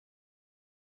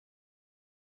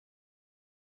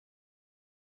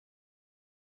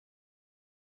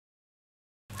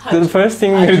The first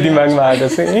thing मेरो दिमागमा आएको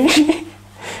चाहिँ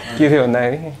के थियो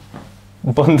भन्दाखेरि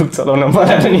बन्दुक चलाउन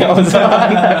मलाई पनि आउँछ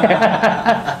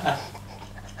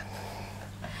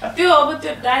त्यो अब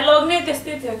त्यो डायलग नै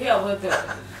त्यस्तै थियो कि अब त्यो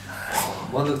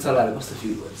बन्दुक चलाएर कस्तो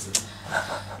फिल भन्छ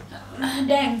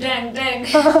ड्याङ ड्याङ ड्याङ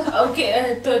ओके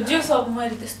त्यो जो सब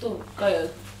मैले त्यस्तो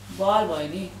बल भयो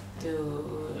नि त्यो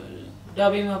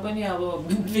डबीमा पनि अब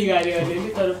बिगार्यो अलिअलि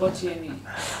तर पछि अनि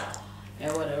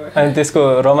अनि त्यसको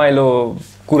रमाइलो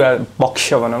कुरा पक्ष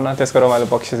भनौँ न त्यसको रमाइलो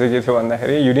पक्ष चाहिँ के थियो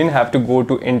भन्दाखेरि you didn't have to go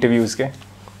to interviews के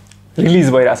रिलिज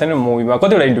भइरहेको छ नि मुभीमा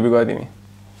कतिवटा इन्टरभ्यू गयो तिमी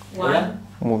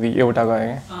मुभी एउटा गयो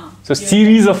क्या सो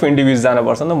सिरिज अफ इन्टरभ्युज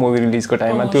जानुपर्छ नि त मुभी रिलिजको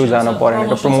टाइममा त्यो जानु परेन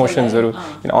क्या प्रमोसन्सहरू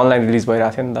किन अनलाइन रिलिज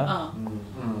भइरहेको थियो नि त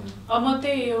म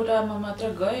त्यही एउटामा मात्र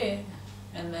गएँ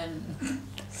एन्ड देन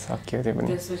सक्यो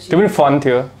त्यो पनि फन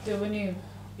थियो त्यो पनि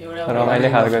रमाइलो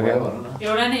खालको थियो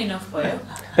एउटा नै इनफ भयो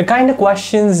the kind of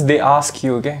questions they ask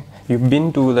you के यु बिन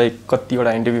टु लाइक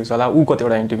कतिवटा इन्टरभ्युज होला ऊ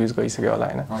कतिवटा इन्टरभ्युज गइसक्यो होला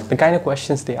होइन the kind of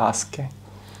questions they ask के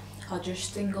हजुर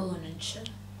सिंगल हुनुहुन्छ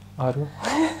अरू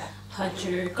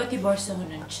हजुर कति वर्ष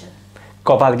हुनुहुन्छ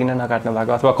कपाल किन नकाट्नु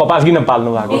भएको अथवा कपाल किन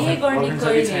पाल्नु भएको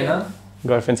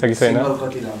गर्लफ्रेन्ड छ कि छैन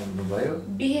कति लानु भयो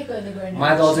बिहे कहिले गर्ने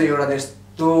मलाई त अझ एउटा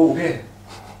त्यस्तो के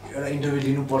एउटा इन्टरभ्यू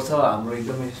लिनुपर्छ हाम्रो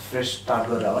एकदमै फ्रेस स्टार्ट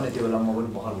गरेर हो नि त्यो बेला म पनि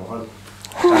भर्खर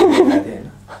स्टार्ट गरेको थिएँ होइन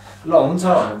ल हुन्छ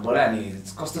भन्नु पऱ्यो अनि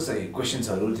कस्तो छ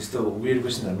क्वेसन्सहरू त्यस्तो वियर्ड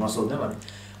क्वेसन्सहरू नसोध्ने भने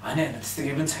होइन त्यस्तो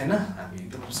केही पनि छैन हामी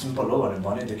एकदम सिम्पल हो भनेर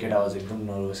भन्यो त्यो केटा अझ एकदम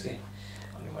नर्भस के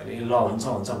अनि मैले ल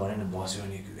हुन्छ भने बस्यो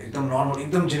अनि एकदम नर्मल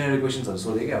एकदम जेनरल क्वेसन्सहरू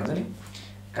सोधेँ क्या हुन्छ नि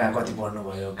कहाँ कति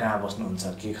पढ्नुभयो कहाँ बस्नुहुन्छ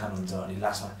के खानुहुन्छ अनि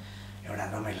लास्टमा एउटा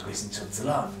रमाइलो क्वेसन सोध्छु ल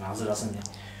हजुर असन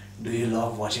डु यु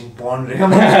लभ वाचिङ पर्न रे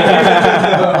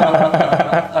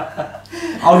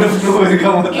आउट अफ नोवेयर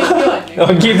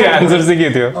के थियो आन्सर चाहिँ के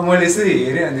थियो मैले यसरी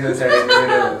हेरेँ अनि त्यो साइड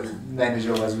मेरो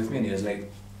manager was with me and he was like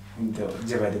त्यो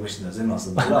जे भाइ क्वेसनहरू चाहिँ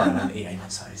नसोध्नु ल अनि ए होइन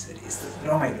सरी यस्तो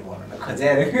रमाइलो भन्नु न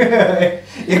खोज्याएर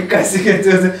 21 सेकेन्ड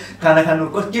खाना खानु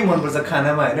के मनपर्छ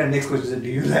खानामा होइन नेक्स्ट क्वेसन चाहिँ do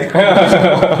you like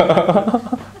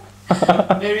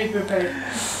very prepared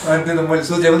अनि त्यो त मैले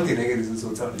सोचेको पनि थिइनँ कि त्यस्तो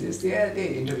सोध्छ भने त्यस्तै त्यही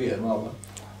इन्टरभ्यूहरूमा अब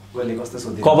कहिले कस्तो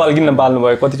सोधेँ कपाल किन बाल्नु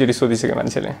भयो कतिचोटि सोधिसक्यो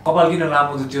मान्छेले कपाल किन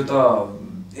लामो त्यो त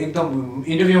एकदम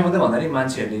इन्टरभ्यूमा मात्रै भन्दा नि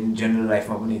मान्छेहरूले जेनरल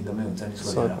लाइफमा पनि एकदमै हुन्छ नि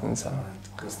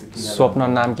स्वप्न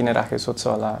नाम किन राख्यो सोध्छ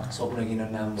होला स्वप्न किन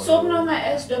नाम स्वप्नमा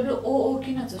SWOO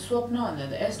किन छ स्वप्न भन्दा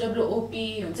त SWOP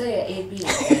हुन्छ या AP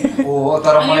हो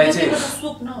तर मलाई चाहिँ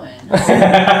स्वप्न होइन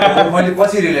मैले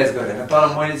पछि रियलाइज गरेँ तर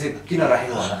मैले चाहिँ किन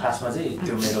राखेको भन्दा खासमा चाहिँ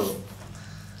त्यो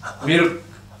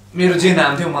मेरो जे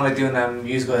नाम थियो मलाई त्यो नाम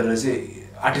युज गरेर चाहिँ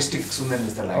आर्टिस्टिक सुन्दैन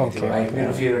जस्तो लागेको थियो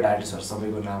मेरो फेभरेट आर्टिस्टहरू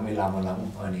सबैको नामै लामो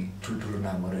अनि ठुल्ठुलो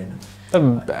नामहरू होइन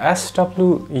त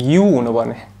SWU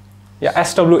हुनुपर्ने या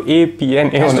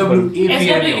SWAPNA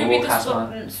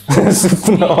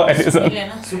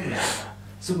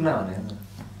सुप्ना भने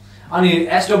अनि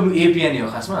SWAPNA हो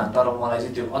खासमा तर मलाई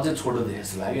चाहिँ त्यो अझै छोटो देखेको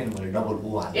जस्तो लाग्यो अनि मैले डबल O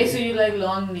हालेँ you like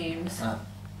long names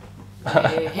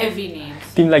heavy names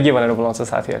तिमीलाई के भनेर बोलाउँछ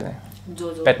साथीहरूले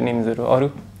पेट नेम्सहरू अरू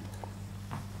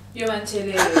यो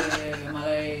मान्छेले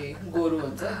मलाई गोरु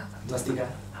भन्छ जस्तिका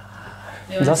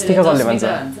कसले भन्छ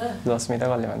जस्मिता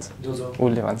कसले भन्छ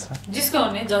उसले भन्छ जिसको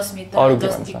हुने जस्मिता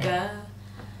जस्तिका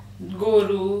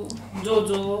गोरु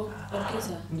जोजो के छ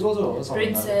जोजो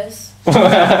प्रिन्सेस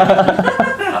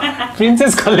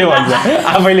प्रिन्सेस कसले भन्छ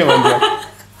आफैले भन्छ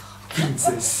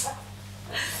प्रिन्सेस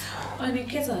अनि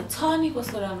के छ नि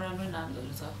कस्तो राम्रो राम्रो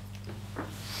नामहरू छ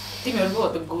तिमीहरूको हो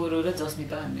त गोरु र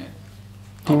जस्मिता भन्ने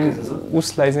तिमी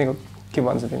उसलाई चाहिँ के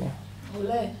भन्छ तिमी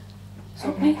उसलाई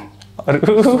सोप्ने अरू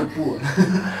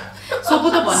सोपु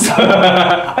त भन्छ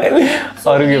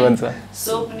अरू के भन्छ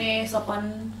सोप्ने सपन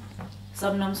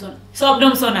सबनम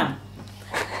सोनाम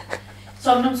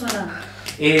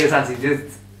ए साँच्ची त्यो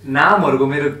नामहरूको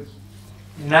मेरो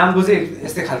नामको चाहिँ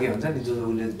यस्तै खालके हुन्छ नि जो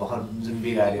उसले भर्खर जुन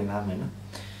बिगार्यो नाम होइन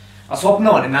स्वप्न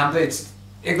भन्ने नाम त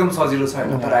एकदम सजिलो छ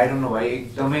होइन तर आई डोन्ट नो भाइ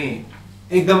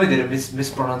एकदमै धेरै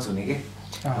मिसप्रोनाउन्स हुने के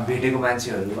भेटेको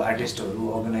मान्छेहरू आर्टिस्टहरू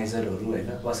अर्गनाइजरहरू होइन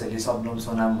कसैले सबनम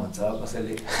सोनाम भन्छ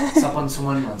कसैले सपन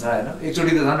सुमन भन्छ होइन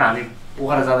एकचोटि त झन् हामी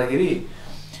पोखरा जाँदाखेरि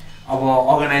अब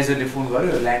अर्गनाइजरले फोन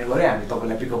गर्यो ल्यान्ड गर्यो हामी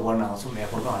तपाईँलाई पिकअप गर्न आउँछौँ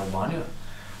एयरपोर्टमा भनेर भन्यो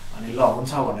अनि ल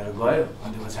हुन्छ भनेर गयो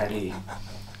अनि पछाडि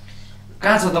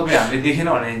कहाँ छ तपाईँ हामीले देखेन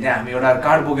भने त्यहाँ हामी एउटा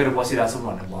कार्ड बोकेर बसिरहेको छौँ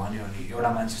भनेर भन्यो अनि एउटा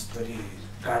मान्छे जस्तो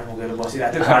कार्ड बोकेर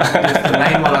बसिरहेको थियो कार्ड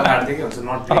लाइनवाला कार्ड थियो कि हुन्छ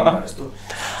नट प्लेन जस्तो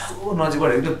यस्तो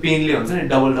नजिकबाट एकदम पेनले हुन्छ नि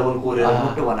डबल कोरेर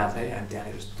मोटो बनाएको थियो अनि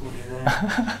त्यहाँनिर यस्तो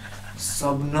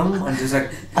सबनम अनि त्यसलाई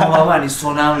कमामा अनि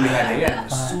सोनाम लेखाएर क्या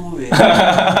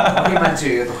मान्छे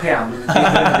त खै हाम्रो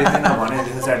देख्दैन भने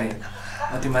त्यो पछाडि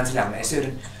त्यो मान्छेले हामीलाई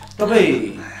यसरी तपाईँ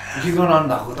गीत बनाउनु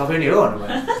भएको तपाईँ नै हो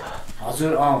भन्नुभयो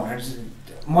हजुर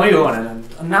मै हो भनेर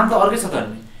नाम त अर्कै छ त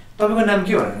नि तपाईँको नाम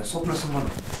के हो भनेर स्वप्न सुमन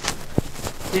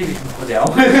त्यही लेख्नु खोजे हो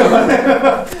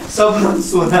स्वप्न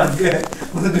सोनाम के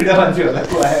दुईवटा मान्छे होला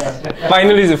को आयो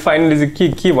फाइनली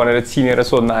चाहिँ के भनेर चिनेर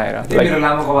सोध्न आएर मेरो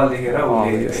लामो कपाल देखेर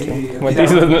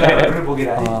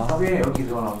बोकिरहेको तपाईँ हो गीत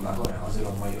बनाउनु भएको हजुर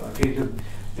मै हो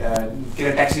के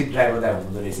ट्याक्सी ड्राइभर दाइ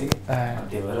हुनुहुँदो रहेछ कि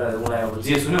त्यही भएर उनीहरू अब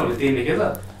जे सुन्यो उसले त्यही लेखेछ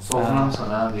स्वप्नम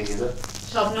सोनाम लेखेछ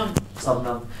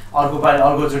सपनम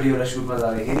अर्कोचोटि एउटा सुटमा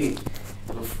जाँदाखेरि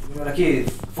एउटा के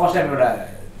फर्स्ट टाइम एउटा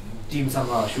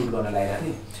टिमसँग सुट गर्न लागेको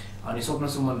थिएँ अनि स्वप्न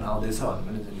सुमन आउँदैछ भने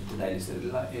पनि त्यो दाइले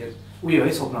ल उयो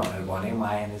है स्वप्न भनेर भने म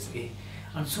आएन ए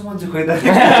अनि सुमन चाहिँ खोइ त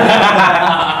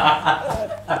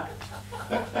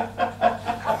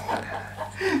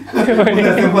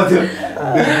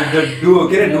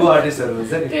डुओ आर्टिस्टहरू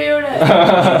हुन्छ नि त्यो एउटा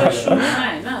सुटमा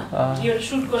होइन एउटा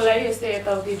सुटको लागि यस्तै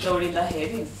यताउति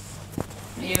दौडिँदाखेरि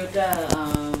एउटा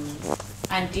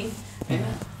आन्टी होइन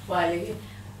उहाँले कि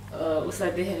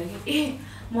उसलाई देखेर कि ए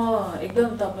म एकदम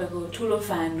तपाईँको ठुलो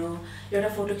फ्यान हो एउटा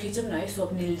फोटो खिचौँ न है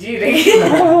स्वप्निलजी रे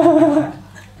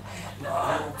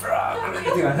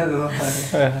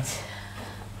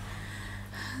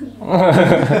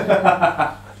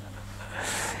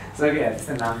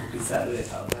त्यस्तै नामको पिसाहरू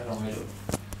रमाइलो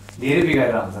धेरै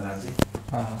बिगाएर हुन्छ नाम चाहिँ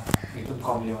एकदम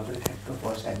कमले मात्रै ठ्याक्क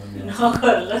फर्स्ट टाइम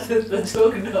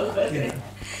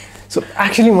सो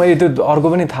एक्चुली मैले त्यो अर्को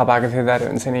पनि थाहा पाएको थिएँ दारे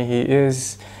हुन्छ नि हि इज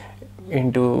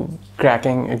इन्टु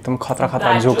क्र्याकिङ एकदम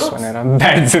खतरा जोक्स भनेर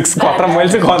ब्याड जोक्स खतरा मैले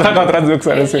चाहिँ खतरा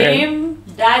जोक्सहरू सुनेँ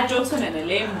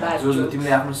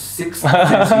तिमीले आफ्नो 6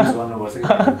 सेन्स युज गर्नुपर्छ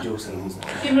जोक्सहरू बुझ्न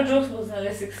तिम्रो जोक्स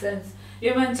बुझ्नलाई 6 सेन्स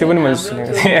यो मान्छे त्यो पनि मैले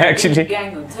सुनेको थिएँ एक्चुली ग्याङ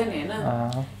हुन्छ नि हैन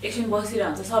एकछिन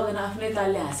बसिरहन्छ सबजना आफ्नै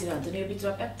तालले हाँसिरहन्छ नि यो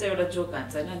बिचमा प्याच्च एउटा जोक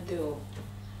हान्छ हैन त्यो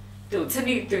हुन्छ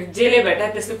नि त्यो जेले भेटा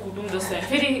त्यसले कुटुम जस्तो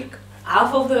फेरि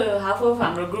हाफ अफ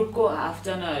हाम्रो ग्रुपको हाफ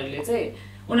जनाहरूले चाहिँ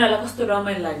उनीहरूलाई कस्तो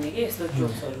रमाइलो लाग्ने कि यस्तो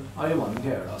जोक्सहरू अहिले भन्नु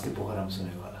थियो एउटा अस्ति पोखरामा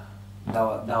सुनेको होला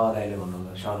दावा दाइले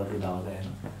भन्नुहुन्छ सर्ट टु दावा दाइ होइन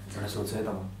एउटा सोध्छु है त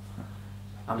म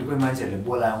हामीले कोही मान्छेहरूले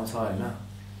बोलाउँछ होइन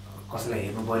कसैलाई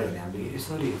हेर्नु पऱ्यो भने हामीले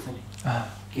यसरी हेर्छ नि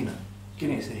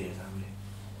किन यसरी हेर्छ हामीले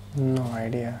नो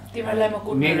आइडिया तिमीलाई म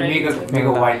मेक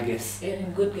अ वाइल्ड गेस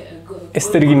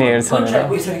यसरी किन हेर्छ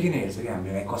यसरी किन हेर्छ कि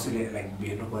हामीले लाइक कसैले लाइक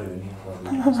हेर्नु पऱ्यो भने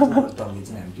तङ्गी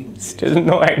चाहिँ हामी किन still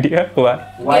no idea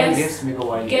wild guess make a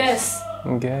wild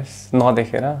guess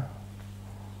नदेखेर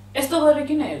यस्तो गरेर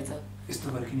किन हेर्छ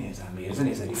हामी हेर्छ नि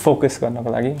यसरी फोकस गर्नको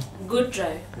लागि गुड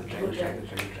ट्राई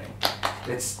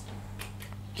लेट्स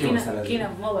किन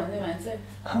म भन्दै मान्छे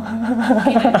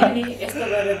किन यस्तो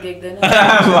गरेर देख्दैन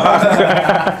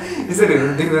यसरी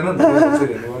हेर्नु देख्दैन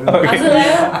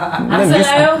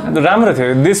नि राम्रो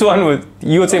थियो दिस वान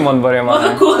यो चाहिँ मन पर्यो मलाई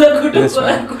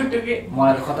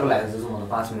मलाई त खतरा लाग्यो जस्तो म त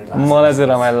 5 मिनेट मलाई चाहिँ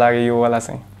रमाइलो लाग्यो यो वाला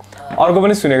चाहिँ अर्को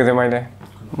पनि सुनेको थिएँ मैले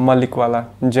मल्लिकवाला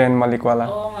जैन मल्लिकवाला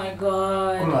Oh my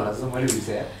god. कुन वाला चाहिँ मैले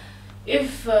बिर्सेँ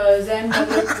If Zain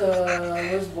Malik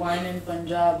was born in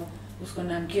Punjab, उसको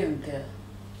नाम के हुन्थ्यो?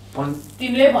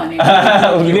 तिमीले भनेको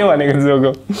उसले भनेको जोक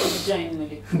हो जैन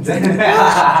मलिक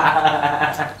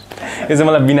यो चाहिँ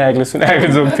मलाई विनायकले सुनाएको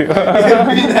जोक थियो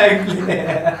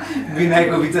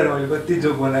विनायकको विचार मैले कति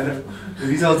जोक बनाएर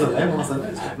रिसाउँछ होला है मसँग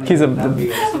के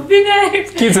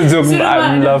छ जोक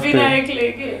विनायकले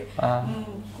के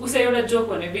उसै एउटा जोक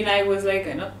भने विनायक वाज लाइक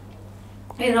हैन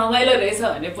ए रमाइलो रहेछ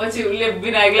भने पछि उसले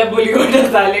विनायकलाई बोली गर्न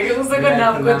थाल्यो कि उसको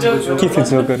नामको जोक के थियो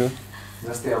जोकहरू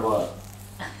जस्तै अब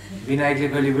विनायकले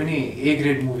कहिले पनि ए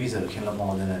ग्रेड मुभिजहरु खेल्न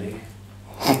पाउँदैन रे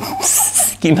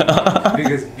किन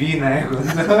बिकज विनायक हुन्छ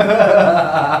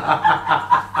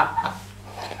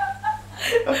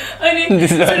अनि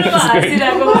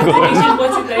हाँसिरहेको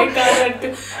पछि त एक कारण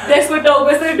त्यसको टाउको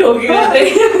यसरी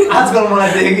ढोकिरहेको आजकल मलाई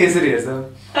देखेको यसरी हेर्छ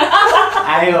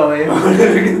आयो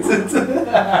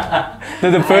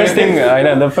the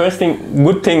first thing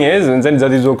good thing is हुन्छ नि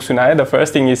जति joke सुनायो the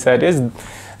first thing he said is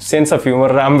sense of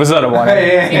humour राम्रो छ र भने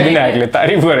विनायकले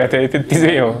तारिफ गरेको थियो त्यति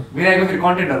चाहिँ हो विनायकको फेरि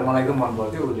कन्टेन्टहरु मलाई एकदम मन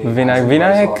पर्थ्यो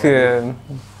विनायक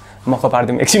मको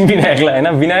पार्दिम एकछिन विनायकलाई हैन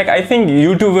Vinayak I think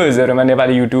युट्युबर्सहरुमा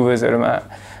Nepali युट्युबर्सहरुमा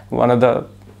one of the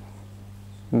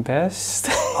best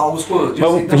उसको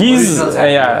हिज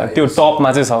त्यो टपमा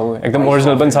चाहिँ छ एकदम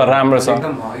ओरिजिनल पनि छ राम्रो छ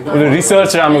उसले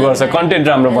रिसर्च राम्रो गर्छ कन्टेन्ट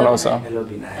राम्रो बनाउँछ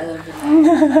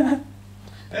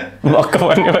मक्क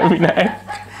भन्ने भयो विनायक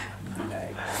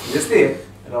जस्तै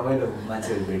रमाइलो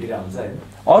मान्छेहरु भेटिरा हुन्छ हैन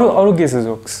अरु के छ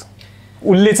जोक्स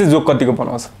उल्ले चाहिँ जोक कतिको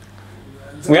बनाउँछ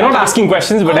We are not asking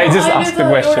questions, but I just asked the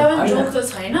question.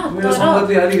 मेरो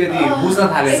संगति अलिकति बुझ्न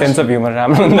थाले सेन्स अफ ह्युमर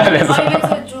राम्रो हुँदा रहेछ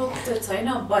जोक त छैन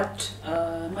बट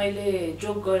मैले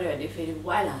जोक गरेँ भने फेरि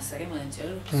वाइल हाँस्छ क्या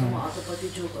मान्छेहरू सो म अतपति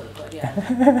जोकहरू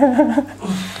गरिहाल्छु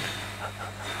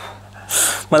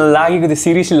मलाई लागेको थियो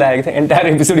सिरियसली लागेको थियो एन्टायर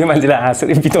एपिसोडमा मान्छेले हाँसेर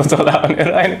बिताउँछ होला भनेर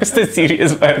होइन कस्तो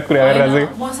सिरियस भएर कुरा गरेर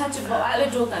म साँच्चै बवाले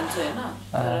जोक हान्छु होइन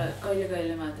तर कहिले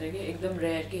कहिले मात्रै के एकदम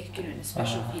रेयर के किनभने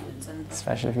स्पेसल फिल हुन्छ नि त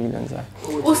स्पेसल फिल हुन्छ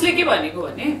उसले के भनेको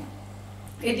भने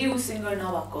यदि ऊ सिङ्गर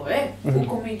नभएको भए ऊ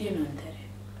कमेडियन हुन्थ्यो अरे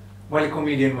मैले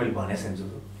कमेडियन मैले भने सेन्छु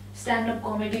स्ट्यान्डअप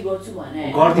कमेडी गर्छु भने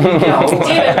गर्दिन क्या हो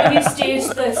जे भए पनि स्टेज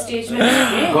त स्टेजमा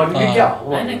गर्दिन क्या हो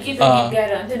होइन कि त गीत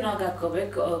गाएर हुन्थ्यो नगाएको भए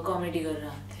कमेडी गरेर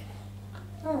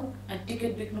आउँथ्यो अनि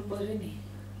टिकट बिक्नु पर्यो नि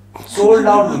सोल्ड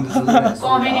आउट हुन्छ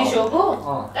कमेडी सोको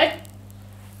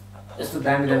यस्तो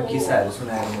दामी दामी किस्साहरू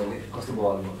सुनाएर मैले कस्तो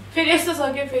बल फेरि यस्तो छ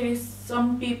कि फेरि सम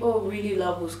पिपल रियली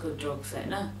लभ उसको जोक्स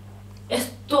होइन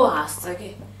यस्तो हाँस्छ कि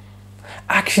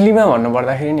एक्चुअलीमा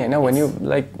भन्नुपर्दाखेरि नि होइन वेन यु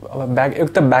लाइक अब एक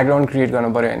त ब्याकग्राउन्ड क्रिएट गर्नु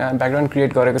पऱ्यो होइन ब्याकग्राउन्ड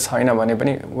क्रिएट गरेको छैन भने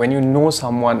पनि when you know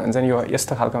some one हुन्छ नि यो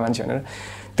यस्तो खालको मान्छे भनेर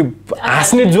त्यो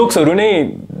हाँस्ने जोक्सहरू नै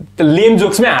त्यो लेम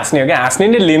जोक्समै हाँस्ने हो क्या हाँस्ने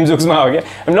नै लेम जोक्समा हो क्या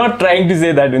I'm not trying to say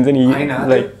that हुन्छ नि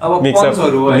लाइक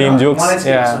लेम जोक्स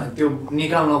त्यो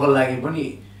निकाल्नको लागि पनि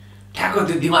ठ्याक्क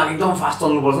त्यो दिमाग एकदम फास्ट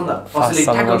चल्नुपर्छ नि त कसैले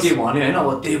ठ्याक्क के भन्यो होइन अब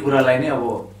त्यही कुरालाई नै अब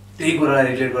त्यही कुरालाई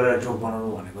रिलेट गरेर जोक बनाउनु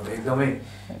भनेको त एकदमै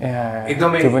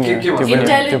के भन्छ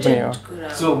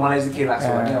सो मलाई चाहिँ के लाग्छ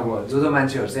भने अब जो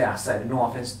मान्छेहरू चाहिँ हाँस्छ अरे नो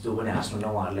अफेन्स जो पनि हाँस्नु न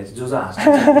उहाँहरूलाई चाहिँ जो हाँस्छ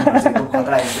एकदम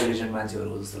खतरा इन्टेलिजेन्ट मान्छेहरू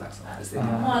हो जस्तो लाग्छ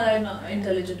मलाई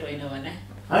इन्टेलिजेन्ट होइन भने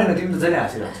होइन तिमी त जहिले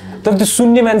हाँसिरहेको छ तर त्यो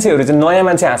सुन्ने मान्छेहरू चाहिँ नयाँ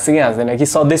मान्छे हाँस्छ कि हाँस्दैन कि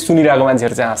सधैँ सुनिरहेको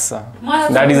मान्छेहरू चाहिँ हाँस्छ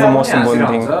that is the most important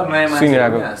thing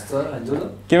सुनिरहेको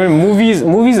किनभने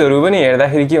मुभिजहरू पनि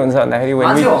हेर्दाखेरि के हुन्छ भन्दाखेरि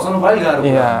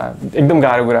एकदम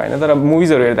गाह्रो कुरा होइन तर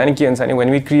मुभिजहरू हेर्दा नि के हुन्छ भने when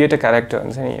we create a character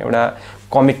हुन्छ नि एउटा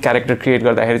कमिक क्यारेक्टर क्रिएट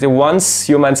गर्दाखेरि चाहिँ वन्स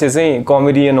यो मान्छे चाहिँ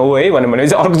कमेडियन हो है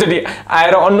भनेपछि अर्कोचोटि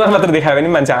आएर अनुहार मात्र देखायो भने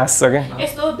मान्छे हाँस्छ क्या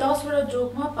यस्तो 10वटा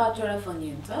जोकमा 5वटा फनी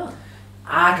हुन्छ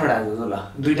 8वटा जस्तो ल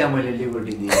 2टा मैले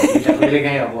लिबर्टी दिएँ 2टा मैले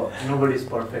कहीँ अब नोबडी इज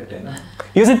पर्फेक्ट होइन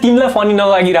यो चाहिँ तिमीलाई फनी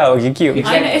नलागिरहेको हो कि के हो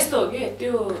होइन यस्तो हो कि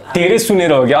त्यो धेरै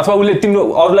सुनेर हो कि अथवा उसले तिम्रो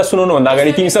अरूलाई सुनाउनु भन्दा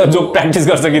अगाडि तिमीसँग जोक प्र्याक्टिस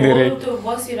गर्छ कि धेरै त्यो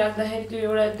बसिराख्दाखेरि त्यो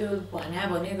एउटा त्यो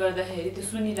भने गर्दाखेरि त्यो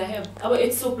सुनिराख्यो अब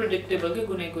इट्स सो प्रेडिक्टेबल कि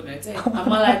कुनै कुनै चाहिँ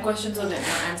मलाई क्वेसन सोध्यो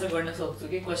भने आन्सर गर्न सक्छु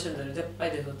कि क्वेसनहरू चाहिँ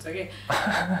पाइदै सोध्छ कि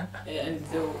अनि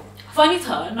त्यो फनी छ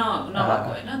नभएको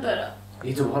होइन तर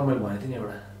हिजो भर मैले भनेको थिएँ नि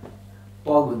एउटा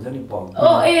पग हुन्छ नि पग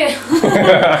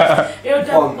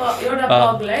एउटा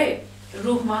पगलाई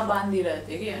रुखमा बाँधिरहेको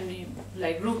थियो कि अनि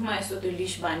लाइक रुखमा यस्तो त्यो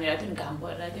लिस बाँधिरहेको थियो नि घाम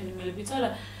परिरहेको थियो नि मैले बिचरा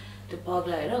त्यो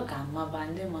पगलाई हेर घाममा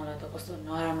बाँध्यो मलाई त कस्तो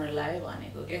नराम्रो लाग्यो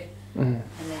भनेको के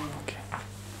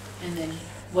and then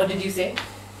what did you say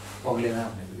पगले न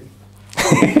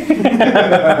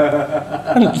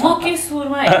म के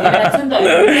सुरमा हेरिरहेको छु नि त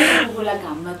कुकुरलाई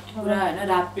घाममा पुरा होइन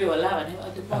राप्यो होला भने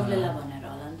त्यो पगलेलाई भनेर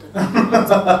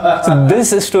So this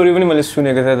story पनि मैले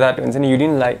सुनेको थिएँ that हुन्छ नि you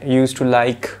didn't like used to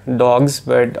like dogs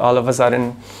but all of a sudden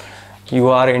you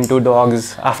are into dogs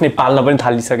आफ्नै पाल्न पनि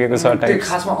थालिसकेको छ त्यो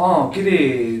खासमा के रे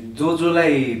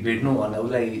जोलाई भेट्नु भन्दा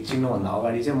उसलाई चिन्नु भन्दा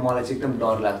अगाडि चाहिँ मलाई चाहिँ एकदम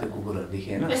डर लाग्थ्यो कुकुरहरू देखे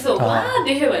हैन यस्तो वहाँ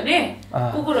देख्यो भने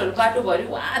कुकुरहरू बाटोभरि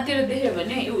वहाँतिर देख्यो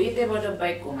भने यो यतैबाट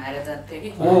बाइक घुमाएर जान्थ्यो कि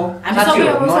हामी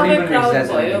सबै क्राउड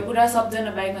भयो पुरा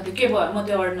सबजना बाइकमा थियो के भयो म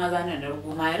त्योबाट नजाने भनेर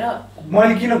घुमाएर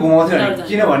मैले किन घुमाउँथेँ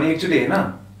किनभने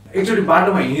एकचोटि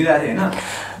बाटोमा हिँडिरहेको थिएँ हैन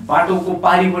बाटोको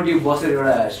पारिपट्टि बसेर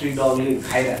एउटा स्ट्रिट डगले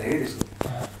खाइरहेको थिएँ त्यसको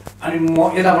अनि म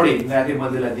यताबाट हिँडिरहेको थिएँ मैले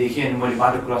त्यसलाई देखेँ अनि मैले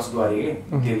बाटो क्रस गरेँ कि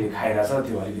त्यसले खाइरहेछ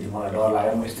त्यो अलिकति मलाई डर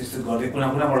लाग्यो म यस्तो गर्दै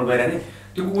कुनाबाट गइरहेको थिएँ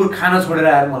त्यो कुकुर खाना छोडेर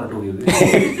आएर मलाई टोक्यो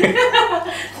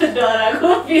त्यस्तो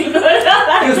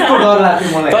डर लाग्थ्यो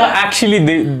मलाई तर एक्चुअली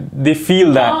दे फिल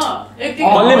द्याट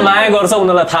कसले माया गर्छ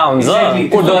उनीहरूलाई थाहा हुन्छ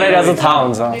को डराइरहेछ थाहा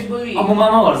हुन्छ अब म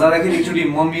मामा घर जाँदाखेरि एकचोटि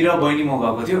मम्मी र बहिनी म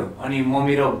गएको थियो अनि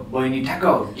मम्मी र बहिनी ठ्याक्क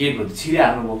गेटबाट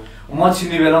छिरिहाल्नु भयो म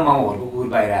छिर्ने बेला मामा घरको कुकुर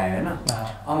बाहिर आयो होइन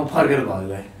अब म फर्केर घर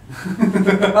गएँ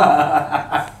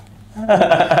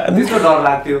त्यस्तो डर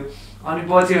लाग्थ्यो अनि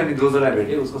पछि अनि दोजोलाई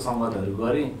भेटेँ उसको सङ्गतहरू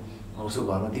गरेँ उसको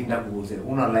घरमा 3टा कुकुर थियो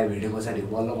उनीहरूलाई भेटे पछाडि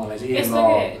बल्ल मलाई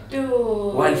चाहिँ त्यो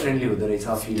वाइल्ड फ्रेन्डली हुँदो रहेछ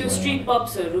त्यो स्ट्रिट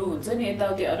पप्सहरू हुन्छ नि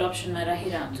यताउति अडप्सनमा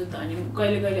राखिरहेको हुन्छ नि त अनि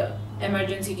कहिले कहिले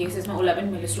इमर्जेन्सी केसेसमा उसलाई पनि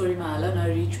मैले स्टोरीमा हाल न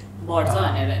रिच बढ्छ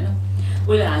भनेर होइन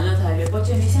उसले हाल्न थाल्यो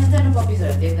पछि अनि सानो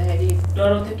पपिसहरू देख्दाखेरि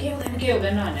डराउँथ्यो के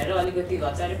हुँदैन भनेर अलिकति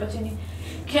घर चालेपछि नि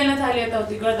खेल्न थाल्यो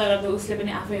यताउति गर्दा गर्दा उसले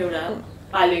पनि आफै एउटा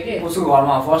पाल्यो के उसको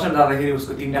घरमा फर्स्ट टाइम जाँदाखेरि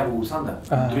उसको 3टा कुकुर छ नि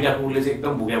त 2टा कुकुरले चाहिँ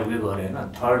एकदम भुक्या गऱ्यो होइन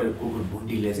थर्ड कुकुर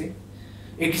भुन्टीले चाहिँ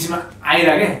एक किसिममा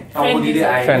आइरहे टाउको दिँदै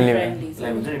आयो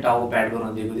हुन्छ नि टाउको प्याड गर्न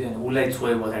दिएको थियो अनि उसलाई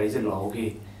छोए पछाडि चाहिँ ल ओके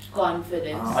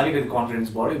अलिकति कन्फिडेन्स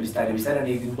बढ्यो बिस्तारै बिस्तारै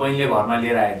अनि एक दिन बहिनीले घरमा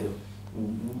लिएर आएको थियो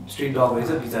स्ट्रिट डग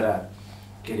रहेछ बिचरा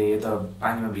के अरे यो त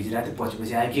पानीमा भिजिरहेको थियो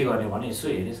पछि आयो के गर्ने भने यसो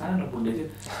हेरेँ सानो पुग्दै थियो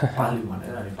पाल्यो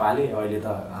भनेर अनि पालेँ अहिले त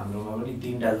हाम्रोमा पनि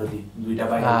 3टा जति 2टा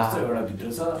बाहिर छ एउटा भित्र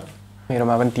छ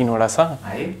मेरोमा पनि 3वटा छ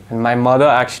है my mother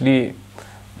actually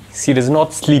see does not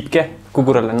sleep क्या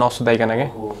कुकुरहरूलाई नसुताइकन क्या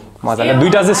मजाले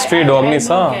 2टा चाहिँ स्ट्रे डग नै छ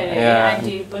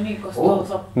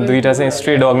 2टा चाहिँ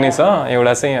स्ट्रे डग नै छ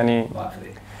एउटा चाहिँ अनि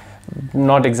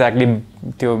नट एक्ज्याक्टली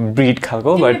त्यो ब्रिड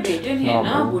खालको बट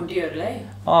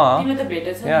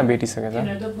यहाँ भेटिसकेछ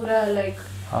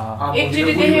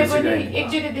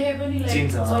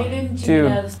त्यो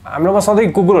हाम्रोमा सधैँ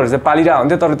कुकुरहरू चाहिँ पालिरहेको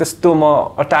हुन्थ्यो तर त्यस्तो म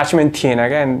अट्याचमेन्ट थिएन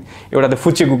क्या एउटा त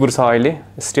फुच्चे कुकुर छ अहिले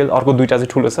स्टिल अर्को 2टा चाहिँ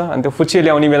ठुलो छ अनि त्यो फुच्चे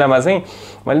ल्याउने बेलामा चाहिँ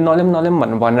मैले नल्याम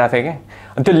भनिरहेको थिएँ क्या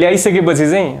अनि त्यो ल्याइसकेपछि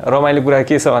चाहिँ रमाइलो कुरा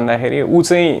के छ भन्दाखेरि ऊ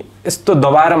चाहिँ यस्तो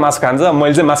दबाएर मासु खान्छ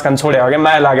मैले चाहिँ मासु खान छोडेँ क्या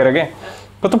माया लागेर क्या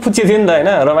कस्तो फुच्चे थियो नि त होइन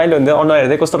रमाइलो हुन्थ्यो अनुहार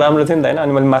हेर्दै कस्तो राम्रो थियो नि त होइन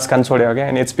अनि मैले मासु खान छोडेँ क्या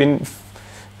एन्ड इट्स बिन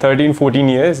 13-14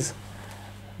 years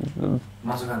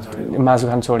मासु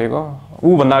खान छोडेको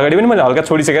ऊभन्दा अगाडि पनि मैले हल्का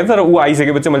छोडिसकेको तर ऊ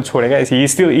आइसकेपछि मैले छोडेँ क्या he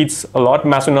still it's a lot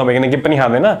मासु नभइकन केही पनि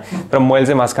खाँदैन तर मैले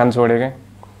चाहिँ मासु खान छोडेँ क्या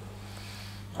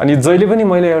अनि जहिले पनि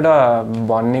मैले एउटा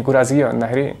भन्ने कुरा चाहिँ के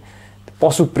भन्दाखेरि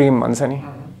पशु प्रेम भन्छ नि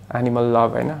एनिमल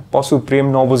लभ होइन पशु प्रेम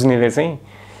नबुझ्नेले चाहिँ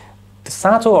त्यो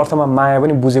साँचो अर्थमा माया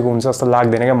पनि बुझेको हुन्छ जस्तो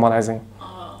लाग्दैन क्या मलाई चाहिँ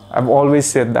I've always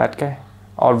said that क्या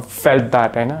or felt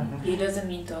that होइन He doesn't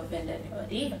mean to offend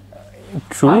anybody.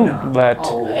 True, but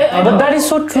that is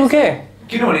so true के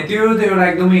किनभने त्यो त एउटा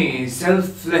एकदमै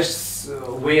सेल्फलेस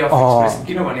वे अफ एक्सप्रेसन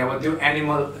किनभने अब त्यो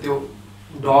एनिमल त्यो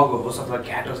डग होस् अथवा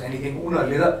क्याट होस् एनिथिङ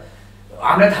उनीहरूले त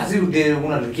हामीलाई थाहा चाहिँ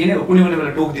उनीहरूले के नै कुनै कुनै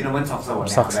बेला टोकिदिन पनि सक्छ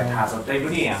भन्ने थाहा छ तै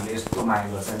पनि हामीले यस्तो माया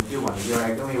गर्छ त्यो भनेको एउटा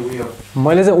एकदमै वे अफ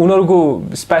मैले चाहिँ उनीहरूको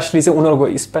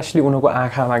स्पेसली उनीहरूको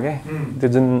आँखामा क्या त्यो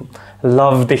जुन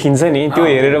लभ देखिन्छ नि त्यो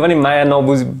हेरेर पनि माया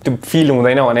नबुझ त्यो फिल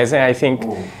हुँदैन भने चाहिँ आई थिङ्क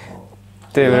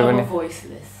त्यही भएर पनि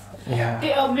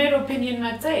त्यो मेरो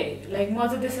ओपिनियनमा चाहिँ लाइक म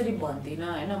चाहिँ त्यसरी भन्दिनँ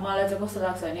होइन मलाई चाहिँ कस्तो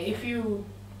लाग्छ भने इफ यु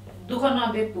दुःख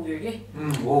नदे पुग्यो कि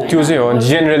त्यो चाहिँ हो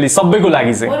जेनरली सबैको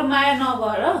लागि चाहिँ बरु माया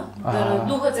नगर तर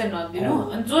दुःख चाहिँ नदिनु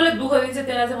अनि जसले दुःख दिन्छ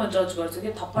त्यसलाई चाहिँ म जज गर्छु कि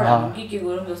थप्पड हाल्नु के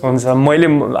गरौँ जस्तो हुन्छ मैले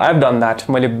आई हेभ डन द्याट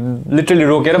मैले लिटरली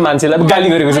रोकेर मान्छेलाई गाली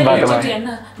गरेको छु बाटोमा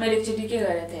मैले एकचोटि के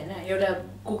गरेको थिएँ होइन एउटा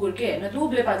कुकुर के होइन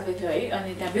दुब्ले पातले थियो है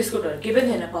अनि त्यहाँ बिस्कुटहरू केही पनि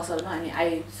थिएन पसलमा अनि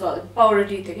पाउडर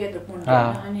टी थियो कि यत्रो पुन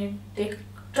अनि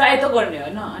ट्राई त गर्ने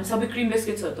होइन अनि सबै क्रिम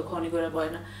बिस्किट्सहरू त खुवाउने कुरा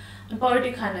भएन अनि पाउडर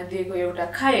टी खान दिएको एउटा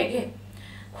खाएँ कि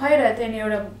खुवाइरहेको थियो अनि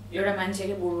एउटा मान्छे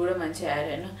कि बुढो मान्छे आएर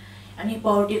होइन अनि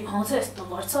पाउडर टी खुवाउँछ यस्तो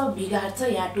गर्छ बिगार्छ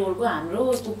यहाँ टोलको हाम्रो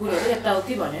कुकुरहरू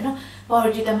यताउति भनेन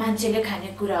पाउडर टी त मान्छेले खाने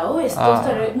कुरा हो यस्तो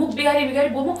मुख बिगारी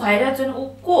म खुवाइरहेको छु ऊ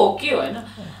को हो के होइन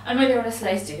अनि मैले एउटा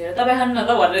स्लाइस झिकेर तपाईँ खानु न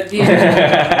त भनेर दिएँ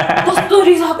कस्तो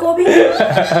रिसाएको होइन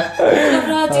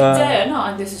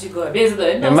अनि त्यसपछि गयो बेच्दो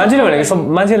होइन मान्छेले भनेको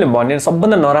मान्छेले भन्ने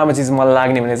सबभन्दा नराम्रो चिज मलाई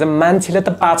लाग्ने भने चाहिँ मान्छेले त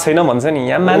पाएको छैन भन्छ नि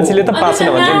यहाँ मान्छेले त पाएको छैन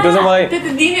भन्छ नि त्यो चाहिँ मलाई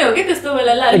दिने हो कि त्यस्तो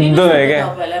बेला एकदमै क्या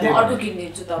अर्को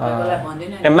किनिदिन्छु तपाईँलाई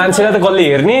भन्दिनँ मान्छेलाई त कसले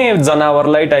हेर्ने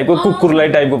जनावरलाई टाइपको कुकुरलाई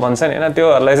टाइपको भन्छ नि होइन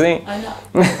त्योहरूलाई चाहिँ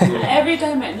एभ्री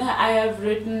टाइम होइन आई हेभ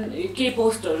रिटन के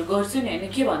पोस्टहरू गर्छु नि होइन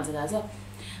के भन्छ थाहा छ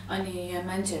अनि यहाँ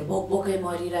मान्छेहरू भोकै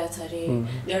मरिरहेछ अरे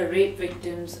there rape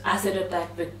victims acid attack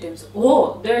victims हो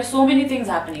there are so many things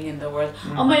happening in the world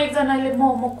अब म एकजनाले म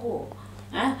को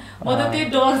म त त्यही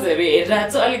डग्सहरू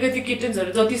हेरिरहेको छु अलिकति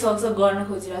किटन्सहरू जति सक्छ गर्न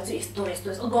खोजिरहेको छु यस्तो यस्तो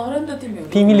यस्तो गर नि त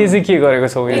तिमीले चाहिँ के गरेको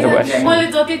छौ मैले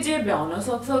जति जे भ्याउन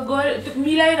सक्छ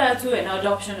मिलाइरहेको छु होइन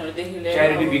अडप्सनहरूदेखि लिएर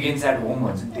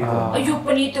यो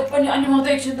पनि त्यो पनि अनि म त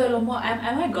एकछिन त ल म एम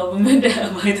आई गभर्मेन्ट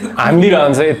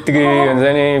हानिदिरहन्छ यत्तिकै हुन्छ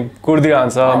नि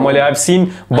कुर्दिरहन्छ मैले अब सिन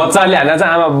बच्चाले हान्न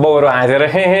चाहिँ आमा बाउहरू हाँसेर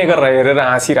हे गरेर हेरेर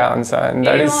हाँसिरहेको हुन्छ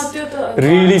द्याट इज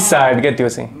रियली स्याड क्या त्यो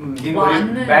चाहिँ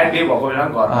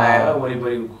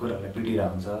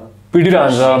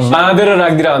पिटिरहन्छ बाँधेर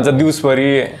राखिदिरहन्छ दिउँसभरि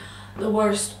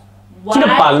किन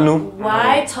पाल्नु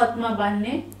छतमा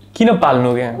बान्ने किन पाल्नु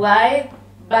क्या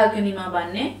बाल्कनीमा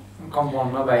बान्ने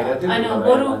कम्पाउन्डमा बाहिर अनि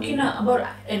बरु किन बरु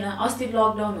हैन अस्ति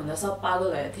लकडाउन हुँदा सब पागल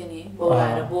भएको थियो नि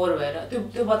बोर भएर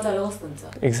त्यो बच्चाले कस्तो हुन्छ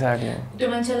एक्ज्याक्टली त्यो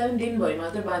मान्छेलाई पनि दिनभरि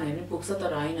मात्र बान्यो भने पुग्छ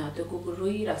तर हैन त्यो कुकुर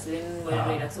रोइरहेको छ दिनभरि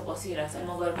रोइरहेको छ बसिरहेको छ म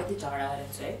गएर कति झगडा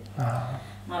गरेको छु है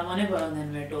मलाई मनै पराउँदैन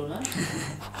मेरो टोलमा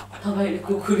तपाईले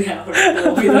कुकुर यहाँबाट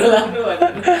भित्र लाग्नु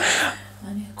भनेर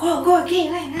अनि को के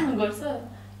हैन गर्छ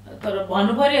तर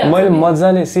भन्नु पर्यो मैले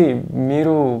मजाले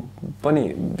मेरो पनि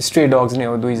स्ट्रे डग्स नै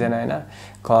हो दुईजना हैन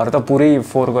घर त पुरै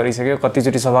फोहोर गरिसक्यो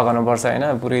कतिचोटि सफा गर्नुपर्छ हैन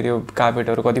पुरै त्यो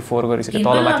कार्पेटहरु कति फोहोर गरिसक्यो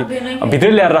तलमाथि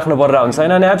भित्रै ल्याएर राख्नु पर्रा हुन्छ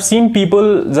हैन अनि आई हैव सीन पीपल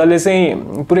जसले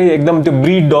चाहिँ पुरै एकदम त्यो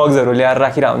ब्रीड डग्सहरु ल्याएर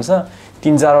राखिरा हुन्छ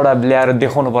 3-4 वटा ल्याएर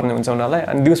देखाउनु पर्ने हुन्छ उनीहरुलाई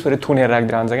अनि दिउँसभरि थुनेर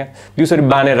राख्दिरा हुन्छ के दिउँसभरि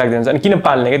बानेर राख्दिन्छ अनि किन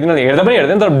पाल्ने के तिनीहरुले हेर्दा पनि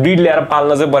हेर्दैन तर ब्रीड ल्याएर पाल्न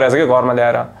चाहिँ परेछ के घरमा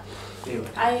ल्याएर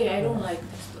I don't like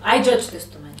त्यस्तो I judge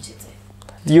त्यस्तो मान्छे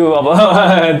चाहिँ यो अब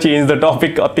चेन्ज द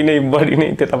टपिक अति नै बढी नै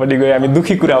त्यतापट्टि गयो हामी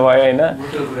दुखी कुरा भयो हैन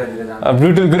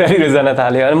ब्रुटल कुरातिर जान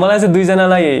थाल्यो अनि मलाई चाहिँ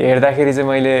दुईजनालाई हेर्दाखेरि चाहिँ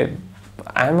मैले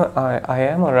आई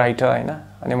एम अ राइटर हैन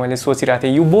अनि मैले सोचिरहेको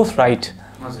थिएँ यु बोथ राइट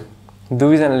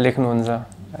दुईजना लेख्नुहुन्छ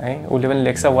है उसले पनि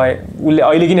लेख्छ उसले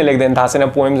अहिले किन लेख्दैन थाहा छैन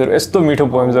पोएम्सहरू यस्तो मिठो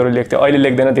पोएम्सहरू लेख्थ्यो अहिले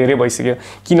लेख्दैन धेरै भइसक्यो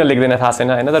किन लेख्दैन थाहा छैन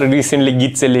हैन तर रिसेन्टली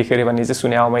गीत चाहिँ लेख्यो अरे भन्ने चाहिँ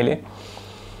सुने हो मैले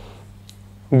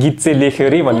गीत चाहिँ लेख्यो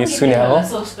अरे भन्ने सुने हो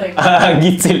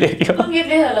गीत चाहिँ लेख्यो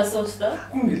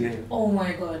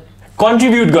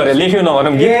कन्ट्रिब्युट गर्यो लेख्यो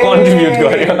नभनौँ गीत कन्ट्रिब्युट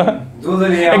गर्यो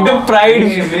एकदम प्राइड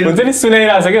हुन्छ नि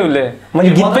सुनाइरहेछ क्या उसले मैले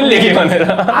गीत पनि लेखेँ भनेर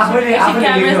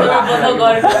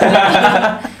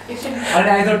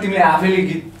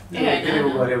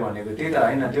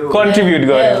कन्ट्रिब्युट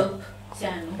गर्यो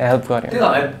हेल्प गर्यो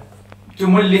त्यो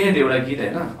मैले लेखेँ थिएँ एउटा गीत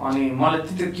होइन अनि मलाई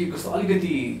त्यो के कस्तो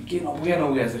अलिकति के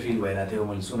नपुगे जस्तो फिल भइरहेको थियो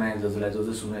मैले सुनाएँ जसलाई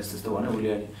जो सुनाएँ त्यस्तो भन्यो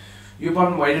उसले अनि यो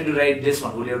part why do right this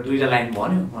भनेर उसले दुईवटा लाइन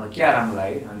भन्यो मलाई क्या राम्रो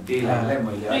लाग्यो अनि त्यही लाइनलाई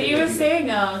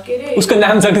मैले उसको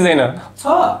नाम छ कि छैन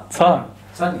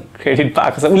छ नि क्रेडिट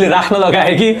पाएको छ उसले राख्न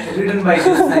लगायो कि रिटन बाइ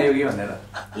जोत्सना योगी भनेर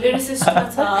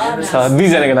छ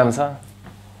दुईजनाको नाम छ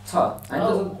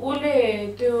उसले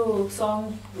त्यो सङ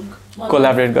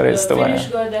कोलाबरेट गरे जस्तो भयो फिनिश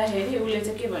गर्दाखेरि उसले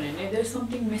चाहिँ के भन्यो भने देयर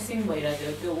समथिङ मिसिङ भइरहेको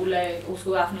थियो त्यो उसलाई उसको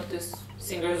आफ्नो त्यो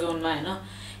सिङ्गर जोनमा होइन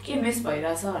के मिस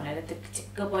भइरहेछ भनेर त्यो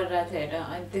चिक्क परिरहेको थियो होइन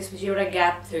अनि त्यसपछि एउटा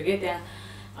ग्याप थियो कि त्यहाँ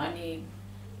अनि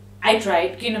आई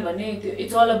ट्राइड किनभने त्यो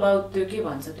इट्स अल अबाउट त्यो के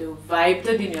भन्छ त्यो भाइब त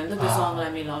दिने हो नि त त्यो सङलाई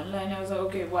मिलाउनुलाई अनि अब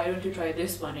okay why don't you try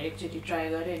this भनेर एकचोटि ट्राई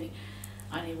गरेँ नि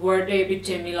अनि वर्डै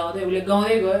पिच्छे मिलाउँदै उसले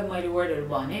गाउँदै गयो मैले वर्डहरू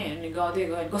भनेँ अनि गाउँदै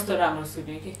गयो कस्तो राम्रो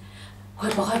सुन्यो कि खै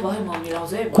भर्खर म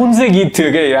मिलाउँछु है कुन चाहिँ गीत थियो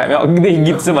कि हामी अघिदेखि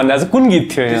गीत चाहिँ भन्दा कुन गीत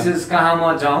थियो दिस इज कहाँ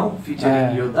म जाउँ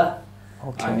फिचरिङ योद्धा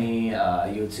अनि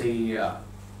यो चाहिँ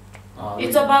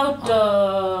it's about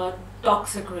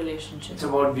toxic relationship it's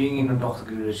about being in a toxic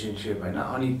relationship होइन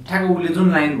अनि ठ्याक्क उसले जुन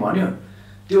लाइन भन्यो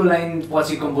त्यो लाइन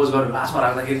पछि कम्पोज गरेर लास्टमा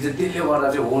राख्दाखेरि चाहिँ त्यसले गर्दा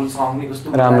चाहिँ होल सङ नि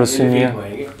कस्तो राम्रो सुनियो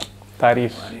भयो कि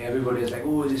तारिफ अनि everybody is like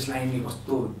oh this line नि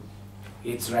कस्तो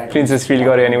इट्स राइट प्रिन्सेस फिल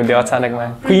गर्यो अनि उसले अचानकमा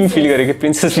क्वीन फिल गर्यो कि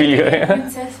प्रिन्सेस फिल गर्यो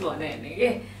प्रिन्सेस भने हैन के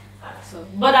so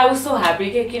but I was so happy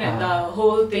के किन the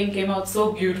whole thing came out so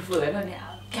beautiful हैन अनि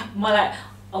क्या मलाई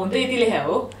हुन त यति लेखे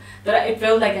हो तर it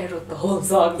felt like I wrote the whole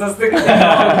song जस्तो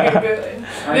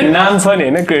कि नाम छ नि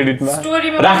हैन क्रेडिटमा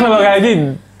राख्न लगायो कि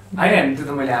हैन त्यो त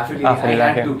मैले आफैले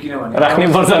राख्छु किनभने राख्नै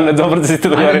पर्छ भनेर जबरजस्ती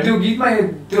त गरे त्यो गीतमा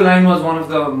त्यो line was one of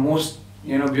the most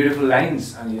you know beautiful lines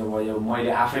अनि यो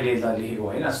मैले आफैले त लेखेको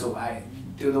होइन सो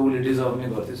त्यो त उसले डिजर्भ नै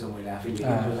गर्थ्यो सो मैले आफै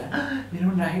लेखेको मेरो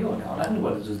पनि राखेको भने होला नि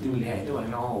भन्नु जो तिमीले लेखाइ त भने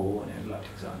हो भनेर ल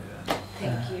ठिक छ भनेर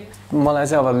मलाई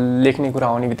चाहिँ अब लेख्ने कुरा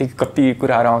आउने बित्तिकै कति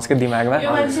कुराहरू आउँछ क्या दिमागमा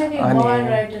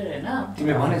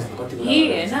तिमीले भनेस् कति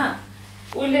कुरा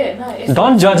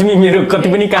डोन्ट जज मी मेरो कति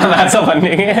पनि काम आछ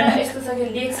भन्ने यस्तो छ कि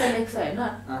लेख्छ हैन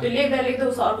त्यो लेख्दा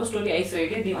उसको अर्को स्टोरी आइसक्यो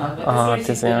के दिमागमा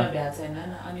त्यो स्टोरी भ्याएको छैन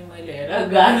अनि मैले हेर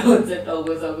गाह्रो हुन्छ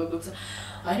टाउको सबको दुख्छ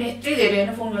हैन यति धेरै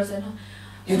हैन फोन गर्छ हैन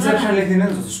इन्सेप्सन लेख्दिन नि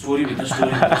स्टोरी भित्र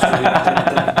स्टोरी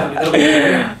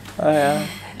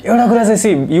एउटा कुरा चाहिँ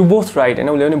सी यु बोथ राइट हैन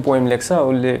उसले पनि पोएम लेख्छ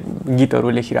उसले गीतहरू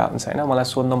लेखिरहेको हुन्छ हैन मलाई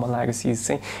सोध्न मन लागेको चिज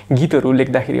चाहिँ गीतहरू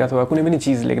लेख्दाखेरि अथवा कुनै पनि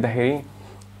चिज लेख्दाखेरि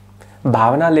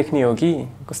भावना लेख्ने हो कि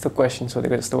कस्तो क्वेसन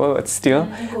सोधेको जस्तो भयो स्टिल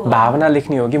भावना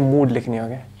लेख्ने हो कि मुड लेख्ने हो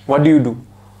क्या व्हाट डु यु डु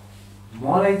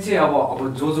मलाई चाहिँ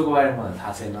अब जोको बारेमा मलाई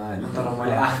थाहा छैन हैन तर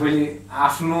मैले आफैले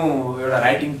आफ्नो एउटा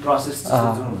राइटिङ प्रोसेस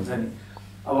जुन हुन्छ नि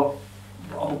अब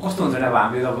कस्तो हुन्छ नि अब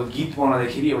हामीले अब गीत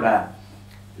बनाउँदाखेरि एउटा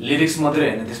लिरिक्स मात्रै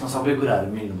हैन त्यसमा सबै कुराहरू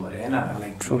मिल्नु पर्यो हैन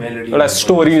लाइक मेलोडी एउटा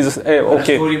स्टोरी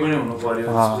ओके स्टोरी पनि हुनु पर्यो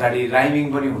त्यसपछि राइमिङ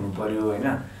पनि हुनु पर्यो हैन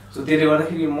सो त्यसले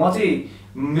गर्दाखेरि म चाहिँ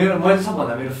मैले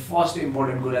सबभन्दा मेरो फर्स्ट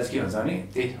इम्पोर्टेन्ट कुरा चाहिँ के हुन्छ भने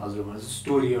त्यही हजुर भन्नु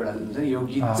स्टोरी एउटा हुन्छ नि यो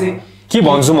गीत चाहिँ के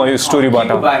भन्छु म यो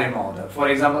स्टोरीबाट बारेमा आउँदा फर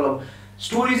एक्जाम्पल अब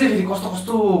स्टोरी चाहिँ फेरि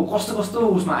कस्तो कस्तो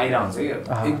उसमा आइरहेको हुन्छ कि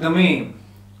एकदमै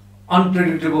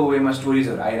अनप्रेडिक्टेबल वेमा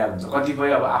स्टोरिजहरू आइरहेको हुन्छ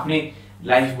कतिपय अब आफ्नै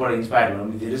लाइफबाट इन्सपायर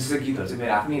हुनु धेरै जस्तो गीतहरू चाहिँ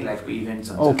मेरो आफ्नै लाइफको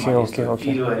इभेन्ट्स हुन्छ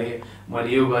फिल गरेँ मैले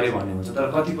यो गरेँ भन्ने हुन्छ तर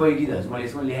कतिपय गीतहरू चाहिँ मैले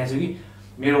यसमा लेखेको छु कि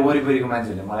मेरो वरिपरिको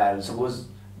मान्छेहरूले मलाई आएर सपोज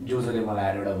जोजोले मलाई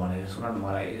आएर एउटा भनेर सुन न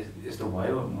मलाई यस्तो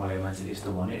भयो मलाई मान्छेले यस्तो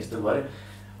भन्यो यस्तो गर्यो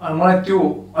अनि मलाई त्यो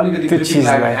अलिकति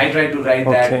I try to right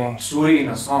that story in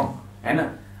a song हैन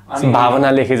अनि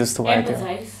भावना लेखे जस्तो भयो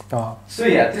त्यो सो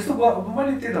या त्यस्तो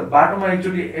मैले त्यो त बाटोमा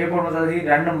एकचोटि एयरपोर्टमा जाँदाखेरि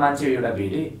ऱ्यान्डम मान्छे एउटा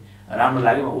भेटेँ राम्रो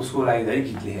लाग्यो उसको लागि धेरै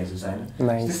गीत लेखेको छु हैन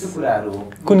त्यस्तो कुराहरू हो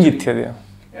कुन गीत थियो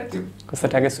त्यो कस्तो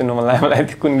ठ्याक्कै सुन्नु मन लाग्यो मलाई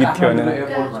त्यो कुन गीत थियो भनेर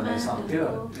एयरपोर्ट भन्ने सङ थियो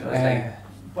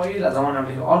पहिला जमानामा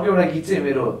लेखेको अर्को एउटा गीत चाहिँ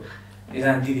मेरो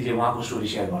एकजना दिदीले उहाँको स्टोरी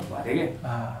सेयर गर्नुभएको थियो कि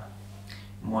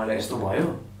मलाई यस्तो भयो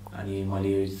अनि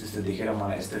मैले त्यस्तो देखेर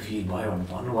मलाई यस्तो फिल भयो भने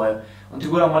भन्नुभयो अनि त्यो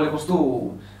कुरा मैले कस्तो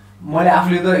मैले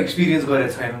आफूले त एक्सपिरियन्स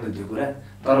गरेको छैन नि त त्यो कुरा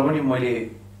तर पनि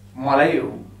मलाई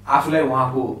आफूलाई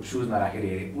उहाँको सुजमा राखेर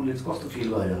हेरेँ उसले चाहिँ कस्तो फिल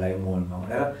गर्यो होला यो मोमेन्टमा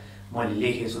भनेर मैले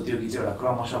लेखेँ सो त्यो गीत चाहिँ एउटा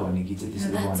क्रमशः भन्ने गीत चाहिँ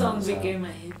त्यसरी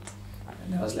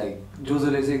लाइक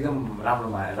जोजोले चाहिँ एकदम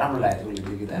राम्रो लागेको थियो उसले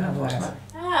त्यो गीत होइन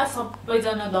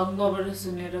सबैजना दङ्गबाट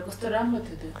सुनेर कस्तो राम्रो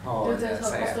थियो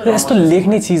त्यो यस्तो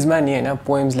लेख्ने चिजमा नि होइन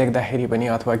पोएम्स लेख्दाखेरि पनि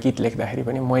अथवा गीत लेख्दाखेरि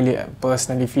पनि मैले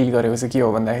पर्सनली फिल गरेको चाहिँ के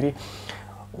हो भन्दाखेरि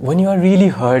when you are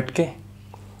really hurt के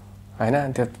होइन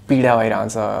त्यो पीडा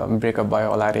भइरहन्छ ब्रेकअप भयो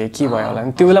होला रे के भयो होला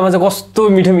त्यो बेलामा चाहिँ कस्तो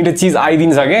मिठो मिठो चिज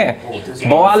आइदिन्छ के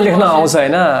बवाल लेख्न आउँछ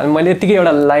होइन मैले यतिकै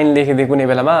एउटा लाइन लेखिदिएँ कुनै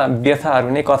बेलामा व्यथाहरू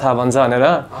नै कथा भन्छ भनेर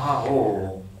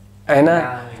होइन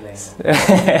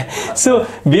सो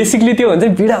बेसिकली त्यो हुन्छ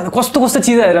पीडा कस्तो कस्तो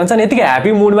चिज आइरहन्छ नि यतिकै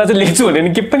ह्याप्पी मुडमा चाहिँ लेख्छु भने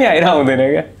नि के पनि आइरह हुँदैन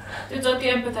क्या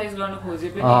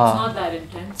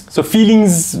सो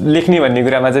फिलिङ्स लेख्ने भन्ने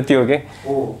कुरामा चाहिँ त्यो हो कि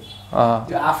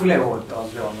त्यो आफूलाई हो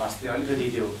अलिकति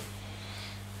त्यो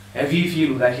हेभी फिल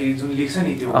हुँदाखेरि जुन लेख्छ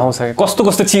नि त्यो आउँछ कस्तो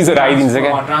कस्तो चिजहरू आइदिन्छ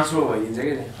क्या ट्रान्सफर भइदिन्छ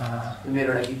क्या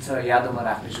मेरो एउटा गीत छ यादोमा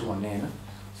राख्नेछु भन्ने होइन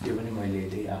त्यो पनि मैले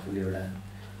त्यही आफूले एउटा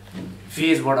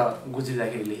फेजबाट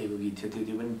गुज्रिँदाखेरि लेखेको गीत थियो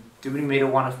त्यो पनि मेरो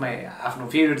वान अफ माई आफ्नो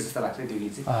फेभरेट जस्तो लाग्छ त्यो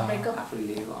गीत चाहिँ आफूले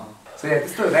लेखेको सो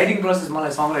त्यस्तो राइटिङ प्रोसेस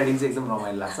मलाई सङ राइटिङ चाहिँ एकदम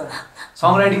रमाइलो लाग्छ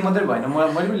सङ राइटिङ मात्रै भएन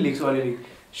मैले पनि लेख्छु अलिअलि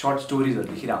सर्ट स्टोरिजहरू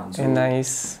लेखेर आउँछु नाइस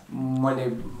मैले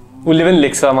उसले पनि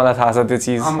लेख्छ मलाई थाहा छ त्यो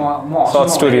चिज सर्ट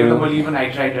स्टोरीहरू मैले even I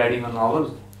tried writing a novel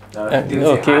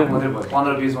okay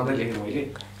 15 page मात्रै लेखेँ मैले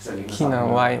किन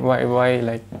वाइ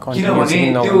लाइक किनभने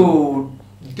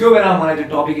त्यो बेला मलाई त्यो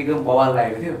टपिक एकदम बवाल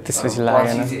लागेको थियो त्यसपछि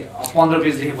लागेन 15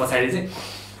 पेज लेखे पछाडि चाहिँ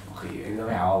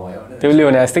एकदमै हावा भयो त्यसले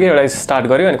भने जस्तै एउटा स्टार्ट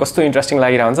गर्यो अनि कस्तो इन्ट्रेस्टिङ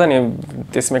लागिरहेको हुन्छ अनि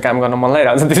त्यसमै काम गर्न मन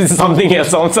लागिरहेको हुन्छ त्यसपछि समथिङ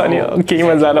एल्स आउँछ अनि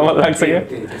केहीमा जान मन लाग्छ क्या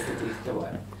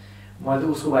मैले त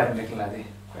उसको बारेमा लेख्न लाग्थेँ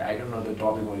I don't know the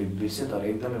topic मैले बिर्सेँ तर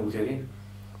एकदमै उठ्यो कि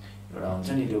एउटा हुन्छ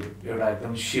नि त्यो एउटा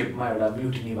एकदम सेपमा एउटा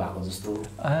म्युटिनी भएको जस्तो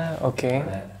ओके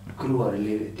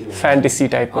क्रुहरूले त्यो फ्यान्टेसी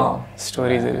टाइपको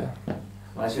स्टोरिजहरू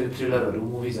मलाई चाहिँ थ्रिलरहरू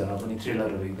मुभिजहरूमा पनि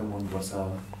थ्रिलरहरू एकदम मनपर्छ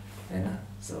होइन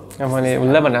मैले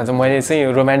उसलाई भनेर चाहिँ मैले चाहिँ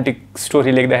रोमान्टिक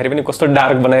स्टोरी लेख्दाखेरि पनि कस्तो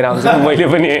डार्क बनाइरहेको हुन्छ मैले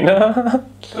पनि होइन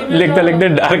लेख्दा लेख्दै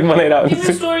डार्क बनाइरहेको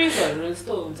हुन्छु स्टोरीजहरू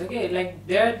यस्तो हुन्छ कि लाइक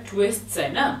देयर ट्विस्ट्स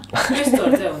होइन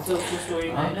ट्विस्टहरू चाहिँ हुन्छ उसको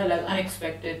स्टोरीमा होइन लाइक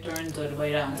अनएक्सपेक्टेड टर्न्सहरू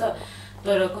भइरहेको हुन्छ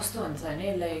तर कस्तो हुन्छ भने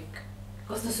लाइक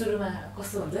कस्तो सुरुमा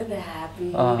कस्तो हुन्छ नि ह्याप्पी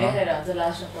देखेर हुन्छ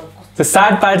लास्टमा त्यो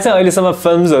स्याड पार्ट चाहिँ अहिलेसम्म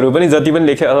फिल्म्सहरू पनि जति पनि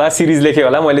लेखेँ होला सिरिज लेखेँ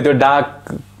होला मैले त्यो डार्क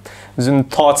जुन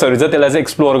थट्सहरू छ त्यसलाई चाहिँ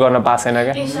एक्सप्लोर गर्न पाएको छैन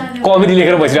क्या कमेडी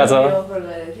लेखेर बसिरहेको छ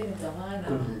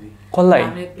कसलाई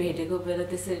भेटेको बेला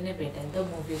त्यसरी नै भेटेँ नि त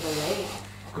मुभीको लागि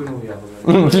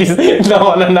प्लिज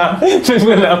नभन नाम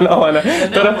फिल्मको नाम नभन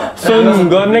तर फिल्म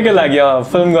गर्नकै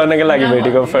लागि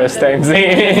भेटेको फर्स्ट टाइम चाहिँ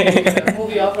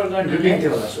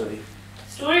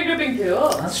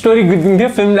स्टोरी ग्रिपिङ थियो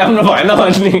फिल्म राम्रो भएन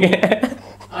भन्ने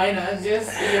होइन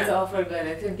जस्ट अफर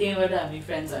गरेको थियो त्यहीँबाट हामी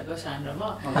फ्रेन्ड्सहरूको सान र म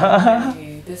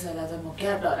त्यसैलाई चाहिँ म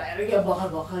क्या डराएर क्या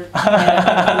भर्खर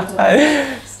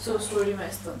सो स्टोरीमा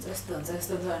यस्तो हुन्छ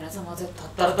भनेर चाहिँ म चाहिँ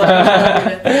थत्तर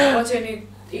पछि अनि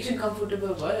एकछिन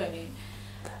कम्फोर्टेबल भयो अनि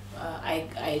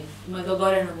म त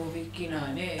गरेन मुभी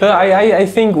किनभने तर आई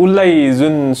थिङ्क उसलाई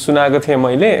जुन सुनाएको थिएँ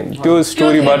मैले त्यो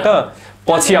स्टोरीबाट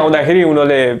पछि आउँदाखेरि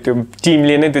उनीहरूले त्यो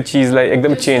टिमले नै त्यो चिजलाई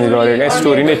एकदम चेन्ज गर्यो क्या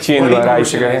स्टोरी नै चेन्ज भएर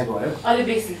आइसक्यो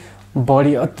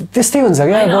बढी त्यस्तै हुन्छ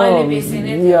क्या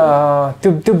अब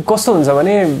त्यो कस्तो हुन्छ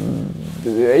भने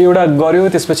एउटा गर्यो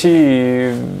त्यसपछि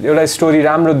एउटा स्टोरी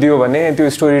राम्रो दियो भने त्यो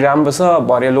स्टोरी राम्रो छ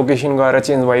भरे लोकेसन गएर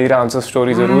चेन्ज भइदिरहेको हुन्छ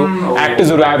स्टोरिजहरू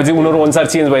एक्टर्सहरू आएपछि उनीहरू अनुसार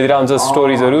चेन्ज भइदिरहेको हुन्छ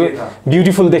स्टोरिजहरू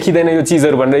ब्युटिफुल देखिँदैन यो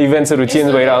चिजहरू भनेर इभेन्ट्सहरू चेन्ज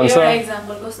भइरहेको हुन्छ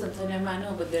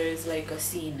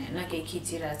सीन होइन केही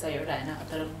खिचिरहेछ एउटा होइन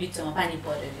तर बिचमा पानी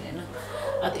पऱ्यो अरे होइन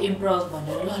अन्त इम्प्रोभ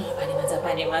भनेर ल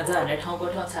पानीमा जा भनेर ठाउँको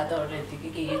ठाउँ छाताहरूले यतिकै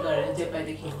के गरेर जे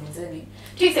पाइदियो खिचिदिन्छ नि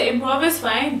ठिक छ improve is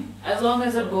fine as long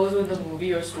as it goes with the movie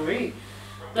or story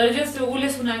तर जस्ट उसले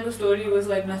सुनाएको story was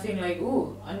like nothing like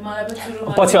अनि मलाई पनि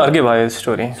सुरुमा पछि अर्कै भयो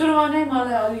स्टोरी सुरुमा नै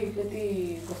मलाई अलिकति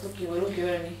कस्तो के गरौँ के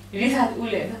गरेर नि रिसा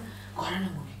उसले होइन गर न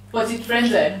मुभी पछि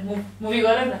फ्रेन्ड्स होइन मुभी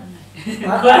गर न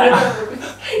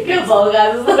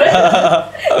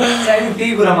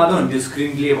त्यही कुरामा त हुन्थ्यो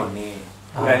स्क्रिन प्ले भन्ने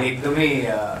कुराले एकदमै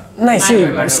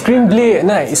स्क्रिन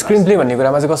प्ले भन्ने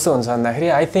कुरामा चाहिँ कस्तो हुन्छ भन्दाखेरि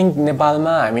आई थिङ्क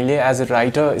नेपालमा हामीले as a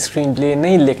writer screen play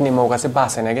नै लेख्ने मौका चाहिँ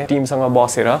पाएको छैन क्या टिमसँग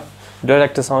बसेर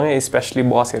डाइरेक्टरसँगै स्पेसली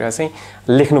बसेर चाहिँ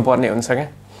लेख्नुपर्ने हुन्छ क्या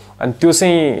अनि त्यो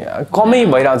चाहिँ कमै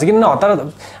भइरहेको हुन्छ किन हतार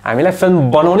हामीलाई फिल्म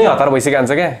बनाउनै हतार भइसकेको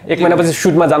हुन्छ क्या 1 महिनापछि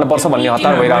सुटमा जानुपर्छ भन्ने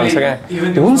हतार भइरहेको हुन्छ क्या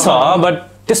हुन्छ बट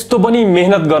त्यस्तो पनि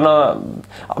मेहनत गर्न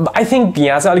आई थिङ्क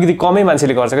यहाँ चाहिँ अलिकति कमै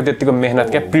मान्छेले गर्छ क्या त्यतिको मेहनत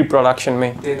क्या प्री प्रोडक्सनमै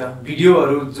त्यही त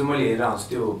भिडियोहरू जो मैले हेरेर आउँछु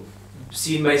त्यो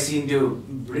सिन बाई सिन त्यो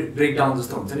ब्रेकडाउन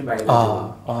जस्तो हुन्छ नि बाहिर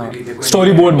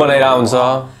स्टोरी बोर्ड बनाएर हुन्छ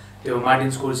त्यो मार्टिन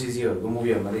स्कोर्सेजीहरूको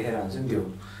मुभीहरूमा देखेर हुन्छ नि त्यो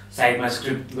साइडमा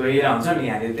स्क्रिप्ट गएर हुन्छ नि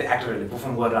यहाँनिर त्यो एक्टरहरूले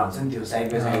पर्फर्म गरेर हुन्छ नि त्यो साइड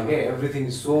बाई साइड के एभ्रिथिङ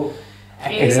इज सो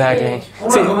एक्ज्याक्टली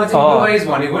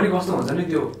भनेको नि कस्तो हुन्छ नि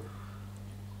त्यो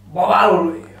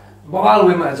बवाल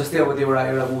वेमा जस्तै अब त्यो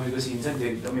एउटा मुभीको सिन छ नि त्यो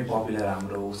एकदमै पपुलर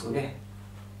हाम्रो उसको के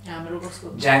हाम्रो कसको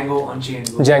Django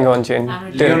Unchained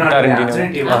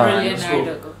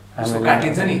उसको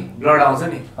काटिन्छ नि ब्लड आउँछ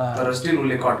नि तर स्टिल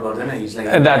उसले कट गर्दैन इज लाइक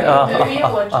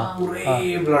पुरै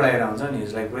ब्लड आएर आउँछ नि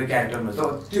इज लाइक पुरै क्यारेक्टरमा त्यो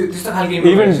त्यस्तो खालको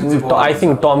even I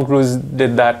think Tom cruise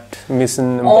did that mission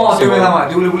त्यो बेलामा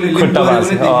त्यो उसले खुट्टा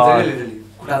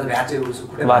भ्याचे उसको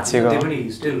खुट्टा भाँचिएको त्यो पनि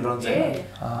स्टिल रहन्छ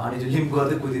अनि त्यो लिम्प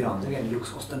गर्दै कुदिरहेको हुन्छ कि लुक्स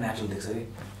कस्तो नेचुरल देख्छ कि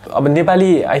अब नेपाली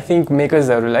आई थिङ्क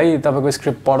मेकर्सहरूलाई तपाईँको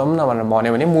स्क्रिप्ट पढाउँ न भनेर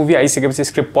भन्यो भने मुभी आइसकेपछि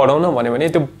स्क्रिप्ट पढाउँ न भन्यो भने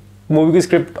त्यो मुभीको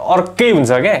स्क्रिप्ट अर्कै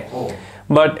हुन्छ क्या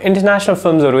बट इन्टरनेसनल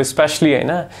फिल्महरू स्पेसली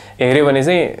होइन हेऱ्यो भने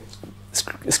चाहिँ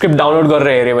स्क्रिप्ट डाउनलोड गरेर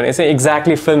हेऱ्यो भने चाहिँ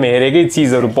एक्ज्याक्टली फिल्म हेरेकै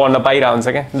चिजहरू पढ्न पाइरहेको हुन्छ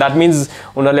क्या द्याट मिन्स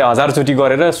उनीहरूले 1000चोटि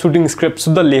गरेर सुटिङ स्क्रिप्ट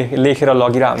शुद्ध लेखेर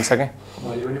लगिरहेको हुन्छ क्या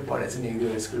मैले पनि पढेको छु नि एक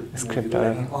दुईवटा स्क्रिप्ट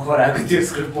अफर आएको त्यो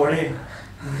स्क्रिप्ट पढेँ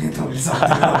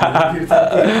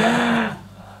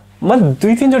म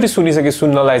 2-3चोटि सुनिसकेँ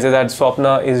सुन्नलाई चाहिँ द्याट स्वप्न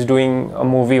इज डुइङ अ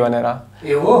मुभी भनेर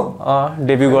ए हो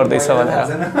डेब्यु गर्दैछ भनेर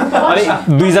अनि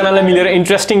दुईजनाले मिलेर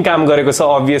इन्ट्रेस्टिङ काम गरेको छ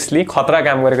अभियसली खतरा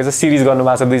काम गरेको छ सिरिज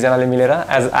गर्नुभएको छ दुईजनाले मिलेर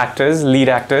एज एक्टर्स लिड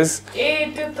एक्टर्स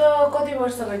त्यो त कति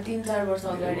वर्ष अगाडि 3-4 वर्ष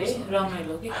अगाडि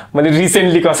रमाइलो के मैले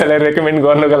रिसेन्टली कसैलाई रेकमेन्ड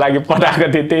गर्नको लागि पठाएको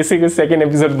थिएँ त्यसैको सेकेन्ड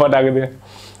एपिसोड पठाएको थिएँ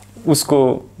उसको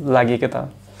लागि के त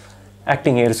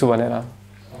एक्टिङ हेर्छु भनेर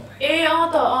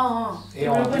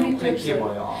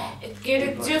के अरे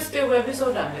जस्ट त्यो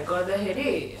एपिसोड हामीले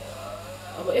गर्दाखेरि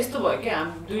अब यस्तो भयो कि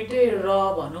हामी दुइटै र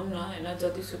भनौँ न होइन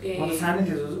जतिसुकै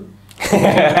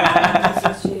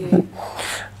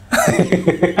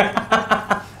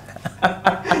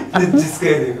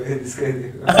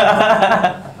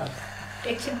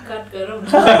एकछिन कट गरौँ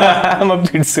म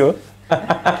पिट्छु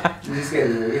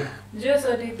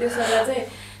जसरी त्यसलाई चाहिँ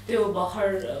त्यो भर्खर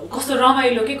कस्तो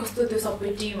रमाइलो कि कस्तो त्यो सबै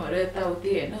टिमहरू यताउति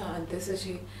होइन अनि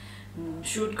त्यसपछि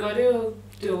सुट गर्यो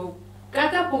त्यो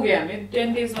कहाँ पुग्यो हामी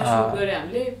 10 डेजमा सुट गर्यो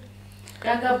हामीले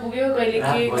कहाँ पुग्यो कहिले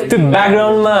के त्यो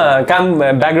ब्याकग्राउन्डमा काम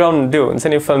ब्याकग्राउन्ड त्यो हुन्छ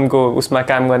नि फिल्मको उसमा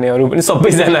काम गर्नेहरू पनि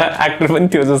सबैजना एक्टर पनि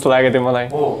थियो जस्तो लाग्यो थियो मलाई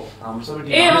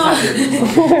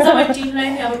सबै टिमलाई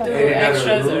नि अब त्यो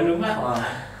एक्स्ट्राजहरुमा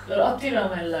अति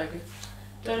रमाइलो लाग्यो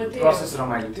तर त्यो प्रोसेस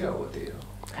रमाइलो थियो अब त्यो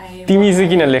तिमी चाहिँ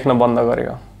किन लेख्न बन्द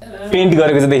गरेको पेन्ट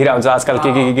गरेको चाहिँ देखिरहेको हुन्छ आजकल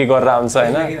के गरेर हुन्छ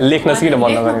होइन लेख्न चाहिँ किन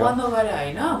बन्द गरेको बन्द गरे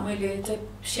होइन मैले चाहिँ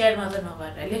सेयर मात्र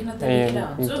नगरेर लेख्न त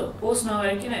लेखिरहेको हुन्छु पोस्ट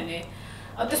नगरे किनभने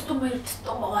अब त्यस्तो मैले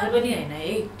त्यस्तो भए पनि होइन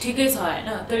है ठिकै छ होइन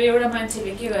तर एउटा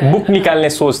मान्छेले के गर्यो बुक निकाल्ने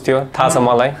सोच थियो थाहा छ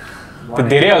मलाई त्यो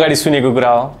धेरै अगाडि सुनेको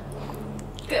कुरा हो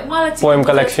पोएम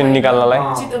कलेक्सन निकाल्नलाई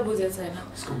चित्त बुझेको छैन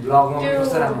यसको ब्लगमा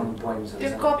कस्तो राम्रो पोइम छ त्यो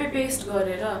कपी पेस्ट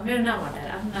गरेर मेरो नाम हटाएर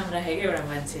आफ्नो नाम राखेको एउटा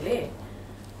मान्छेले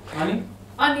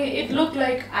अनि it look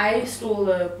like I stole the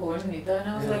poem नि त अनि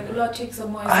आई वाज लाइक ल ठिक छ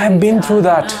म I have been through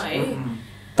that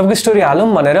तपाईको स्टोरी हालौँ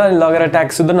भनेर अनि लगेर ट्याग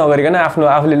सुद्धा नगरिकन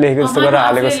आफूले लेखेको जस्तो गरेर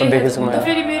हालेको जस्तो देखेछु मैले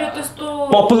फेरि मेरो त्यस्तो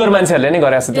पपुलर मान्छेहरुले नै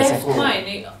गरेछ त्यसै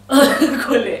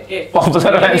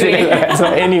पपुलर मान्छेले गरेछ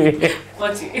एनीवे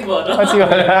पछि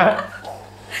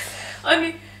अनि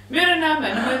मेरो नाम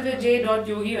हैन मैले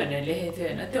j.yogi भनेर लेखेको थिएँ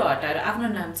हैन त्यो हटाएर आफ्नो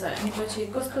नाम छ अनि पछि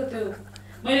कस्तो त्यो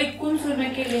मैले कुन सुरमा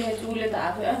के लेखेको छु उले त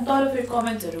आफै अनि तर फेरि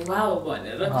कमेन्ट्सहरु वाउ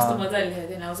भनेर कस्तो मजाले लेखेको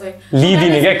थिएँ न उसै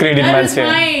लिदिने के क्रेडिट मान्छे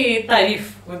तारिफ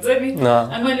हुन्छ नि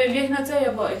अनि मैले लेख्न चाहिँ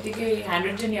अब यतिकै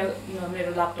ह्यान्डरिटन या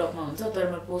मेरो ल्यापटपमा हुन्छ तर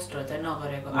म पोस्टहरु चाहिँ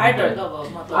नगरेको आर्टहरु त अब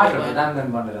मतलब दामी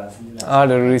बनेर आछ नि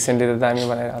आर्टहरु रिसेन्टली त दामी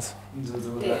बनाएर आछ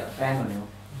फ्यान हुने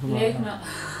लेख्न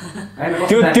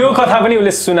त्यो कथा पनि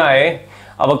उले सुनाए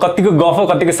अब कतिको गफ हो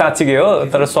कतिको साच्चीकै हो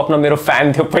तर स्वप्न मेरो फ्यान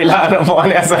थियो पहिला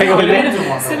भने सही उले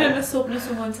स्वप्न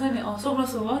सुमन छ नि स्वप्न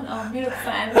सुमन मेरो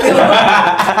फ्यान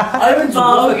अहिले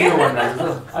पनि के भन्दा छ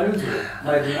अहिले पनि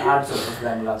मलाई आर्ट्स कस्तो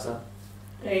राम्रो लाग्छ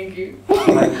थ्यांक यू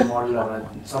मोडल अब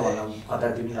सबभन्दा खतरा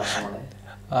तिमी लाग्छ मलाई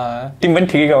तिमी पनि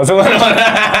ठिकै गाउँछौ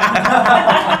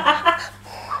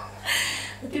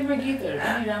तिम्रो गीतहरु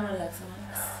पनि राम्रो लाग्छ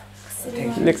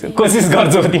मलाई लेख्छु कोसिस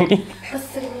गर्छौ तिमी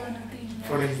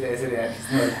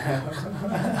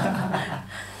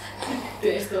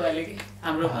त्यस्तो वाले कि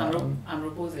हाम्रो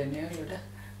पोज हेर्ने हो एउटा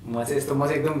म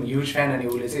चाहिँ एकदम ह्युज फ्यान अनि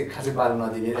उले चाहिँ खासै बाल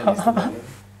नदिने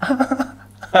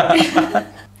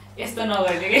यस्तो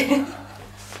नगर्ने के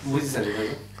बुझिसकेको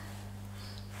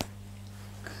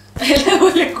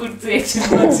कसले कुट्छ एकछिन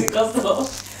पछि कस्तो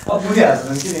अब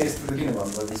बुझिहाल्छ किन यस्तो किन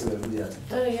भन्नुपर्छ बुझिहाल्छ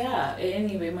तर या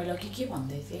एनीवे मैले के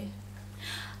भन्दै थिएँ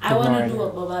I want to do a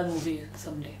Babal movie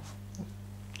someday.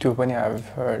 त्यो पनि I've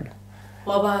heard.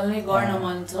 Babal नै गर्न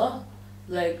मन छ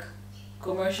like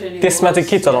commercially. त्यसमा चाहिँ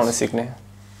के चलाउन सिक्ने?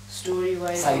 Story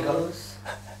wise. Cycles.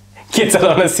 के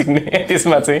चलाउन सिक्ने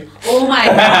त्यसमा चाहिँ? Oh my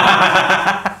god.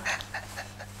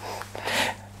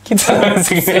 के चलाउन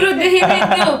सिक्ने? सुरुदेखि नै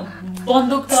त्यो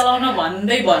बन्दुक चलाउन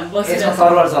भन्दै बसिरहेको यसमा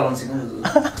तरवार चलाउन सिक्नु.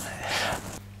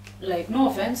 Like no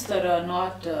offense तर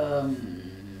not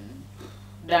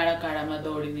डाँडा काँडामा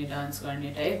दौडिने डान्स गर्ने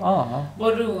टाइप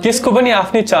बरु त्यसको पनि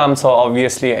आफ्नै चार्म छ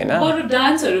obviously हैन बरु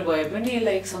डान्सहरु भए पनि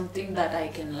like something that I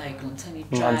can like हुन्छ नि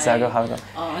मजाको खालको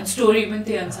अनि स्टोरी पनि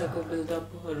त्यही अनुसारको बिल्ड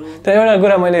अपहरु त एउटा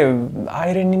कुरा मैले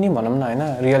आइरनी नि भनौं न हैन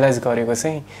रियलाइज गरेको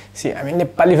चाहिँ सी हामी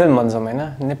नेपाली फिल्म भन्छौं हैन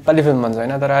नेपाली फिल्म भन्छौं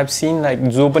हैन तर आई हैव सीन लाइक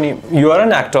जो पनि you are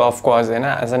an actor of course हैन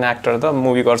एज एन एक्टर त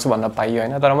मुभी गर्छु भन्न पाइयो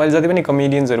हैन तर मैले जति पनि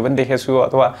कमेडियन्सहरु पनि देखेछु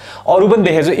अथवा अरु पनि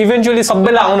देखेछु इभेन्चुअली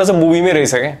सबैलाई आउन चाहिँ मुभीमै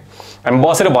रहेछ के हामी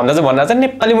बसेर भन्दा चाहिँ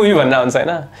नेपाली मुभी भन्न हुन्छ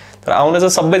हैन तर आउन चाहिँ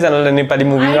सबैजनाले नेपाली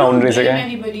मुभीमै आउनु रहेछ के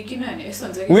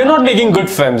we are not making good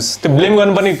films त्यो ब्लेम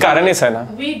गर्नुपर्ने कारणै छैन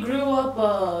वी ग्रो अप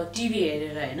टिभी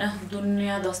हेरेर हैन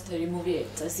दुनिया 10 थरी मुभी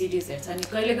हेर्छ सिरिज हेर्छ अनि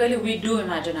कहिले कहिले वी डु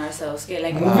इमेजिन आवरसेल्व्स के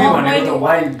लाइक मुभी भनेको त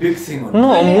वाइल्ड बिग थिङ हो नो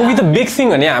मुभी त बिग थिङ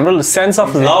हो नि हाम्रो सेन्स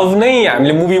अफ लभ नै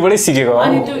हामीले मुभीबाटै सिकेको हो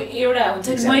अनि त्यो एउटा हुन्छ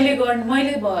नि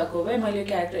मैले भएको भए मैले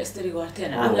क्यारेक्टर यसरी गर्थे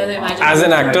हैन आफुलाई इमेजिन एज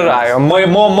एन एक्टर आयो म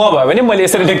भए पनि मैले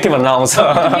यसरी लेख्थे भन्न आउँछ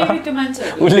त्यो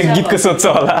मान्छेहरु उले गीतको सोच्छ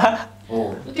होला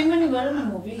तिमी पनि गर न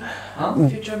मुभी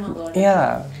फ्युचरमा गर या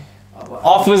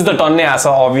अफर्स त टन्नै आछ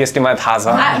obviously मलाई थाहा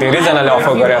छ धेरै जनाले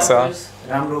अफर गरेछ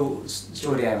राम्रो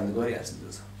स्टोरी आयो भने गरिहाल्छ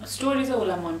स्टोरी चाहिँ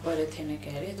उलाई मन परे थिएन के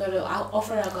अरे तर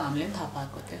अफर आएको हामीले पनि थाहा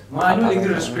पाएको थियो म आलु एक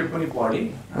दुईवटा स्क्रिप्ट पनि पढे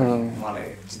मलाई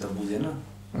चित्त बुझेन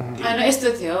हैन यस्तो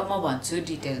थियो म भन्छु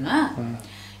डिटेलमा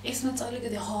यसमा चाहिँ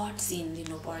अलिकति हट सिन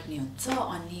दिनु पर्ने हुन्छ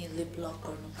अनि लिप लक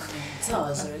गर्नु पर्ने हुन्छ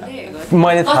हजुरले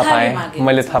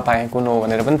मैले थाहा पाएँ कुन हो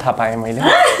भनेर पनि थाहा पाएँ मैले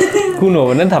कुन हो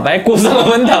भनेर थाहा पाएँ कोसँग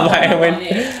पनि थाहा पाएँ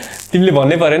मैले तिमीले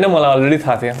भन्नै परेन मलाई अलरेडी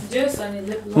थाहा थियो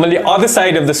मैले other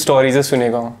side of the story चाहिँ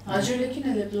सुनेको हजुरले किन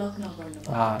लिप लक नगर्नु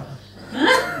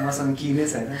मसँग किनै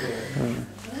छैन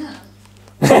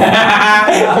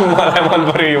मलाई मन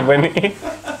पर्यो यो पनि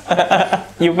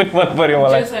मन पर्यो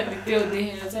मलाई त्यो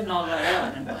देखेर चाहिँ नगर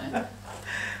भनेर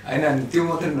हैन त्यो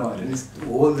मात्रै नभएर नि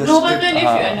होल द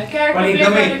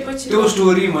एकदमै त्यो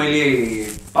स्टोरी मैले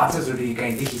 5 चोटी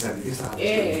कहीँ देखिसके त्यस्तो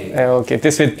ए ओके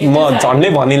त्यसपछि म झन्डै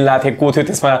भनिल्ला थिएँ को थियो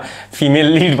त्यसमा फिमेल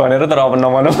लिड भनेर तर अब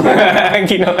नभनौँ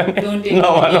किनभने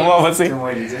नभनौँ अब चाहिँ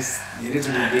मैले जस्ट धेरै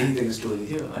चोटी देखिदिएको स्टोरी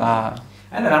थियो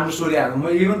हैन राम्रो स्टोरी आएको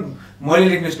मैले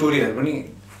लेख्ने स्टोरीहरू पनि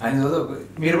हैन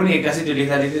मेरो पनि एक्कासी त्यो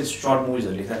लेख्दा सर्ट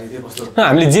मुभिजहरु लेख्दा थियो कस्तो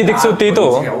हामीले जे देख्छौँ त्यही त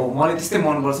हो मलाई त्यस्तै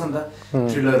मन पर्छ नि त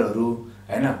थ्रिलरहरू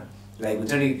हैन लाइक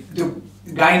हुन्छ नि त्यो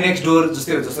गाई नेक्स्ट डोर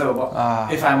जस्तै अब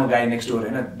इफ आई एम अ गाई नेक्स्ट डोर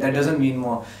हैन दैट डजन्ट मिन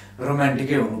म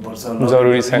रोमान्टिकै हुनुपर्छ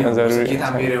जरुरी छैन जरुरी के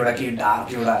थाहा मेरो एउटा के डार्क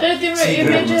एउटा तर तिम्रो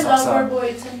इमेज लभर बोय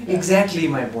छ नि एक्ज्याक्टली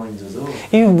माइ पोइन्ट जो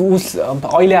ए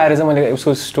अहिले आएर चाहिँ मैले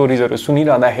उसको स्टोरीजहरु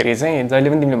सुनिरहँदाखेरि चाहिँ जहिले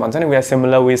पनि तिमीले भन्छ नि वी आर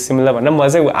सिमिलर भनेर म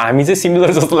चाहिँ हामी चाहिँ सिमिलर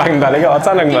जस्तो लाग्न थाल्यो कि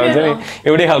अचानक हुन्छ नि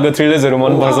एउटै खालको थ्रिलर्सहरु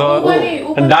मन पर्छ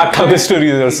डार्क खालको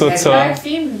स्टोरीजहरु सोध्छ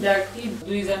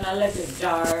दुईजनालाई त्यो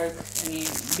डार्क अनि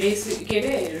बेसिक के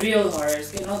रे रियल हरर्स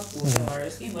के नट पोस्ट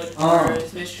हरर्स कि बट हरर्स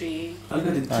मिस्ट्री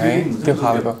त्यो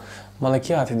खालको मलाई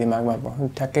के आथ्यो दिमागमा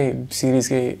ठ्याक्कै सिरिज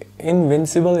के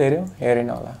इन्भिन्सिबल हेरेन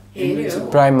होला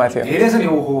प्राइममा थियो हेरेछ नि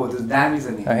ओहो त्यो दामी छ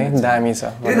नि है दामी छ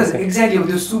एक्ज्याक्टली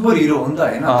त्यो सुपर हिरो हो नि त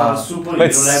हैन तर सुपर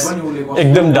हिरोलाई पनि उले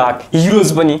एकदम डार्क हिरोज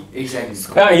पनि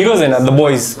एक्ज्याक्टली हिरोज हैन द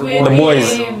बॉयज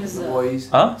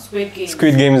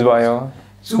स्क्विड गेम्स भयो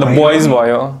द बॉयज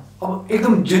भयो अब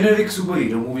एकदम जेनेरिक सुपर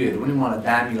हिरो मुभीहरु पनि मलाई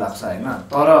दामी लाग्छ हैन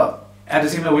तर at the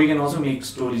same time we can also make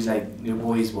stories like यो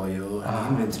बॉयज भयो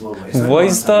इन्भिन्सिबल भयो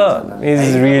बॉयज त is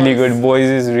really good boys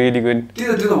is really good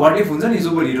त्यो त व्हाट इफ हुन्छ नि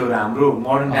सुपर हिरोहरु हाम्रो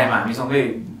मोडर्न टाइम हामी सँगै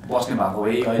बस्ने भएको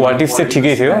भए व्हाट इफ चाहिँ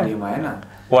ठिकै थियो हैन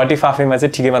व्हाट इफ आफैमा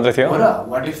चाहिँ ठिकै मात्र थियो र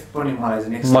व्हाट इफ पनि मलाई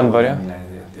चाहिँ नेक्स्ट मन पर्यो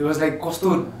इट वाज लाइक कस्तो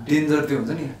डेन्जर त्यो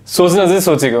हुन्छ नि सोच्न चाहिँ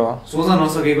सोचेको सोच्न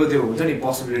नसकेको त्यो हुन्छ नि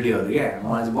पोसिबिलिटीहरु के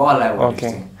मलाई चाहिँ बल लाग्यो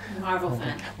ओके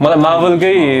मलाई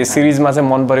मार्भलकै सिरिजमा चाहिँ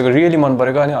मन परेको रियली मन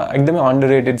परेको अनि एकदमै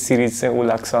अन्डररेटेड सिरिज चाहिँ ऊ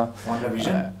लाग्छ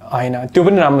हैन त्यो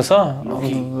पनि राम्रो छ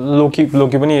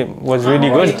लोकी पनि वाज रियली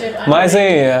गुड मलाई चाहिँ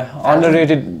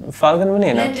अन्डररेटेड फाल्कन पनि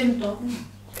हैन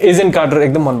एजेन्ट कार्टर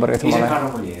एकदम मन परेको थियो मलाई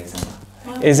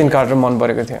एजेन्ट कार्टर मन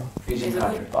परेको थियो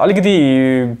अलिकति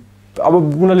अब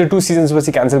उनीहरूले 2 सिजन्स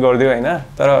पछि क्यान्सल गरिदियो हैन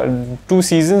तर 2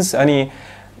 सिजन्स अनि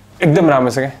एकदम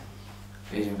राम्रो छ के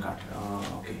एजेन्ट कार्टर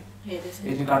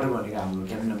एटिन कार्टर भनेको हाम्रो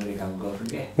क्याप्टेन अमेरिकाको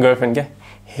गर्लफ्रेन्ड के गर्लफ्रेन्ड क्या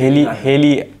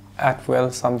हेली एटवेल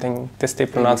समथिङ त्यस्तै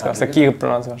प्रोनाउन्स गर्छ के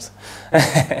प्रोनाउन्स गर्छ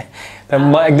तर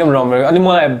म एकदम राम्रो अनि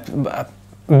मलाई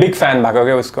बिग फ्यान भएको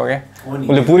क्या उसको क्या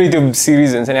उसले पुरै त्यो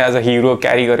सिरिज हुन्छ नि एज अ हिरो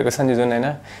क्यारी गरेको छ नि जुन होइन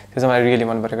त्यो चाहिँ मलाई रियली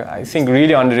मन परेको आई थिङ्क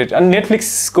रियली अन्डररेटेड अनि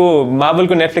नेटफ्लिक्सको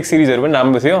मार्बलको नेटफ्लिक्स सिरिजहरू पनि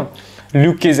राम्रो थियो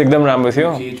ल्युक केज एकदम राम्रो थियो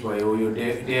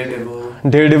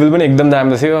डेयरडेभिल पनि एकदम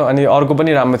राम्रो थियो अनि अर्को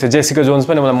पनि राम्रो थियो जेसिका जोन्स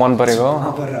पनि मलाई मन परेको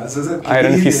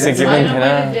आइरन फिस्ट चाहिँ के पनि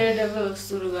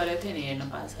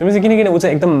थिएन किनकि ऊ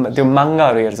चाहिँ एकदम त्यो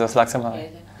माङ्गाहरू हेर्छ जस्तो लाग्छ मलाई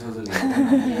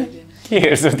के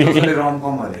हेर्छ त्यो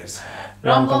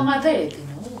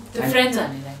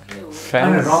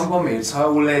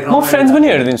म फ्रेन्ड्स पनि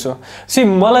हेरिदिन्छु सी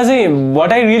मलाई चाहिँ what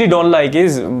I really don't like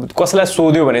is कसैलाई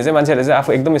सोध्यो भने चाहिँ मान्छेहरूले चाहिँ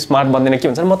आफू एकदम स्मार्ट बन्दैन के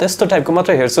हुन्छ म त यस्तो टाइपको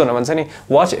मात्रै हेर्छु भनेर भन्छ नि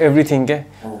वाच एभ्रिथिङ के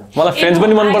मलाई फ्रेन्ड्स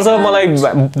पनि मनपर्छ मलाई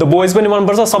द बोइज पनि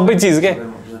मनपर्छ सबै चिज के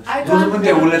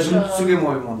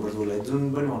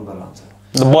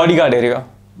द बडीगार्ड हेरेको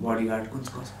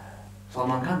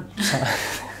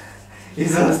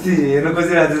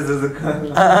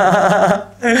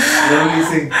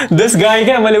दिस गाई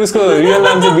क्या मैले उसको रियल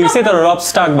नाम चाहिँ बिर्सेँ तर रब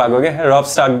स्टार्क भएको क्या रब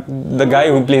Stark the guy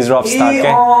who plays रब स्टार्क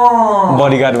क्या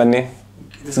बडीगार्ड भन्ने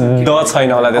द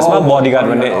छैन होला त्यसमा बडीगार्ड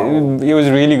भन्ने इट वाज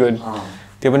रियली गुड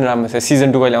त्यो पनि राम्रो थियो सिजन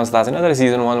 2 कहिले आउँछ थाहा छैन तर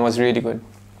season 1 was really good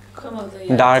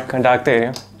dark त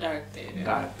हेऱ्यो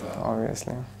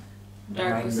अभियसली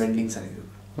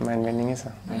माइन्ड बेन्डिङै छ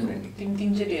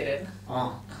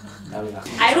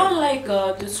I don't like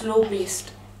the slow paced.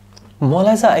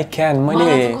 मलाई चाहिँ आई क्यान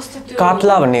मैले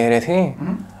काट्ला भन्ने हेरेको थिएँ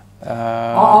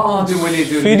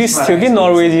फिडिस थियो कि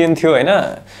नर्वेजियन थियो होइन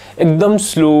एकदम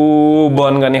स्लो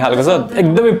बर्न गर्ने खालको छ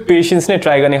एकदमै पेसेन्स नै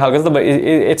ट्राई गर्ने खालको छ त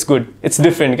इट्स गुड इट्स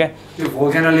डिफ्रेन्ट क्या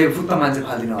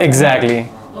एक्ज्याक्टली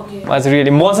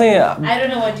रियली म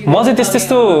चाहिँ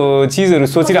त्यस्तो चिजहरू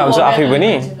सोचिरहेको हुन्छु आफै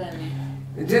पनि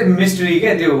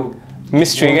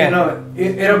मिस्ट्री क्या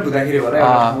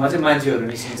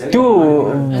त्यो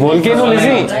भोल्केनोले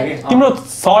चाहिँ तिम्रो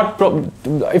thought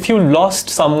if you lost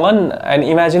some one and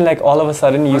imagine like all of a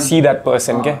sudden you see that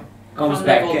person क्या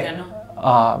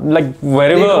लाइक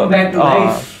वेयरएभर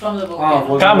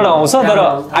कहाँबाट आउँछ तर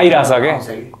आइरहेछ क्या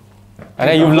होइन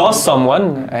यु लस्ट सम वान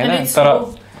होइन तर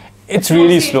इट्स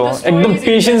रियली स्लो एकदम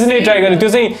पेसेन्स नै ट्राई गर्ने त्यो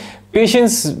चाहिँ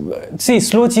पेसेन्स सी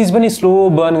स्लो चिज पनि स्लो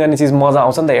बर्न गर्ने चिज मजा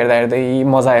आउँछ नि त हेर्दा हेर्दै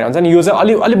मजा आएर हुन्छ नि यो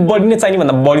चाहिँ अलिक बढी नै चाहिने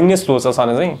भन्दा बढी नै स्लो छ सन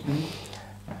चाहिँ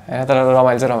होइन तर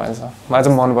रमाइलो छ मलाई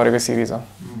चाहिँ मन परेको सिरिज हो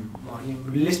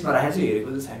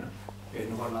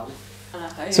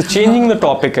सो चेन्जिङ द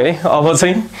टपिक है अब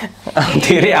चाहिँ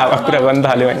धेरै हावा कुरा गर्न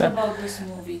थाल्यो होइन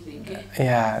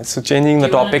या so changing the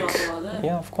topic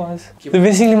yeah of course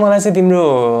basically मलाई चाहिँ तिम्रो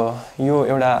यो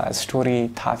एउटा स्टोरी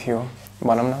थाहा थियो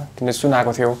भनौँ न तिमीले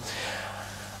सुनाएको थियौ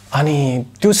अनि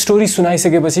त्यो स्टोरी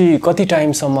सुनाइसकेपछि कति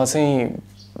टाइमसम्म चाहिँ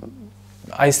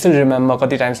आई स्टिल रिमेम्बर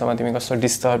कति टाइमसम्म तिमी कस्तो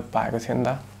डिस्टर्ब भएको थियो नि त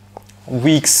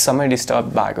विक्ससम्मै डिस्टर्ब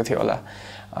भएको थियो होला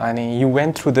अनि you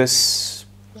went through this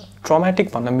traumatic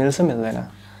भन्न मिल्छ मिल्दैन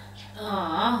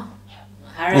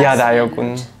याद आयो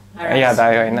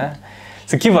होइन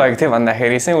सो के भएको थियो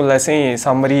भन्दाखेरि चाहिँ उसलाई चाहिँ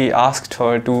somebody asked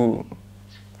her to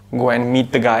go and meet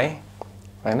the guy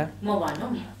होइन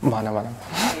भन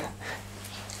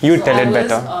You tell it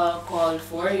better. I was called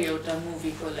for एउटा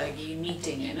मुभीको लागि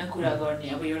मिटिङ हैन कुरा गर्ने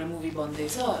अब एउटा मुभी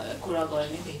बन्दैछ कुरा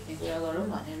गर्ने भेट्ने कुरा गरौँ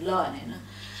भने ल हैन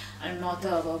अनि म त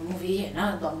अब मुभी हैन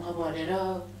दङ्ग परेर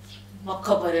मक्ख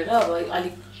परेर अब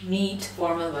अलिक नीट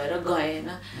फर्मल भएर गए हैन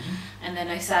and then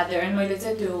I sat there and मैले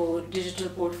चाहिँ त्यो डिजिटल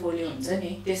पोर्टफोलियो हुन्छ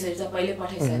नि त्यसरी चाहिँ पहिले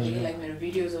पठाइसकेको थिएँ लाइक मेरो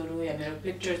भिडियोजहरु या मेरो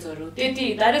पिक्चर्सहरु त्यति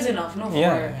that is enough no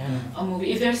for a movie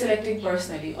if they're selecting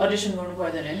personally audition गर्नु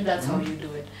पर्दैन हैन that's how you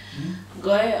do it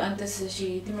गए अनि त्यसपछि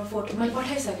तिम्रो फोटो मैले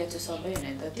पठाइसकेको छु सबै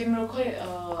हैन त तिम्रो खोइ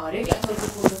हरेक एप्पलको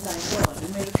फोटो चाहिन्छ भन्ने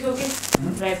मेरो थियो कि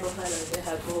ड्राइ प्रोफाइलहरु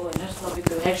देखाएको हैन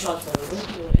सबैको हेडशट्सहरु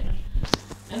थियो हैन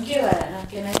अनि के भएर हैन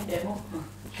के नै डेमो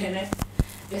के नै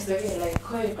यस्तो के लाइक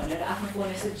खोइ भनेर आफ्नो फोन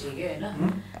यसो झिक्यो हैन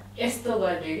यस्तो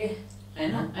गर्ने के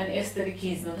हैन अनि यसरी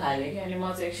खिच्न थाले के अनि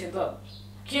म चाहिँ एकछिन त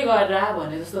के गरेर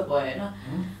भने जस्तो भयो हैन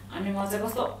अनि म चाहिँ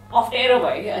कस्तो अप्ठ्यारो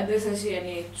भयो कि अनि त्यसपछि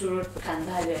अनि चुरोट खान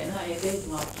थाल्यो हैन अनि त्यही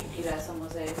म किराछ म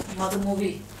त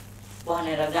मुभी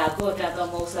भनेर गएको त्यहाँ त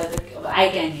म उसलाई अब आई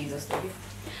क्यान्डी जस्तो कि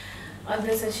अनि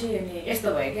त्यसपछि अनि यस्तो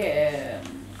भयो के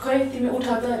खै तिमी उठ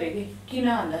त अरे कि किन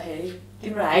भन्दाखेरि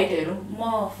तिम्रो हाइट हेरौँ म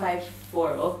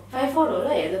 5'4" हो 5'4" हो र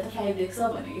हेर्दा त 5 देख्छ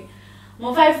भने कि म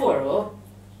 5'4" हो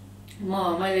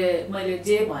मैले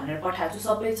जे भनेर पठाएको छु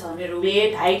सबै छ मेरो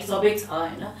वेट हाइट सबै छ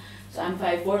हैन सो आइम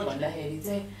 5'4" भन्दाखेरि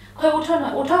चाहिँ खै उठ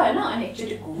होइन अनि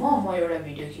एकचोटि घुम म एउटा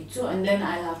भिडियो खिच्छु and then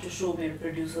I have to so मेरो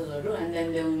प्रड्युसर्सहरू and then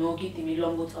they will know कि तिमी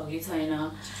लम्बु छ कि छैन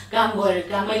काम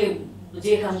मैले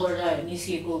जे काम गरेर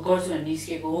निस्किएको गर्छु भने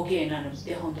निस्किएको हो कि होइन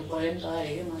देखाउनु त पऱ्यो नि त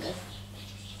अरे क्या मलाई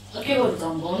के गर्नु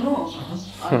झम्काउनु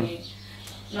अनि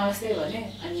नमस्ते भने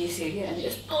अनि निस्केँ कि अनि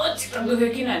यस्तो चिकन दुख्यो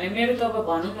किनभने मेरो त अब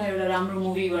भनौँ न एउटा राम्रो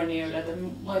मुभी गर्ने एउटा त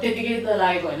म त्यतिकै त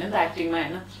लागेको होइन नि त एक्टिङमा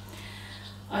होइन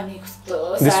अनि कस्तो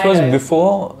This was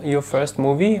before your first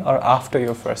movie or after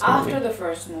your first movie? After the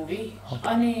first movie.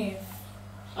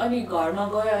 अनि घरमा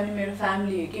गयो अनि मेरो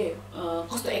फ्यामिली के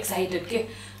कस्तो एक्साइटेड के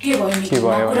भयो नि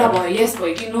कुरा भयो यस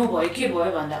भयो कि नो भयो के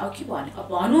भयो भन्दा अब के भने अब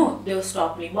भनौँ दे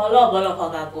स्टप मी बल्ल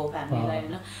फगाएको फ्यामिलीलाई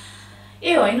होइन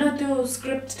ए होइन त्यो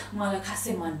स्क्रिप्ट मलाई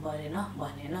खासै मन परेन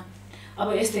भनेन अब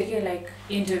यस्तै के लाइक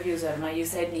इन्टरभ्युजहरूमा यो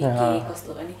साइड नि के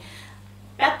कस्तो अनि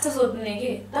प्याच्च सोध्ने कि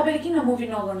तपाईँले किन मुभी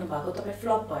नगर्नु भएको तपाईँ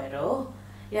फ्लप भएर हो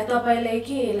या तपाईँलाई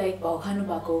के लाइक भाउ खानु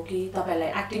भएको हो कि तपाईँलाई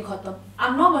एक्टिङ खत्तम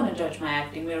आम नगर्नु जज माई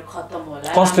एक्टिङ मेरो खत्तम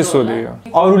होला कसले सोध्यो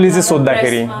अरूले चाहिँ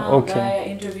सोध्दाखेरि ओके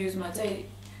इन्टरभ्युजमा चाहिँ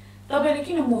तपाईँले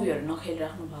किन मुभीहरू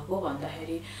नखेलिराख्नु भएको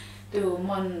भन्दाखेरि त्यो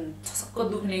मन छक्क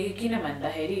दुख्ने कि किन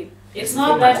भन्दाखेरि it's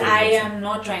not that I am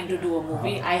not trying to do a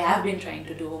movie I have been trying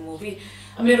to do a movie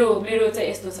मेरो चाहिँ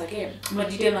यस्तो छ कि म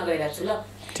डिटेलमा गइरहेको छु ल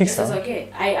यस्तो छ कि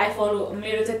आई फलो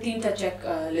मेरो चाहिँ 3टा चेक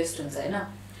लिस्ट हुन्छ होइन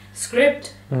स्क्रिप्ट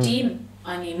टिम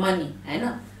अनि मनी होइन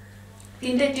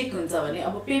 3टै टिक हुन्छ भने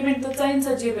अब पेमेन्ट त चाहिन्छ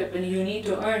जे भए पनि यु निड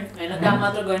टु अर्न होइन काम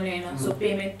मात्र गर्ने होइन सो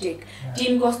पेमेन्ट टिक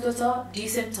टिम कस्तो छ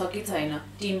डिसेन्ट छ कि छैन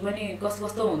टिम पनि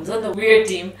कस्तो हुन्छ नि त वेयर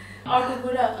टिम अर्को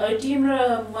कुरा टिम र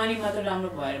मनी मात्र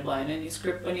राम्रो भएन नि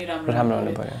स्क्रिप्ट पनि राम्रो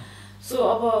हुनु पर्यो सो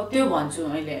अब त्यो भन्छु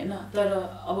मैले होइन तर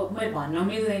अब मैले भन्न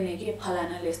मिल्दैन कि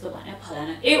फलानाले यस्तो भने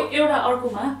फलाना एउटा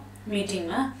अर्कोमा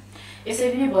मिटिङमा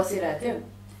यसरी नै बसिरहेको थियो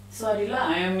सरी ल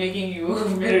आई एम मेकिङ यु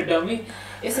मेरो डमी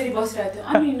यसरी बसिरहेको थियो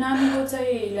अनि नानीको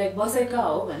चाहिँ लाइक बसाइ कहाँ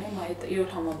हो भने म यो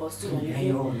ठाउँमा बस्छु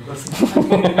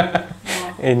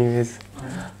एनिवेज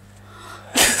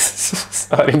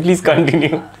सरी प्लिज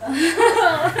कन्टिन्यू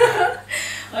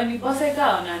अनि बसाइ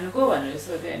कहाँ हो नानुको भनेर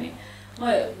सोधेँ अनि म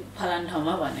फलाना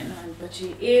ठाउँमा भनेन अनि पछि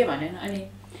ए भनेन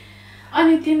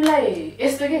अनि तिमीलाई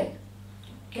यस्तो के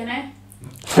केन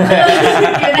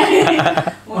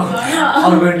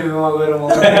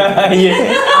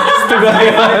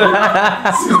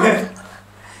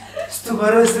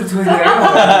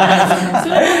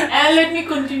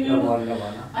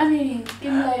अनि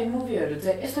तिमीलाई मुभीहरू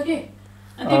चाहिँ यस्तो के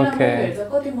तिमीलाई मुभीहरू चाहिँ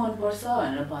कति मनपर्छ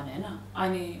भनेर भनेन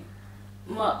अनि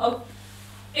म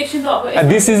एकछिन त अब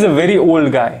this is a very old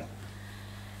guy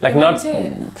like not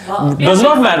does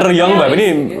not matter young bhai pani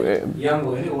young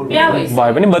bhai pani old bhai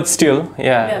pani but still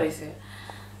yeah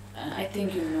I think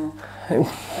you know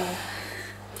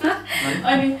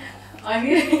अनि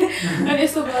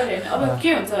यस्तो गरे अब के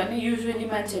हुन्छ भने युजुअली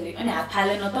मान्छेले अनि हात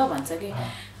फालेन त भन्छ कि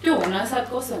त्यो हुनसाथ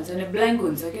कस्तो हुन्छ भने ब्ल्याङ्क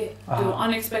हुन्छ कि त्यो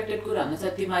अनएक्सपेक्टेड कुरा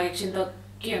हुनसाथ दिमाग एकछिन त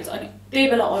के हुन्छ अनि त्यही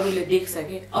बेला अरूले देख्छ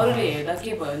कि अरूले हेर्दा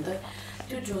के भयो भने त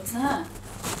त्यो जोत्सना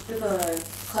त्यो त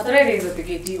खतरै रहेछ त्यो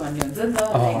केटी भन्ने हुन्छ नि त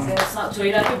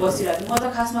छोइरहेको बसिरहेको म त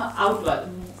खासमा आउट भयो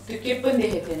त्यो केही पनि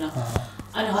देखेको थिएन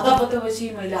अनि हतापतापछि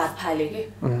मैले हात फालेँ कि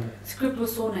स्क्रिप्ट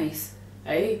वाज सो नाइस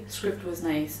है स्क्रिप्ट वाज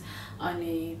नाइस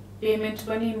अनि पेमेन्ट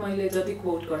पनि मैले जति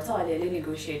कोट गर्छ अलिअलि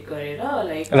नेगोसिएट गरेर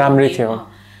लाइक राम्रै थियो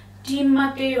टिममा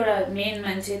त्यही एउटा मेन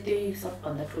मान्छे त्यही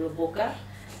सबभन्दा ठुलो बोका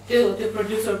त्यो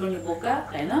प्रड्युसर पनि बोका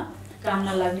होइन काम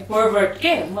नलाग्ने पर्भर्ट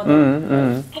के मलाई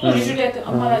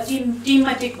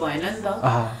टिममा टिक भएन नि त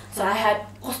सो आई ह्याड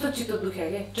कस्तो चित्त दुख्यो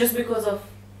क्या just because of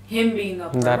him being a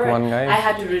पर्भर्ट I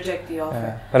had to reject the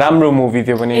offer राम्रो मुभी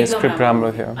थियो पनि स्क्रिप्ट राम्रो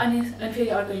थियो अनि फेरि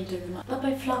अर्को इन्टरभ्यूमा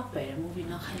तपाईँ फ्लप भएर मुभी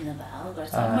नखाइन भयो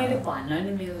गर्छ मैले भन्न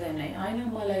नि मिल्दैन होइन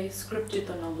मलाई स्क्रिप्ट चित्त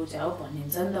नबुझ्या हो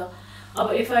भनिन्छ नि त अब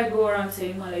इफ आई गो अराउन्ड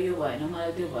चाहिँ मलाई यो भएन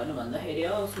मलाई त्यो भएन भन्दाखेरि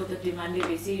उसको त डिमान्डै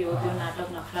बेसी यो त्यो नाटक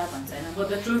नखरा भन्छ होइन but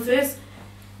the truth is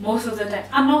most of the time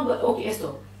I'm not okay so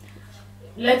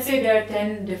let's say there are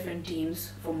 10 different teams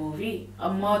for movie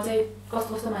म चाहिँ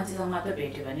कस्तो मान्छेसँग मात्र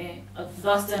भेट्यो भने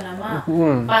 10 जनामा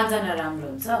 5 जना राम्रो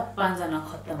हुन्छ 5 जना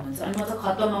खत्तम हुन्छ अनि म त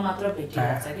खत्तममा मात्र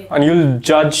भेटिरहेछ कि and you'll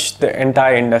judge the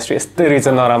entire industry यस्तै रहेछ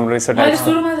नराम्रो रहेछ मैले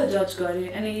सुरुमा त जज गरेँ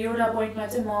अनि एउटा पोइन्टमा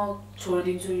चाहिँ म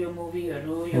छोडिदिन्छु यो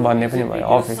मुभीहरू यो भन्ने पनि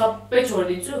भयो सबै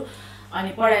छोडिदिन्छु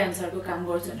अनि पढाइ अनुसारको काम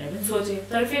गर्छु भनेर पनि सोचेँ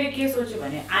तर फेरि के सोचेँ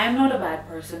भने I am not a bad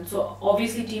person so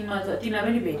obviously टिममा त तिमीलाई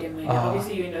पनि भेटेँ मैले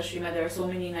अभियसली यो इन्डस्ट्रीमा there are so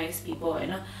many nice people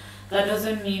होइन that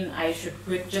doesn't mean I should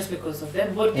quit just because of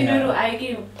them but तिनीहरू आयो कि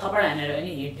थप्पड हानेर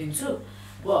पनि हिट दिन्छु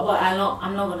अब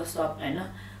आम नट गोना स्टप होइन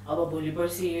अब भोलि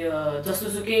पर्सि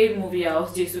जस्तोसुकै मुभी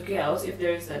आओस् जेसुकै आओस् if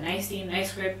there is a nice team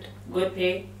nice script good pay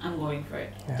I'm going for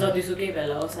it जतिसुकै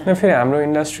बेला होस् फेरि हाम्रो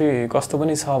इन्डस्ट्री कस्तो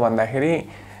पनि छ भन्दाखेरि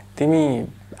तिमी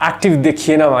एक्टिभ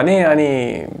देखिएन भने अनि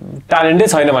ट्यालेन्टै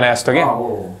छैन भने जस्तो क्या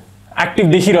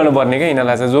एक्टिभ देखिरहनु पर्ने क्या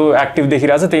यिनीहरूलाई चाहिँ जो एक्टिभ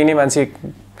देखिरहेको छ त्यही नै मान्छे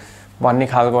भन्ने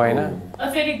खालको होइन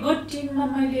फेरि गुड टिममा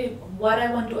मैले what I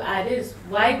want to add is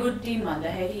why good team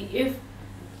भन्दाखेरि if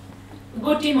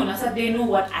good team हुनसाथ they know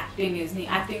what acting is नि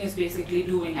acting is basically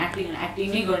doing acting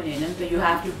नै गर्ने होइन नि त यु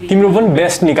हेभ टु बी तिम्रो पनि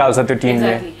बेस्ट निकाल्छ त्यो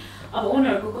टिमले अब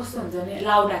उनीहरूको कस्तो हुन्छ भने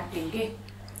लाउड एक्टिङ के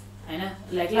होइन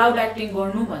लाइक लाउड एक्टिङ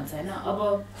गर्नु भन्छ होइन अब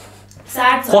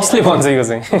स्याड कसले भन्छ यो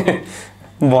चाहिँ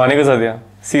भनेको छ त्यो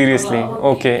सिरियसली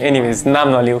ओके एनिवेज नाम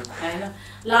नलिऊ होइन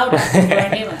लाउड एक्टिङ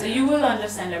गर्ने भन्छ यु विल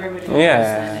अन्डरस्ट्यान्ड एभ्रीबडी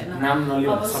नाम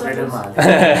नलिऊ सबटाइटलमा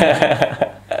हाल्छ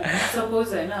सपोज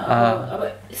होइन अब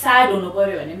स्याड हुनु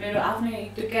पर्यो भने मेरो आफ्नै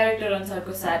त्यो क्यारेक्टर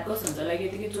अनुसारको स्याड कस्तो हुन्छ लाइक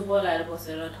यतिकै चुप लगाएर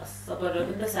बसेर ठस्स परेर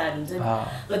पनि त स्याड हुन्छ नि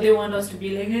but they want us to be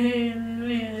like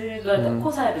गर्दा को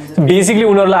स्याड हुन्छ बेसिकली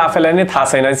उनीहरूलाई आफैलाई नै थाहा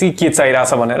छैन कि के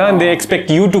चाहिरहेछ भनेर अनि they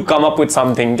expect you to come up with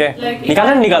something के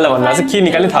निकाल भन्दा चाहिँ के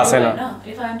निकाल्ने थाहा छैन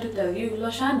if I am to tell you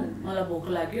ल शान मलाई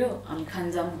भोक लाग्यो हामी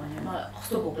खान जाऊँ भने मलाई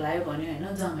कस्तो भोक लाग्यो भन्यो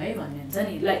होइन जाऊँ है भन्ने हुन्छ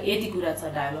नि लाइक यति कुरा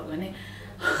छ डायलग भने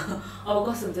अब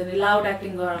कस्तो हुन्छ नि लाउड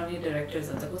एक्टिङ गराउने डाइरेक्टर्स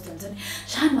हुन्छ कस्तो हुन्छ नि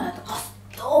शान मलाई त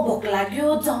कस्तो भोक लाग्यो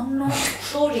जाउँ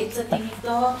कस्तो रहेछ तिमी त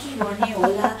के गर्ने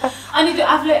होला अनि त्यो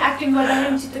आफूले एक्टिङ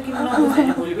गर्दाखेरि चित्त किन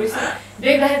नबुझ्दैन भोलि पर्सि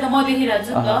देख्दाखेरि त म देखिरहेको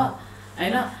छु नि त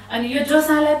होइन अनि यो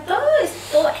जोसालाई त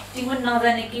यस्तो एक्टिङ पनि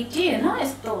नजाने केटी होइन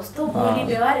यस्तो कस्तो बोली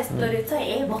व्यवहार यस्तो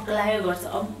रहेछ भोक लाग्यो गर्छ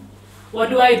अब what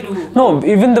do I do? No,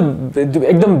 even the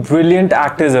एकदम ब्रिलियन्ट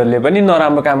एक्टर्सहरूले पनि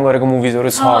नराम्रो काम गरेको मुभिजहरू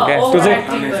छ क्या त्यो चाहिँ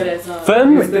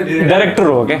फिल्म डाइरेक्टर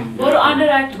हो क्या बरु अन्डर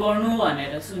एक्ट गर्नु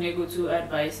भनेर सुनेको छु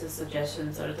एडभाइसेस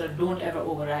सजेसन्सहरू तर डोन्ट एभर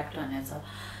ओभर एक्ट भन्ने छ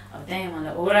अब त्यहीँ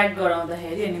मलाई ओभर एक्ट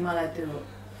गराउँदाखेरि अनि मलाई त्यो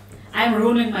आई एम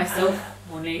रोलिङ माइसेल्फ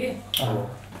हुने कि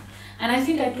and I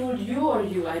think I told you or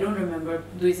you I don't remember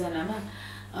दुईजनामा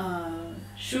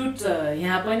suit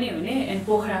यहाँ पनि हुने एन्ड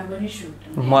पोखराम पनि सुट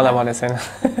मलाई भने छैन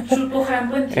सुट पोखराम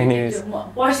पनि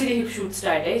पर्सिदेखि सुट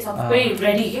स्टार्ट है सबै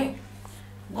रेडी के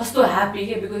कस्तो ह्याप्पी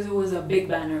के because it was a big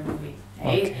banner movie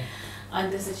है अनि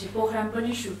त्यसपछि पोखराम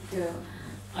पनि सुट थियो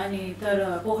अनि तर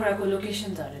पोखराको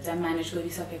लोकेसन्सहरू चाहिँ म्यानेज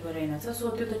गरिसकेको रहेनछ सो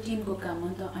त्यो त टिमको काम हो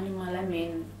नि त अनि मलाई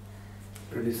मेन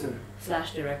प्रोड्युसर /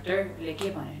 डाइरेक्टरले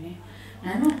के भन्यो भने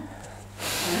नानु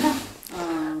होइन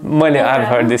मैले आई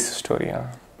हर्ड दिस स्टोरी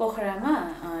पोखरामा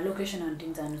लोकेसन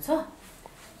हन्टिङ जानु छ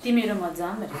तिमी र म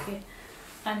जाऊँ अरे के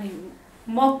अनि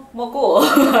म को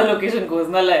हो लोकेसन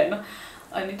खोज्नलाई होइन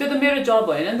अनि त्यो त मेरो जब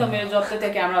होइन नि त मेरो जब त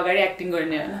त्यहाँ क्यामेरा अगाडि एक्टिङ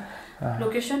गर्ने होइन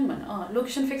लोकेसन भन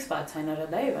लोकेसन फिक्स भएको छैन र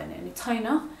दाइ भने अनि छैन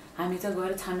हामी चाहिँ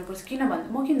गएर छान्नुपर्छ किन भन्दा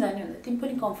म किन जाने भन्दा तिमी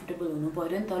पनि कम्फर्टेबल हुनु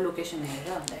पऱ्यो नि त लोकेसन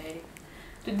हेरेर भन्दाखेरि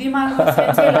त्यो दिमागमा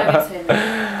सेन्सै लागेको छैन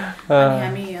अनि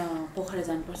हामी पोखरा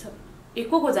जानुपर्छ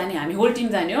को जाने हामी होल टिम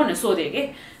जाने हो भनेर सोधेँ कि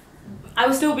I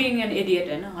was still being an idiot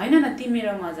होइन न तिमी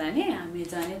र म जाने हामी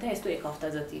जाने त यस्तो एक हप्ता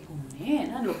जति घुम्ने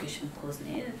होइन लोकेसन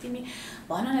खोज्ने तिमी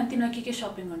भन न तिमीलाई के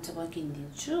सपिङ गर्नु छ म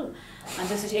किनिदिन्छु अनि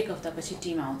त्यसपछि एक हप्तापछि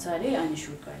टिम आउँछ अरे अनि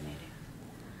सुट गर्ने अरे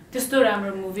त्यस्तो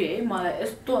राम्रो मुभी है मलाई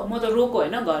यस्तो म त रोको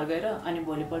होइन घर गएर अनि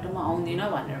भोलिपल्ट म आउँदिनँ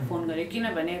भनेर फोन गरेँ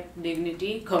किनभने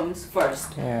डिग्निटी कम्स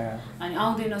फर्स्ट अनि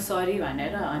आउँदिनँ सरी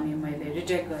भनेर अनि मैले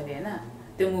रिजेक्ट गरेँ होइन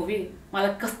त्यो मुभी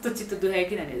मलाई कस्तो चित्त दुखायो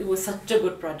किनभने it was such a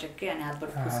good project के अनि हातबाट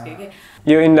फुस्क्यो के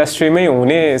यो इन्डस्ट्रीमै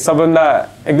हुने सबभन्दा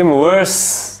एकदम वर्स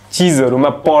चिजहरूमा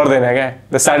पर्दैन क्या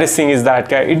the saddest thing is that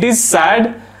क्या it is sad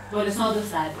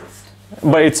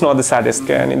but it's not the saddest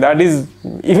क्या अनि that is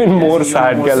even more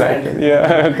sad क्या like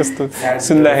yeah कस्तो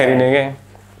सुन्दाखेरि नै क्या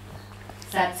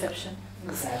sadception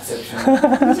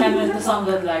च्यानल त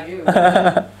संगत लाग्यो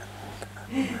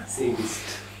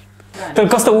तर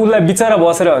कस्तो उसलाई बिचरा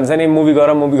बसेर हुन्छ नि मुभी गर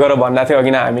भन्दा थियो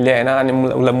अघि नै हामीले होइन अनि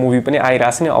उसलाई मुभी पनि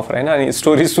आइरहेको छ नि अफर होइन अनि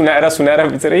स्टोरी सुनाएर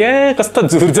बिचरा ए कस्तो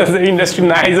झुर्छ इन्डस्ट्री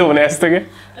नआइज भने जस्तो के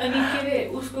अनि के रे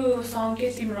उसको सङ के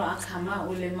तिम्रो आँखामा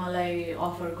उसले मलाई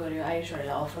अफर गर्यो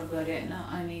आयुषहरूलाई अफर गर्यो होइन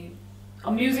अनि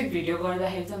म्युजिक भिडियो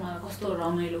गर्दाखेरि चाहिँ मलाई कस्तो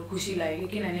रमाइलो खुसी लाग्यो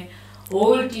किनभने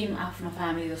होल टिम आफ्नो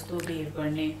फ्यामिली जस्तो बिहेभ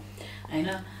गर्ने होइन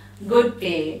गुड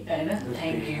पे होइन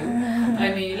थ्याङ्क यू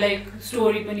अनि लाइक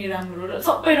स्टोरी पनि राम्रो र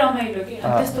सबै रमाइलो कि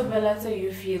त्यस्तो बेला चाहिँ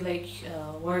you feel like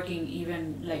working even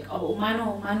like अब मानो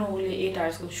उसले 8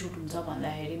 आवर्सको सुट हुन्छ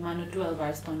भन्दाखेरि मानो 12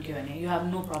 आवर्स तन्क्यो भने you have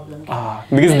no problem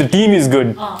because the team is good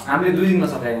हामीले 2 दिनमा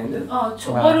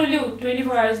सकाइदिन्छ बरु लिउ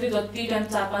 24 आवर्सले जति टाइम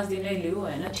 4-5 दिनै लिउ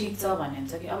होइन ठिक छ भन्ने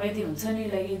हुन्छ कि अब यदि हुन्छ नि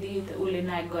लाइक यदि उसले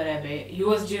नाइट गरे भए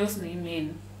योस् जियोस् नि main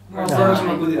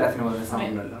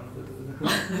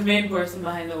person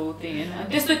behind the whole thing होइन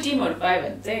त्यस्तो टिमहरू पायो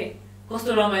भने चाहिँ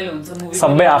कस्तो रमाइलो हुन्छ मुभी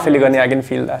सबै आफैले गर्ने I can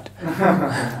feel that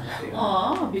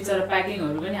बिचरा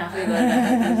प्याकिङहरु पनि आफै गर्ने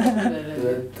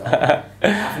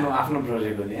आफ्नो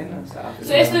प्रोजेक्ट हो नि हैन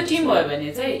सो यस्तो टिम भयो भने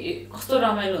चाहिँ कस्तो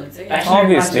रमाइलो हुन्छ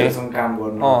Obviously काम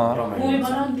गर्नु रमाइलो मुभी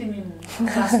बनाउ नि तिमी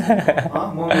म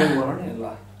मुभी बनाउने ल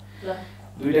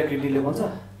दुईटा केटीले भन्छ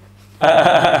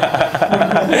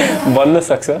भन्न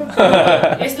सक्छ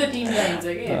यस्तो टिम चाहिन्छ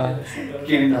के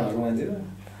केटी नभएको मान्छे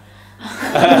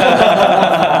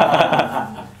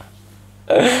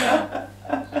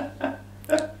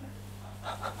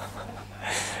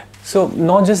So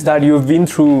not just that, you've been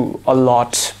through a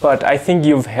lot, but I think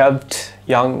you've helped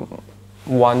young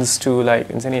ones to like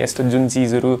हुन्छ नि यस्तो जुन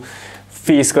चीजहरु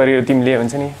फेस गर्यो तिमीले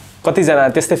हुन्छ नि कति जना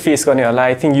त्यस्तै फेस गर्ने होला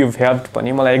I think you've helped पनि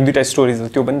मलाई एक दुईटा स्टोरीज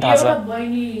त्यो पनि थाहा छ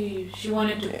she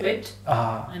wanted to quit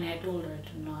and I told her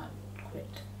to not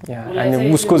quit अनि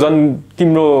उसको जन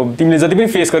तिमीले जति पनि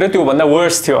फेस गर्यो त्यो भन्दा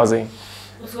वर्स थियो अझै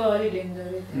उसको अलि डेन्जर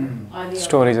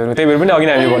स्टोरीजहरु त्यही भएर पनि अघि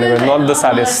हामी भनेको नट द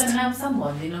सैडेस्ट नाम सम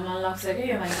भन्दिन मन लाग्छ के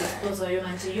यो मान्छे कस्तो छ यो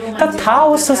मान्छे थाहा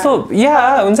होस् जस्तो या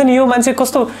हुन्छ नि यो मान्छे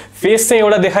कस्तो फेस चाहिँ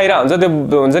एउटा देखाइरा हुन्छ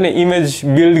त्यो हुन्छ नि इमेज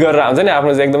बिल्ड गरेर हुन्छ नि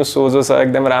आफ्नो चाहिँ एकदम सोझो छ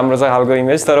एकदम राम्रो छ खालको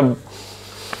इमेज तर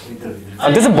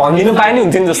त्यो चाहिँ भन्दिनु पाए नि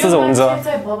हुन्थ्यो नि जस्तो चाहिँ हुन्छ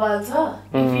बबाल छ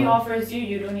if he offers you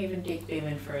you don't even take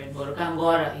payment for it बरु काम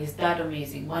गर he's that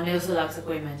amazing भन्ने जस्तो लाग्छ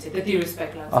कोही मान्छे त्यति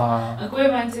रेस्पेक्ट लाग्छ कोही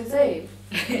मान्छे चाहिँ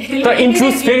तर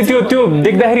इन्ट्रुस्ट फेरि त्यो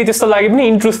देख्दाखेरि त्यस्तो लागे पनि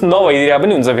इन्ट्रुस्ट नभइदिरा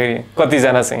पनि हुन्छ फेरि कति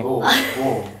जना चाहिँ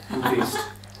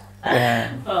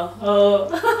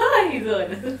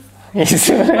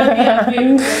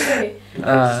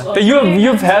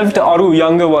you've helped अरू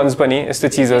younger ones पनि यस्तो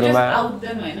चीजहरुमा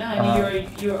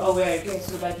you're aware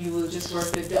so that you will just work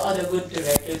with the other good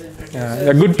directors and producers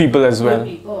the good people as well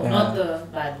not the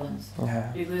bad ones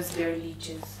because they're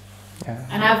leeches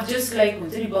and I've just like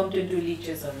bumped into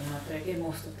leeches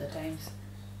most of the times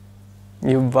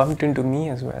you bumped into me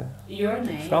as well you're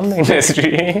nice from the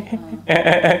industry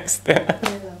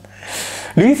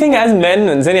Do you think as men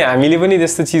हुन्छ नि हामीले पनि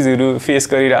त्यस्तो चीजहरु face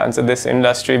गरिरा हुन्छ this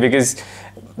industry because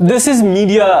this is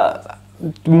media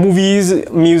movies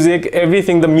music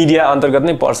everything the media अन्तर्गत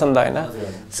नै पर्छ नि त हैन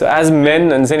so as men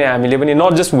हुन्छ नि हामीले पनि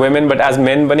not just women but as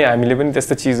men पनि हामीले पनि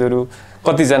त्यस्तो चीजहरु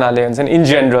कति जनाले हुन्छ नि in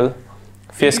general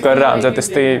फेस गरेर हुन्छ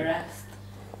त्यस्तै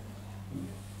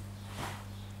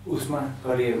उसमा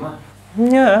करियरमा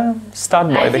स्टार्ट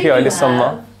भएदेखि अहिले सम्म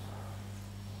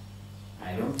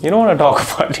You don't want to talk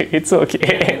about it. It's okay.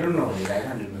 I don't know. I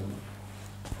can't remember.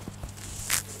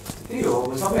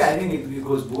 I think it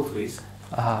goes both ways.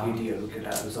 केटीहरु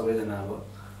केटाहरु सबैजना अब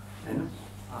हैन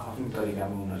आफ्नो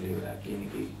तरिकामा उनीहरुले केही न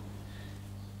केही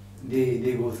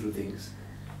they go through things.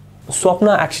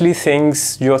 Swapna actually thinks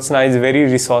Jyotsana is very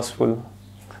resourceful.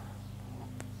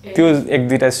 त्यो एक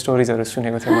दुईटा स्टोरीजहरु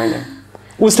सुनेको थिए मैले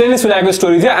उसले नै सुनाएको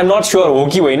स्टोरी थियो I'm not sure हो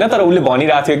कि होइन तर उसले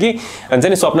भनिरहेको थियो कि हुन्छ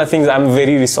नि Swapna things I'm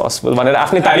very resourceful भनेर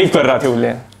आफ्नै तारिफ गरिरहेको थियो उसले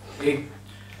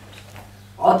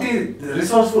अति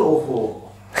रिसोर्सफुल ओहो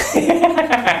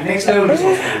नेक्स्ट लेभल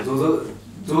रिसोर्सफुल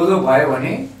जो भयो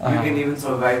भने you can even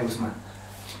survive उसमा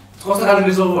कस्तो खालको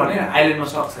रिसोर्सफुल भने आइल्यान्डमा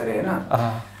सक्छ अरे हैन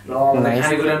ल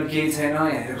खानेकुरा पनि केही छैन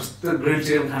यहाँ कस्तो ग्रिल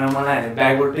चिकन खान मन लाग्यो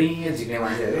ब्यागबाटै झिक्ने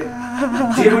मान्छे अरे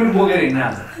जे पनि बोकेर हिँड्न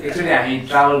एक्चुअली हामी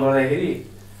ट्राभल गर्दाखेरि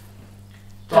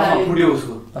चस्मा फुट्यो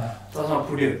उसको चस्मा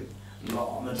फुट्यो ल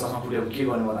मेरो चस्मा फुट्यो के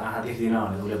गर्नु पर्दा आँखा देख्दिनँ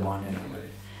भनेर उसले भनेन मैले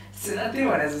त्यही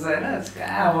भनेको छ होइन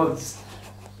कहाँ अब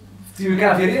तिमी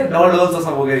कहाँ फेरि डबल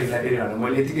चस्मा बोकेर हिँड्ला फेरि भनेर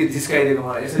मैले यतिकै जिस्काइदिएको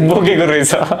मलाई यसरी बोकेको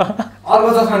रहेछ अर्को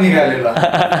चस्मा निकाल्यो ल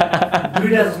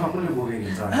दुईटा चस्मा कसले बोकेर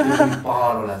हिँड्छ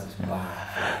पावरवाला चस्मा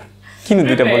किन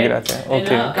दुईटा बोकिरहेको थियो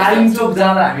ओके कालिम्पोङ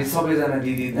जाँदा हामी सबैजना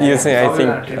दिदी यो चाहिँ आई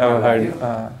थिङ्क अब हर्ड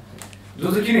जो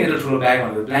चाहिँ किन यत्रो ठुलो ब्याग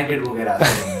भनेको ब्ल्याङ्केट बोकेर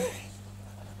आएको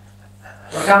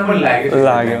काम पनि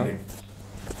लाग्यो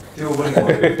त्यो पनि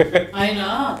हैन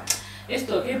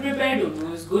यस्तो के प्रिपेयर्ड हुनु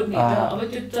इज गुड नि त अब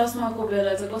त्यो चस्माको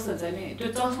बेला चाहिँ कस्तो हुन्छ नि त्यो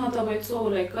चस्मा तपाईँ सो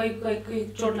लाइक कहीँ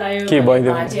चोट लाग्यो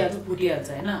भाँचिहाल्छ फुटिहाल्छ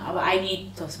होइन अब आई निड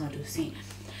चस्मा टु सी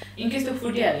इन केस त्यो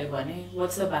फुटिहाल्यो भने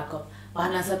वाट्स द ब्याकअप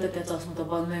भानासा त त्यहाँ चस्मा त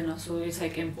बन्दैन सो इट्स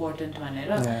लाइक इम्पोर्टेन्ट भनेर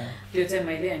त्यो चाहिँ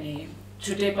मैले अनि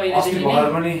छुट्टै पहिलादेखि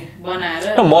नै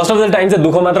बनाएर मोस्ट अफ द टाइम चाहिँ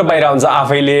दुःख मात्र पाइरहेको हुन्छ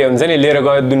आफैले हुन्छ नि लिएर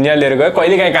गयो दुनियाँ लिएर गयो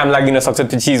कहिले काहीँ काम लाग्दिन सक्छ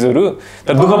त्यो चिजहरू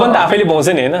तर दुःख पनि त आफैले पाउँछ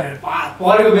नि होइन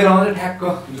परेको बेलामा चाहिँ ठ्याक्क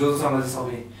जोसँग चाहिँ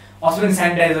सबै अस्ति पनि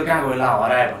सेनिटाइजर कहाँ गयो ला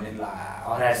हरायो भने ला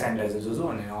हरायो सेनिटाइजर जो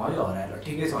भने हरायो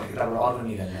ठिकै छ भने किताबबाट अर्को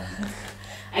निकाल्ने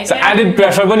एडेड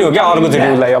प्रेसर पनि हो क्या अर्को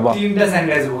चाहिँ उसलाई अब तीनटा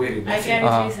सेनिटाइजर बोकेर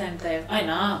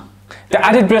हैन त्यो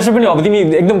एडेड प्रेसर पनि अब तिमी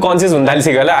एकदम कन्सियस हुन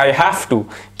थालिसक्यो होला आई ह्याभ टु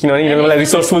किनभने मलाई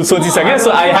resourceful सोचिसक्यो so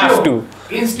I have to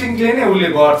इन्स्टिङ्क्टले नै उसले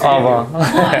गर्छ अब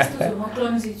म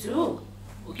क्लम्जी छु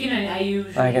किनभने I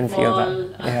use I can feel that.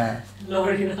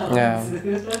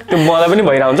 त्यो मलाई पनि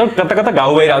भइरहेको हुन्छ कता कता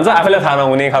घाउ भइरहेको हुन्छ आफैलाई थाहा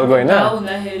नहुने खालको होइन घाउ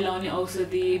हुँदाखेरि लाउने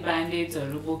औषधि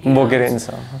ब्यान्डेजहरू बोकेर हिँड्छ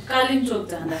कालिम्पोङ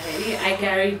जाँदाखेरि आई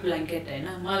क्यारी ब्ल्याङ्केट होइन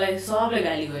मलाई सबले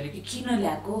गाली गर्यो कि किन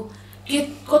ल्याएको के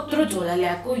कत्रो झोला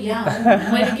ल्याएको यहाँ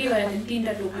मैले के गरेको थिएँ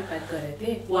 3टा टोपी प्याक गरेको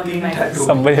थिएँ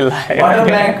सबैले लाग्यो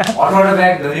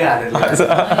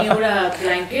एउटा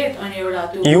ब्ल्याङ्केट अनि एउटा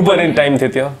त्यो हिउँ पर्ने टाइम थियो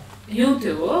त्यो हिउँ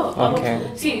थियो हो अब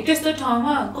त्यस्तो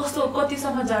ठाउँमा कस्तो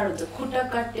कतिसम्म जाडो हुन्छ खुट्टा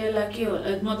काटेला के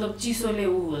होला मतलब चिसोले ऊ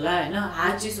होला होइन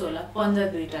हात चिसो होला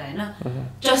 15-2टा होइन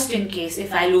just in case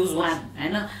if I loose one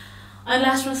होइन अनि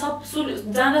लास्टमा सब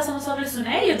जाँदासम्म सबले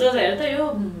सुने यो जोजा हेर त यो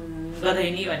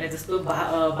गदैनी भने जस्तो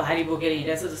भारी बोकेर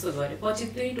हिँडेछ जस्तो गरे पछि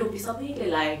त्यही टोपी सबैले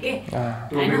लाग्यो के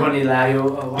टोपी पनि लाग्यो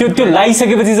त्यो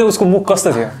लगाइसकेपछि चाहिँ उसको मुख कस्तो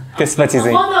थियो त्यसपछि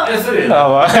चाहिँ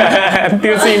अब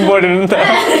त्यो चाहिँ इम्पोर्टेन्ट नि त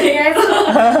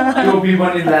टोपी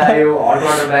पनि लाग्यो हट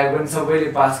वाटर ब्याग पनि सबैले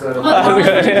पास गरेर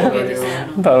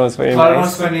थर्मस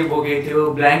पनि बोकेको थियो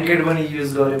ब्ल्याङ्केट पनि युज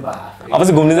गरे अब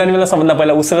चाहिँ घुम्न जाने बेला सबभन्दा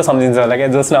पहिला उसैलाई सम्झिन्छ होला क्या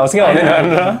जोस्ना आउँछ कि आउँदैन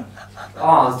भनेर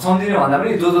सम्झिने भन्दा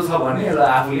पनि जो छ भने एउटा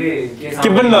आफूले के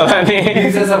पनि नलाने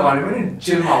छ भने पनि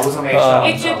चिलमा हाउसँग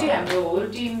एकचोटि हाम्रो होल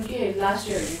टिम के लास्ट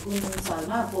इयर कुन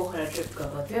सालमा पोखरा ट्रिप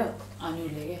गएको थियो अनि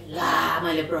उसले के ला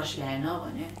मैले ब्रस ल्याएन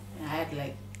भने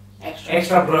लाइक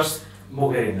एक्स्ट्रा ब्रस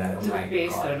बोकेर हिँड्दा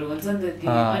पेस्टहरू हुन्छ नि त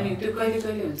अनि त्यो कहिले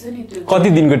कहिले हुन्छ नि त्यो कति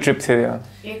दिनको ट्रिप थियो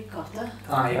एक हप्ता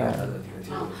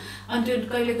अनि त्यो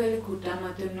कहिले कहिले खुट्टामा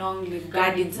त्यो नङले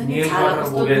गाडिन्छ नि छाला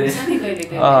कस्तो हुन्छ नि कहिले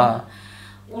कहिले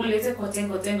उसले चाहिँ खोच्याङ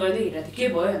गर्दै हिँडेको थियो के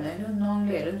भयो भन्दाखेरि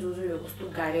नङले हेर जो यो कस्तो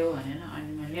गाड्यो भनेर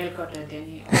अनि मैले नेल कटर दिएँ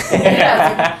नि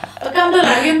काम त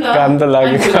लाग्यो नि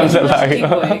त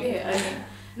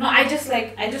no I just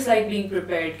like being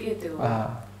prepared के त्यो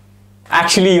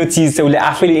एक्चुअली यो चिज चाहिँ उसले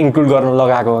आफैले इन्क्लुड गर्न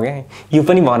लगाएको हो क्या यो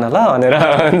पनि भन ल भनेर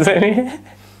भन्छ नि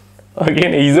ओके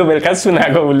हिजो बेलुका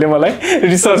सुनाएको उसले मलाई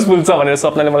रिसोर्सफुल छ भनेर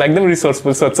स्वप्नाले मलाई एकदम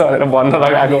रिसोर्सफुल सोध्छ भनेर भन्न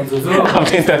लगाएको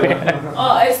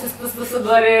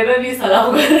गरेर नि सलाम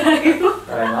गरिराखेको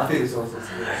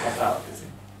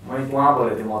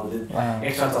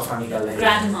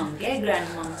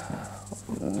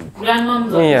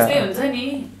हुन्छ नि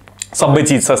सबै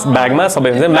चिज छ ब्यागमा सबै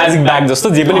हुन्छ म्याजिक ब्याग जस्तो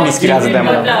जे पनि निस्किरहेको छ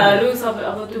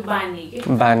त्यहाँबाट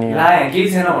बानी केही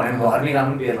छैन भने घर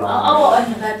निकाल्नु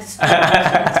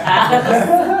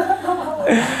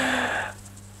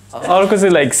अर्को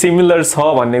चाहिँ लाइक सिमिलर छ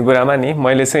भन्ने कुरामा नि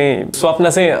मैले चाहिँ स्वप्न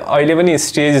चाहिँ अहिले पनि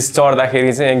स्टेज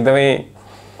चढ्दाखेरि चाहिँ एकदमै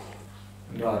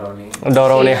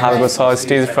डराउने खालको छ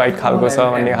स्टेज फ्राइट खालको छ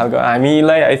भन्ने खालको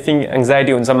हामीलाई आई थिङ्क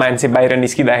एङ्जाइटी हुन्छ मान्छे बाहिर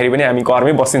निस्किँदाखेरि पनि हामी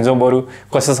घरमै बसिन्छौँ बरु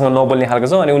कसैसँग नबोल्ने खालको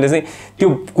छौँ अनि उसले चाहिँ त्यो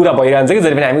कुरा भइरहन्छ कि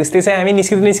जहिले पनि हामी यस्तै चाहिँ हामी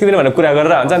निस्किँदैन भनेर कुरा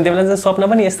गरेर हुन्छ अनि त्यो बेला चाहिँ स्वप्न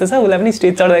पनि यस्तो छ उसलाई पनि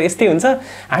स्टेज चढ्दा यस्तै हुन्छ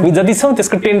हामी जति छौँ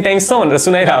त्यसको 10 टाइम्स छ भनेर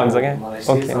सुनाइरहेको हुन्छ क्या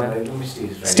ओके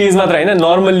स्टेज मात्र होइन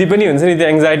नर्मल्ली पनि हुन्छ नि त्यो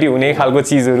एङ्जाइटी हुने खालको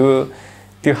चिजहरू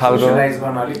त्यो खालको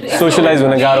सोसियलाइज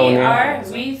हुन गाह्रो हुने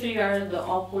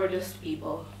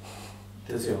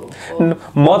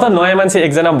म त नयाँ मान्छे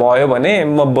एकजना भयो भने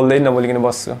म बोल्दै नबोलिकन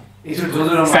बस्छु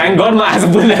थ्याङ्क गड म आज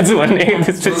बोलिरहेको छु भन्ने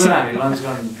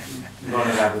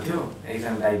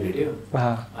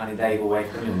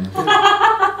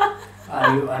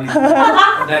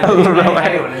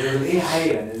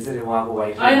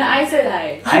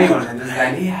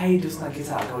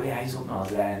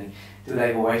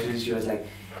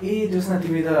ए जोस्ना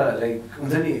तिमी त लाइक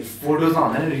हुन्छ नि फोटोजमा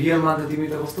भन्दा नि रियलमा त तिमी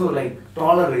त कस्तो लाइक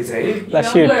टलर रहेछ है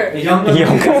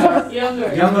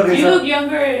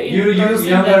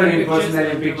यंगर इन पर्सनल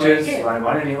पिक्चर्स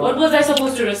भने नि what was I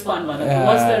supposed to respond भन्दा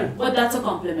but that's a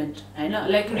compliment हैन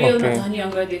लाइक रियलमा झन्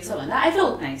यंगर देख्छ भन्दा I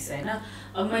felt nice हैन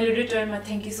अब मैले रिटर्नमा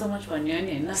थ्यांक यू सो मच भन्ने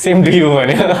नि हैन सेम टु यु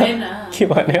भने हैन के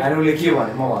भने अरूले के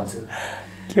भने म भन्छु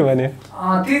के भने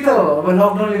त्यही त अब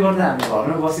लकडाउनले गर्दा हामी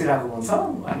घरमै बसिरहेको हुन्छ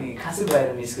अनि खासै बाहिर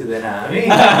निस्किँदैन हामी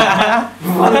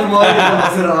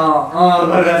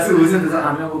गरिरहेको हुन्छ नि त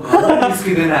हामी अब घरमै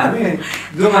निस्किँदैन हामी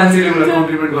जो मान्छेले मलाई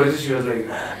कम्प्लिमेन्ट गरेछ सी वाज लाइक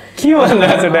के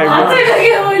भनिरहेको छ टाइपको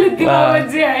मैले त्यो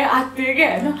चाहिँ आत्ते के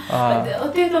हैन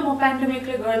त्यही त म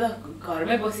पेन्डेमिकले गर्दा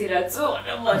घरमै बसिरहेको छु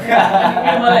भनेर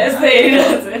मलाई यस्तो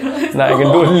हेरिरहेको छ I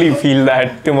can totally feel that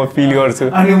त्यो म फिल गर्छु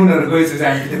अनि उनीहरू गइसु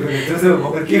चाहिँ जस्तो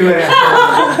भर्खर के गरे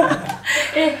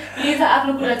ए यो त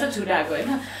आफ्नो कुरा त छुटाएको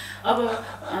हैन अब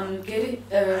के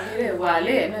अरे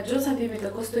उहाँले हैन जो छ तिमी त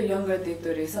कस्तो यंगर देख्दो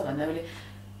रहेछ भन्दा मैले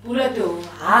पुरा त्यो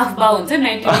हाफ बाउ हुन्छ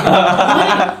 90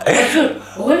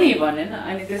 हो नि भनेन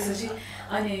अनि त्यसपछि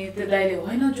अनि त्यो दाइले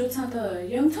होइन जोत्सना त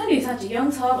यङ छ नि साँच्ची यङ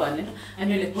छ भनेन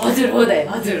अनि उसले हजुर हो दाइ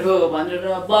हजुर हो भनेर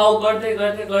बाउ गर्दै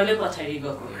गर्दै गर्दै पछाडि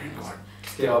गएको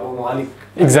त्यो अब म अलिक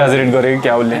एक्जाजरेट गरेको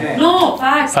क्या उसले नो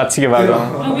फ्याक्ट साच्ची के बात हो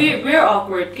वी आर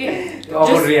awkward के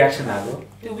awkward रिएक्सन आको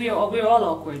we are all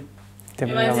awkward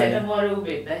त्यो मान्छे त मरु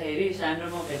भेट्दाखेरि सानो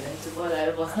म भेट्दाखेरि चाहिँ बोलाएर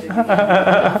बस्दै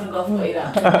गफ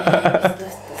भइरहेको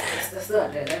जस्तो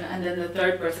भनेर and then the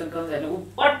third person comes and ऊ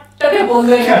पट्टकै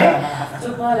बोल्दैन के सो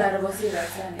बोलाएर बसिरहेको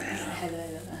छ अनि हेलो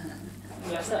हेलो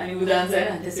अनि उ जान्छ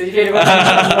हैन त्यसपछि फेरि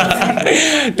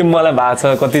त्यो मलाई भएको छ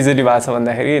कतिचोटि भएको छ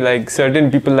भन्दाखेरि लाइक सर्टेन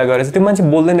पिपललाई गरेर त्यो मान्छे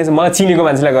बोल्दैन रहेछ मलाई चिनेको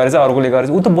मान्छेलाई गरेर चाहिँ अर्कोले गरेर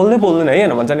ऊ त बोल्दैन है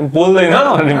होइन भन्छ नि बोल्दैन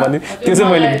भनेर भन्दै त्यो चाहिँ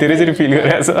मैले धेरैचोटि फिल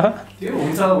गरेको छ त्यो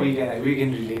हुन्छ we can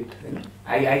relate हैन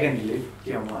I can relate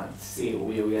के म से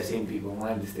we are same people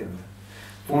मलाई त्यस्तै हुन्छ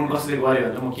फोन कसले गर्यो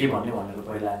भने म के भन्ने भनेर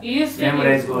पहिला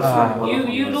मेमोराइज गर्छु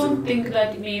you don't think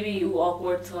that maybe you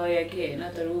awkward छ या के हैन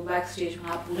तर उ ब्याक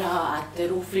स्टेजमा पुरा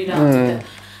हातहरु उफ्रिरहेको हुन्छ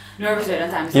नर्भस भएर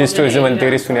हामी यो स्टोरी चाहिँ मैले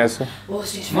धेरै सुनेको छु ओ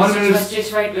स्टेज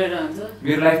फाइट गरेर हुन्छ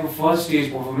मेरो लाइफको फर्स्ट स्टेज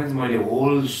परफर्मेन्स मैले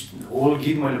होल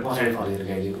गीत मैले पछाडी फर्केर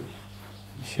गाइदिएको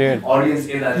शिट ऑडियन्स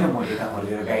यता थियो म यता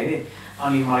फर्केर गाइदिए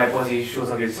अनि मलाई पछि सो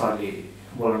सकेपछि सरले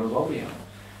बोलाउनु भयो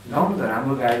गाउनु त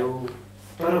राम्रो गायो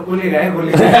तर कुनै गायो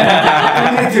कुनै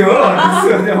थियो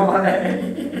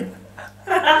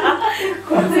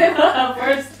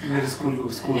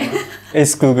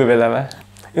स्कुलको बेलामा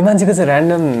यो मान्छेको चाहिँ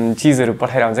ऱ्यान्डम चिजहरू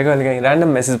पठाएर हुन्छ कहिले काहीँ ऱ्यान्डम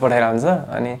मेसेज पठाएर हुन्छ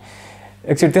अनि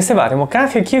एकचोटि त्यस्तै भएको थियो म कहाँ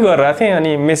थिएँ के गरिरहेको थिएँ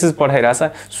अनि मेसेज पठाइरहेको छ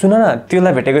सुन न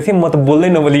त्यसलाई भेटेको थिएँ म त बोल्दै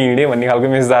नबोली हिँडेँ भन्ने खालको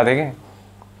मेसेज आएको थियो कि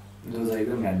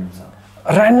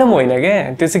ऱ्यान्डम होइन क्या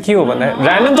त्यो चाहिँ के हो भन्दा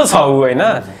ऱ्यान्डम त छ ऊ होइन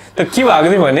त के भएको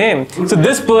थियो भने सो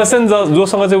दिस पर्सन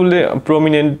जोसँग चाहिँ उसले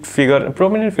प्रोमिनेन्ट फिगर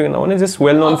नभने जस्ट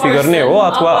वेल नोन फिगर नै हो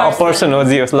अथवा अ पर्सन हो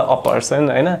जे उसलाई अ पर्सन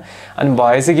होइन अनि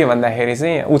भए चाहिँ के भन्दाखेरि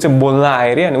चाहिँ ऊ चाहिँ बोल्न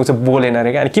आयो अरे अनि ऊ चाहिँ बोलेन अरे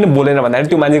क्या अनि किन बोलेन भन्दाखेरि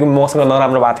त्यो मान्छेको मसँग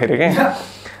नराम्रो भएको थियो अरे क्या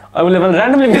अब उसले भने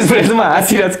ऱ्यान्डमली मेसेज पठाएछ म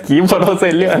हाँसिरहेको के पठाउँछ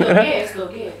यसले भनेर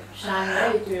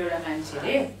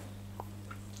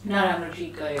नराम्रो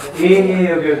ट्रिट गरेको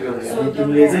so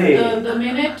the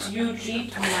minute you treat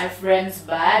my friends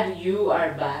bad you are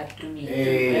bad to me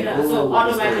too, so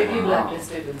automatically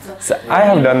blacklisted so I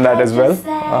have done that as well and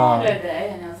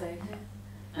I was like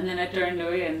and then I turned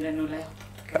away and then म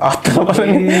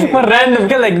random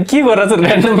क्या like के गरेर चाहिँ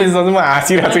random message म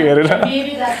हाँसिरहेको छु हेरेर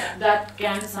maybe that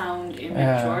can sound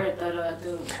immature तर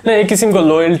त्यो न एक किसिमको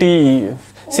लोयल्टी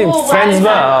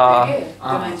फ्रेन्ड्समा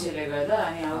मान्छेले गर्दा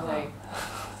अनि I was like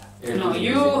no,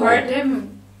 you hurt him.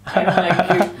 I don't like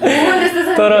you.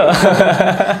 तर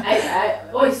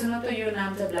ओइ सुन त यो नाम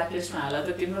चाहिँ ब्ल्याकलिस्टमा हाल त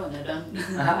तिम्रो भन्दा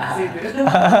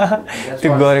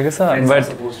त्यो गरेको छ बट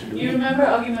you remember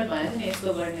अघि मैले भनेको थिएँ नि यस्तो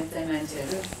गर्ने चाहिँ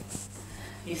मान्छेहरू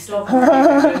he stopped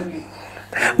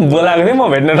बोलाएको थिएँ म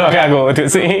भेट्न नगएको हो त्यो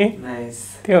चाहिँ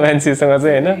त्यो मान्छेसँग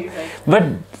चाहिँ होइन बट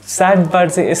स्याड पार्ट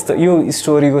चाहिँ यस्तो यो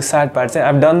स्टोरीको स्याड पार्ट चाहिँ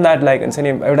आइभ डन द्याट लाइक हुन्छ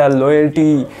नि एउटा लोयल्टी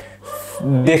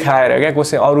देखाएर क्या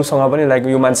कसै अरूसँग पनि लाइक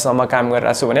यो मान्छेसँग काम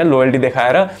गरिरहेको छु भने लोयल्टी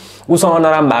देखाएर उसँग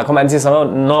नराम्रो भएको मान्छेसँग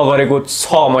नगरेको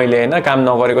छ मैले होइन काम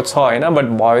नगरेको छ होइन बट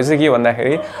भयो चाहिँ के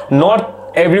भन्दाखेरि not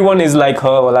every one is like ह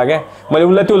होला क्या मैले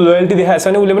उसलाई त्यो लोयल्टी देखाएको छ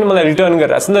भने उसले पनि मलाई रिटर्न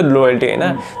गरिरहेको छ नि त लोयल्टी होइन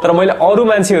तर मैले अरू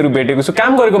मान्छेहरू भेटेको छु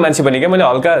काम गरेको मान्छे पनि क्या मैले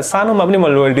हल्का सानोमा पनि म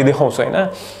लोयल्टी देखाउँछु होइन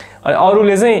अनि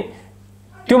अरूले चाहिँ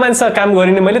त्यो मान्छेसँग काम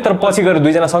गरिने मैले तर पछि गएर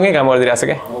दुईजना सँगै काम गरिदिरहेको छ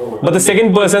क्या मतलब सेकेन्ड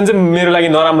पर्सन चाहिँ मेरो लागि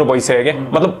नराम्रो भइसक्यो क्या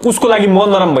मतलब उसको लागि म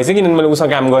नराम्रो भइसक्यो किनभने मैले उसँग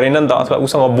काम गरेन नि त अथवा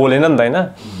उसँग बोलेन नि त होइन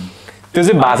त्यो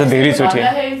चाहिँ भाषा धेरैचोटि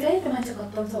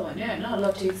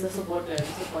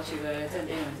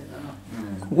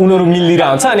उनीहरू मिलिरहेको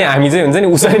हुन्छ अनि हामी चाहिँ हुन्छ नि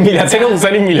उसरी मिलेको छैन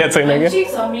उसरी मिलेको छैन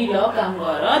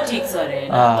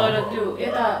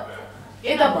क्या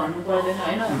यता भन्नु पर्दैन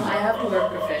हैन I have to work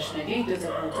professionally त्यो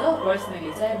चाहिँ हुन्छ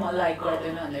पर्सनली चाहिँ म लाइक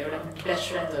गर्दैन भन्दा एउटा बेस्ट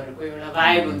फ्रेन्ड्सहरुको एउटा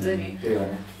भाइब हुन्छ नि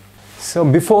So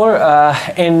before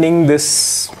ending this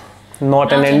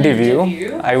not an interview,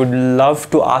 I would love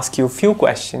to ask you a few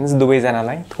questions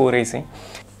दुवैजनालाई थोरै चाहिँ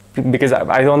because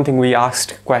I don't think we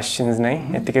asked questions नै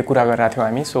यतिकै कुरा गरिरहेको थियौँ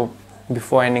हामी so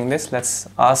before ending this let's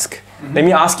ask let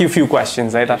me ask you a few questions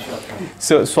है त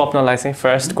so स्वप्नलाई चाहिँ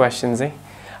first question चाहिँ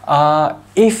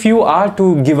if you are to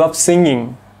give up singing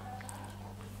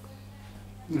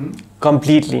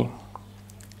completely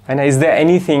and is there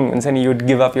anything हुन्छ नि you'd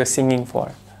give up your singing for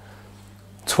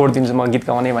छोडिदिन्छु म गीत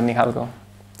गाउने भन्ने खालको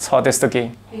छ त्यस्तो केही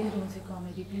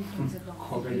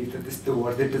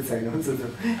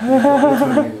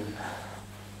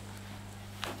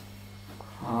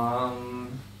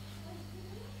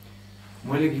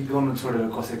मैले गीत गाउनु छोडेर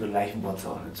कसैको लाइफ बच्छ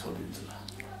भने छोडिदिन्छु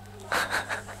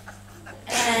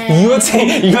यो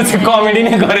चाहिँ कमेडी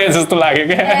नै गरे जस्तो लाग्यो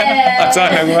क्या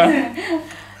अचानकमा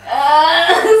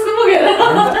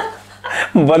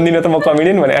भन्दिनँ त म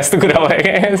कमेडियन भने यस्तो कुरा भयो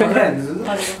क्या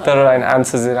तर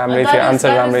आन्सर चाहिँ राम्रै थियो आन्सर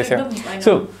राम्रै थियो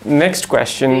सो नेक्स्ट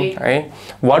क्वेसन है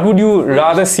what would you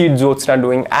rather C Jyotsna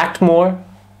doing act more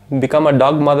become a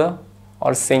dug mother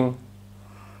or sync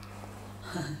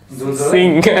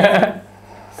Sing.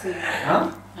 Huh?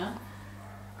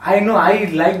 I know, I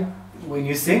like when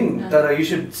you sing, but you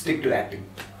should stick to acting.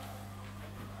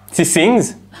 She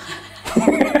sings?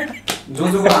 जो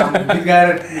गीत गाएर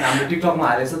हाम्रो टिकटकमा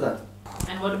हालेछ त.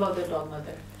 And what about the dog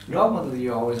mother? Dog mother,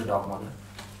 you're always a dog mother.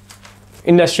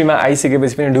 इन्डस्ट्रीमा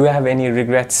आइसकेपछि पनि do you have any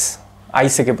regrets?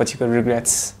 आइसकेपछिको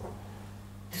regrets?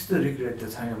 त्यस्तो regret त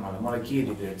छैन मलाई केही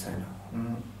रिग्रेट छैन.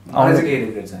 मलाई चाहिँ केही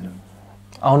रिग्रेट छैन.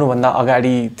 आउनुभन्दा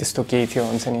अगाडि त्यस्तो केही थियो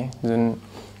हुन्छ नि जुन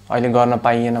अहिले गर्न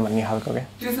पाइएन भन्ने खालको के?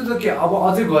 त्यस्तो त के अब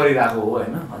अझै गरिरहेको हो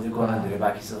होइन, अझै गर्न धेरै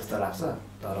बाँकी छ जस्तो लाग्छ.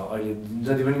 तर अहिले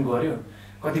जति पनि गर्यो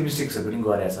कति मिस्टेक्सहरू पनि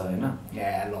गरेछ होइन.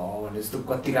 या ल भने जस्तो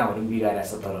कति कामहरू पनि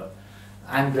बिगारेछ. तर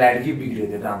आइएम ग्ल्याड कि बिग्रियो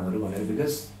त्यो कामहरू भनेर,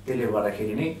 बिकज त्यसले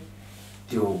गर्दाखेरि नै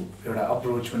त्यो एउटा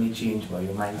अप्रोच पनि चेन्ज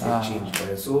भयो, माइन्डसेट चेन्ज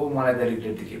भयो. सो मलाई त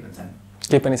रिग्रेट त केही पनि छैन.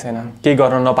 केही पनि छैन, केही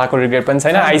गर्न नपाएको रिग्रेट पनि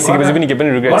छैन, आइसकेपछि पनि केही पनि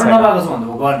रिग्रेट छैन. गर्न नपाएको छ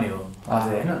भन्दा गर्ने हो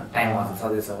अझै होइन, टाइम अझै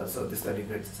छँदैछ. सो त्यस्तो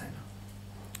रिग्रेट चाहिँ छैन.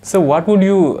 So what would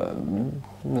you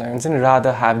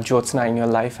rather have Jyotsana in your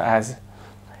life as?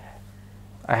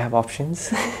 I have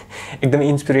options. एकदम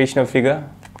inspirational figure,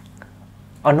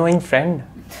 annoying friend,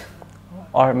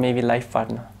 or maybe life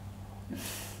partner.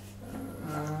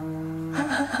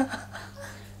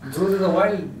 जो त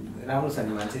वाइल्ड राम्रो छ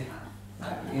नि मान्छे.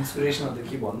 इन्स्पिरेसनल त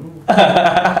के भन्नु,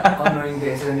 अनोइङ त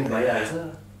यसरी नै भइहाल्छ.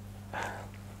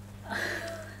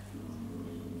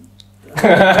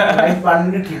 लाइफ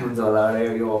पार्टनर नै ठिक हुन्छ होला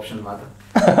यो अप्सनमा त.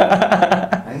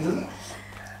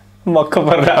 मक्क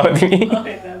परेर आयो तिमी.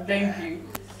 Thank you.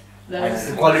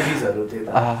 क्वालिटिजहरू त्यही त.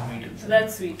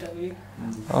 That's sweet of you.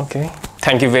 Okay,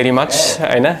 thank you very much.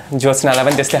 हैन ज्योत्सनालाई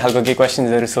पनि त्यस्तै खालको केही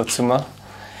क्वेसन्सहरू सोध्छु म.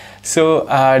 So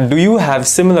do you have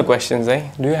similar questions?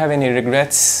 Do you have any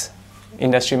regrets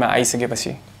इन्डस्ट्रीमा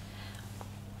आइसकेपछि?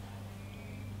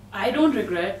 I don't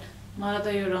regret. मलाई त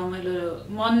यो रमाइलो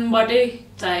मनबाटै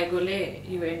चाहेकोले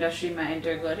यो इन्डस्ट्रीमा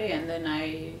एन्टर गरेँ, and then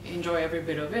I enjoy every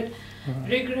bit of it.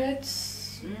 Regrets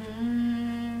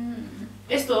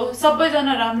यस्तो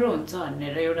सबैजना राम्रो हुन्छ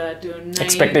भनेर एउटा त्यो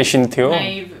एक्सपेक्टेसन थियो,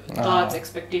 थट्स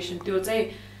एक्सपेक्टेसन त्यो चाहिँ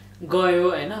गयो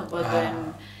होइन. But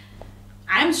then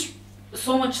I'm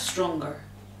so much stronger.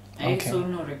 So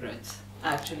no regrets.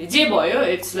 Actually जे भयो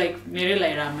इट्स लाइक मेरो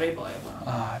लागि राम्रै भयो.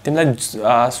 तिमीलाई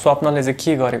स्वप्नले चाहिँ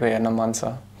के गरेको हेर्न मन छ?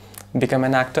 Become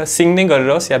an actor, sing नै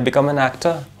गरिरहोस् या become an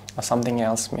actor or something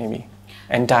else maybe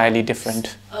entirely different?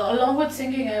 Along with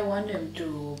singing, I want him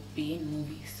to be in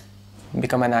movies.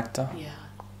 Become an actor? Yeah.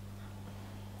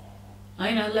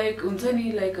 होइन लाइक हुन्छ नि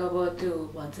लाइक अब त्यो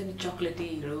भन्छ नि चक्लेटी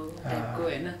हिरो टाइपको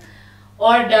होइन,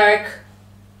 or dark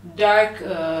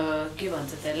के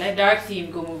भन्छ त्यसलाई dark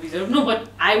थीमको मुभिजहरु. No but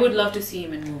I would love to see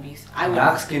him in movies. I would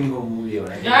dark स्किनको movie हो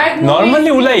नर्मली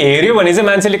उलाई हेर्यो भने चाहिँ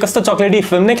मान्छेले कस्तो चक्लेटी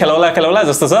फिल्म नै खेलाउला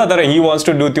जस्तो छ. तर ही वान्ट्स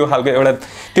टु डु त्यो खालको एउटा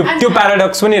त्यो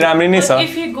प्याराडक्स पनि राम्रै नै छ.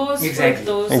 If he goes with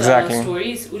those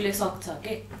stories उले सक्छ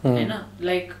के हैन.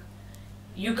 लाइक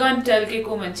you can't tell के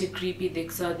को मान्छे creepy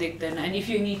देख्दैन, and if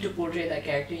you need to portray that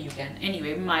character you can.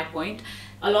 Anyway, my point,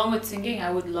 along with singing, I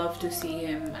would love to see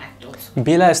him act also.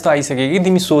 बेला यस्तो आइसक्यो कि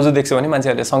तिमी सोझो देख्छौ भने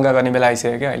मान्छेहरुले शंका गर्ने बेला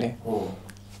आइसक्यो के अहिले. हो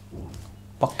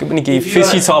पक्कै पनि केही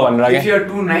फेसी छ भनेर के. If you are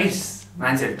too nice,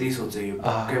 मान्छेहरु त्यही सोच्छ यो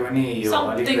पक्कै पनि यो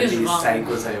अलिकति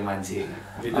साइको छ यो मान्छे.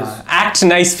 Act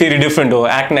nice फेरि डिफरेन्ट हो.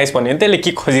 Act nice भन्ने त्यसले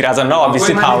के खोजिराछ न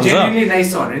obviously थाहा हुन्छ. Genuinely nice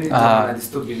छ भने नि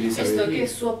त्यस्तो बिलिभ छ. यस्तो के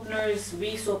स्वप्नर्स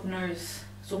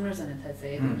भने थाहा छ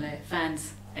तिमीलाई फ्यान्स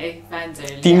है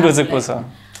फ्यान्सहरुले तिम्रो चाहिँ को छ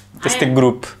त्यस्तै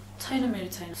ग्रुप छैन मेरो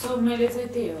छैन. सो मैले चाहिँ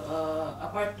त्यही हो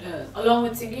apart along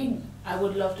with singing I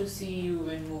would love to see you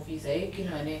in movies है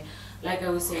किनभने like I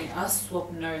was saying us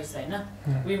स्वप्नर्स हैन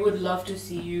we would love to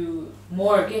see you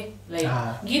more के like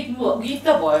गीत त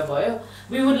भयो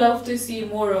we would love to see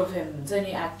more of him हुन्छ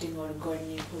नि acting or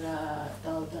गर्ने पुरा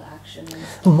the action.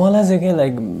 मलाई चाहिँ के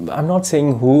like I am not saying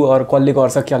who or कसले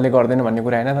गर्छ कसले गर्दैन भन्ने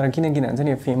कुरा हैन. तर किन हुन्छ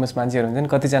नि फेमस मान्छेहरु हुन्छ नि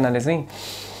कतिजनाले चाहिँ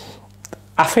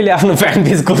आफैले आफ्नो फ्यान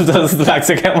पेज खोल्छ जस्तो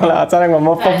लाग्छ क्या मलाई. अचानक म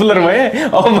पपुलर भएँ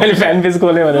अब मैले फ्यान पेज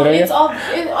खोलेँ भनेर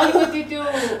अलिकति त्यो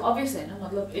अभियस हैन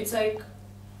मतलब इट्स लाइक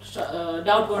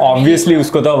डाउट गर्न obviously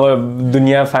उसको त अब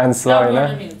दुनिया फ्यान्स छ हैन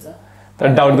तर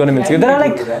डाउट गर्न मिल्छ. There are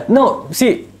like no C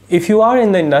if you are in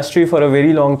the industry for a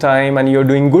very long time and you're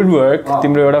doing good work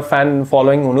तिम्रो एउटा फ्यान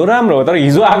फलोइङ हुनु राम्रो हो. तर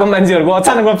हिजो आएको मान्छेहरुको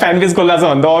अचानक फ्यान पेज खोल्ला छ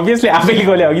भने त obviously आफैले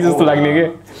खोले हो कि जस्तो लाग्ने के.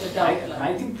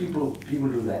 I think people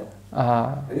do that.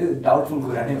 Doubtful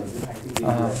कुरा नै हुन्छ.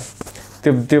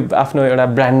 त्यो आफ्नो एउटा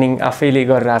ब्रान्डिङ आफैले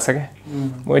गरिरहेछ के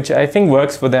which I think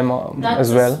works for them as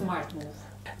well.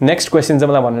 Next question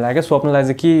चाहिँ मलाई भन्नु लाग्यो स्वप्नलाई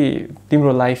चाहिँ के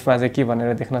तिम्रो लाइफमा चाहिँ के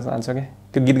भनेर देख्न चाहन्छौ के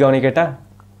त्यो गीत गाउने केटा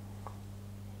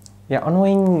या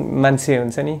अनोइङ मान्छे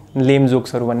हुन्छ नि लेम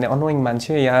जोक्सहरु भन्ने अनोइङ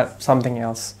मान्छे या समथिङ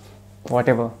एल्स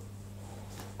व्हाटएभर.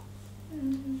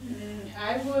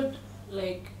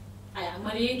 like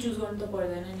मैले यही चुज गर्नु त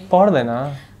पर्दैन नि पर्दैन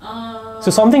so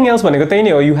something else भनेको त्यही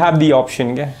नै हो you have the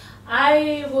option के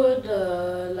I would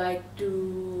like to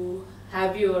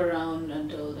have you around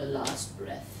until the last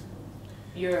breath.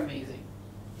 You're amazing.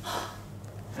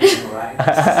 Right.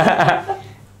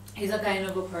 He's a kind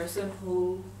of a person who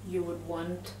you would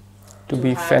want to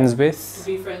be friends with,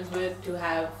 to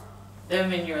have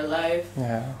them in your life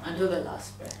until the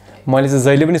last breath. मैले चाहिँ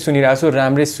जहिले पनि सुनिरहेको छु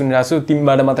राम्रै सुनिरहेको छु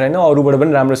तिमीबाट मात्र हैन अरूबाट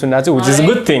पनि राम्रो सुनिरहेको छु which is a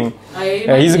good thing.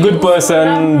 He is a good person,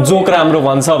 joke राम्रो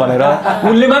भन्छ भनेर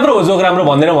उनले मात्र हो जोक राम्रो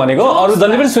भन्दैन भनेको अरू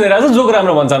जसले पनि सुनिरहेको छ जोक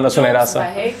राम्रो भन्छ भनेर सुनाइरहेको छ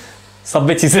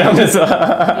सबै चीज राम्रो छ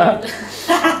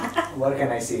What can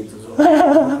I say to you?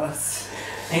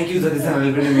 Thank you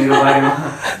जतिजनाले पनि मेरो बारेमा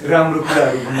राम्रो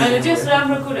कुराहरु भन्नु मैले just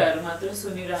राम्रो कुराहरु मात्र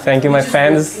सुनिरहेको Thank you my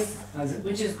fans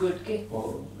which is good के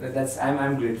that's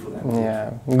I'm grateful.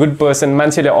 Yeah, good person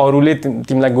मान्छेले अरूले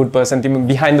तिमीलाई good person तिमी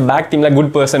behind the back तिमीलाई good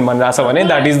person भनिरहेछ भने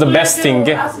that is the best thing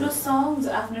के आफ्नो songs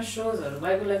आफ्नो shows-हरु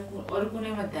बाइको लागि अरु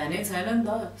कुनैमा ध्यानै छैन नि त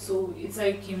so it's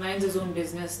like he minds his own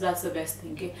business that's the best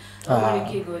thing के अरूले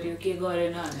के गर्यो के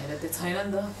गरेन भनेर त्यो छैन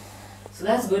नि त so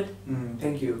that's good.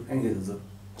 Thank you Zuzu.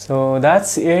 So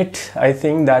that's it. I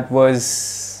think that was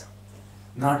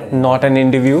not an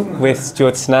interview with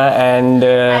Jyotsana and I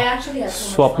actually had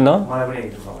Swoopna.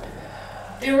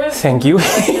 Thank you.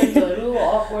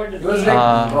 Awkward. It was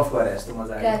like rough गरेछ त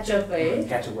मजा catch up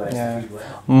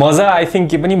मजा I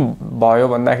think के पनि भयो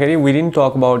भन्दाखेरि we didn't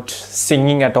talk about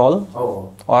singing at all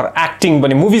or acting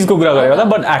पनि movies को कुरा गरे होला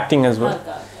but acting as well.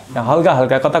 हल्का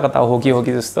हल्का कता कता हो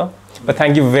कि जस्तो but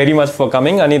thank you very much for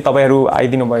coming अनि तपाईहरु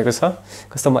आइदिनु भएको छ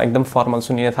कस्तो म एकदम फर्मल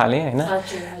सुनिन थाले हैन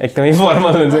एकदमै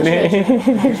फर्मल हुन्छ नि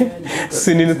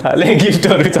सुनिन थाले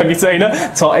गिफ्टहरु छ कि छैन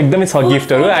छ एकदमै छ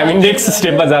गिफ्टहरु I mean next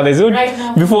step मा जाँदै छु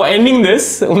before ending this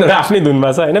उनीहरु आफ्नै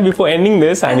धुनमा छ हैन before ending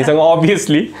this हामीसँग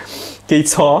obviously केही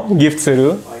छ गिफ्ट्सहरु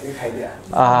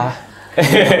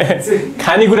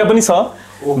खाने कुरा पनि छ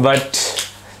but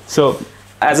so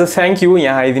as a thank you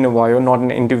यहाँ आइदिनु भयो not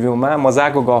an interview मा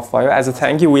मजाको गफ भयो as a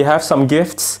thank you we have some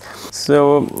gifts so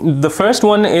the first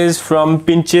one is from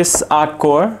Pinches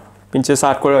Artcore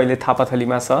अहिले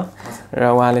थापाथलीमा छ र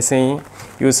उहाँले चाहिँ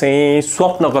यो चाहिँ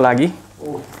स्वप्नको लागि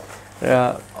र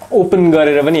ओपन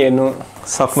गरेर पनि हेर्नु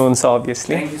सक्नुहुन्छ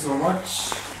obviously thank you so much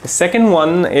the second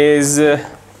one is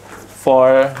for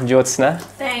Jyotsana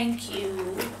thank you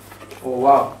oh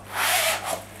wow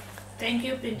thank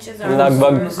you Pinches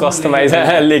लगभग कस्टमाइज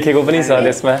लेखेको पनि छ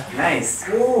त्यसमा nice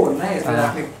nice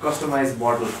आफ्नो कस्टमाइज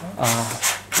बोतल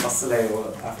कसलाई हो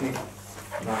आफ्नो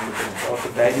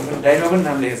डाइनो पनि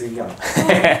नाम लेखेछ कि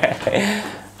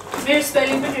मेरो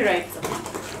स्पेलिङ पनि राइट छ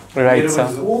राइट छ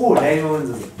डाइनो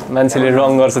पनि मान्छेले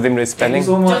रङ गर्छ तिम्रो स्पेलिङ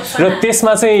र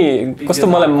त्यसमा चाहिँ कस्तो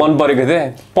मलाई मन परेको थियो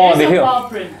प देख्यो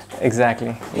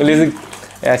एक्ज्याक्टली उसले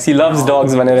चाहिँ सी लभ्स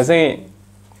डग्स भनेर चाहिँ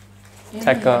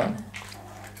ठ्याक्क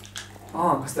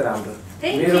कस्तो राम्रो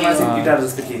मेरोमा चाहिँ गिटार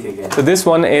जस्तो के थियो के So this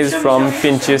one is from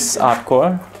Pinches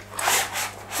Artcore.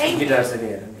 Guitar चाहिँ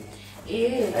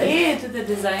हेर to the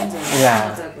designs Yeah.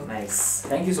 nice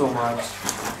thank you so much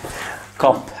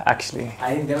Cup actually.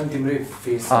 I think तिम्रै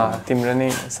फेस तिम्रो नै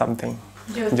something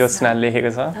Jyotsana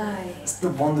लेखेको छ यस्तो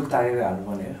बन्दुक तारेर हाल्नु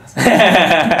पर्ने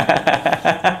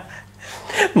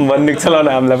बन्दुक चलाउन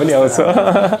हामीलाई पनि आउँछ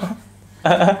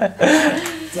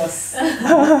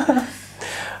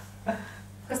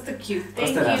कस्तो cute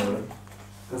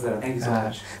thank you so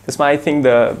much त्यसमा I think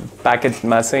the package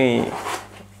मा चाहिँ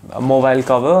मोबाइल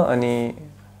कभर अनि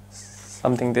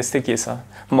something त्यस्तै के छ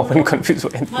म पनि कन्फ्युज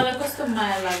भएँ मलाई कस्तो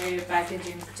माया लाग्यो यो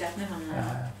प्याकेजिङ च्याट्नै मन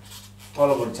लाग्यो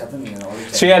तलबाट च्यात्नु नि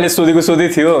श्रेयाले सोधै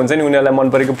थियो हुन्छ नि उनीहरुलाई मन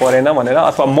परेको परेन भनेर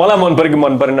अथवा मलाई मन परेको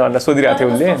मन परेन भनेर सोधिरहेको थियो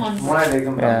उनले मलाई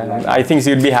एकदम I think she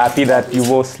would be happy that you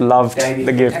both loved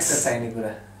the gifts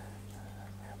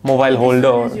mobile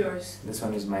holder this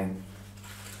one is mine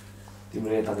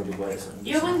तिम्रो यताको त्यो भएछ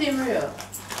यो पनि तिम्रो हो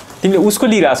तिमीले उसको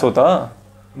लिइराछौ त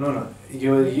नो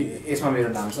यो यसमा मेरो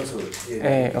नाम छ सो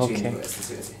ए ओके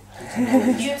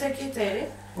यो चाहिँ के छ रे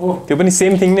त्यो पनि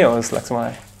सेम थिङ नै हो जस्तो लाग्छ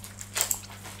मलाई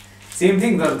सेम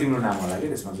थिङ तर तिम्रो नाम होला के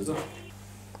त्यसमा जो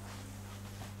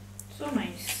so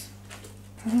nice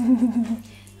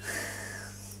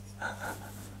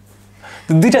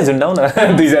दुईटा झुन्डाउ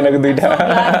न दुईजनाको दुईटा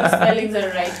spellings are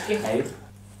right के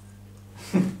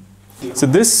So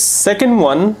this second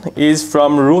one is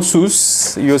from Rosus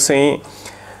यो चाहिँ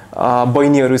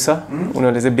बहिनीहरु छ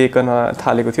उनीहरुले चाहिँ बेकन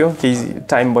थालेको थियो केही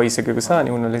टाइम भइसकेको छ अनि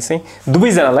उनीहरुले चाहिँ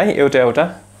दुवैजनालाई एउटा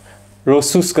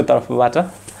रोसुसको तर्फबाट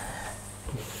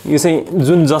यो चाहिँ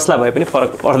जुन जसलाई भए पनि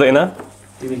फरक पर्दैन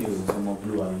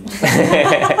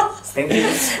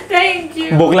Thank you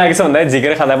भोक लागेछ भन्दा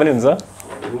झिकेर खाँदा पनि हुन्छ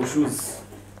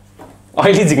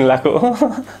अहिले जिङ्लाको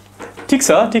ठिक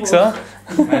छ ठिक छ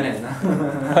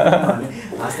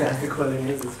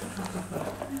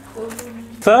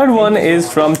थर्ड वान इज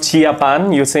फ्रम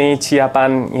चियापान यो चाहिँ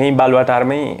चियापान यहीँ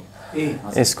बालुवाटारमै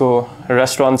यसको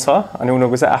रेस्टुरेन्ट छ अनि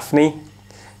उनीहरूको चाहिँ आफ्नै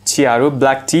चियाहरू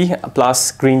black tea plus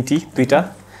green tea दुईटा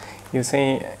यो चाहिँ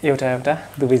एउटा एउटा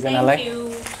दुवैजनालाई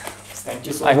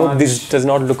I hope this does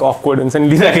not look awkward हुन्छ नि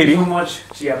लिँदाखेरि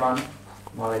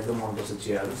मलाई एकदम मनपर्छ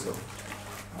चियाहरू सो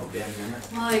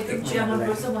मलाई एकदम चिया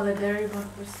मनपर्छ मलाई धेरै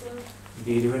मनपर्छ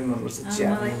धेरै पनि मनपर्छ चिया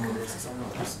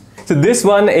मनपर्छ So this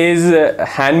one is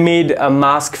handmade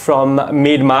mask from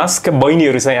made mask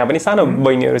बहिनीहरू छ यहाँ पनि सानो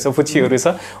बहिनीहरू छ फुच्चीहरू छ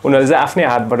उनीहरूले चाहिँ आफ्नै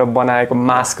हातबाट बनाएको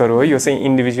मास्कहरू हो यो चाहिँ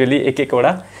इन्डिभिजुअली एक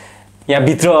एकवटा यहाँ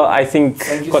भित्र आई थिङ्क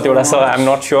कतिवटा छ आइ एम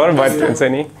नट स्योर बट हुन्छ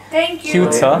नि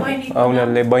क्युट छ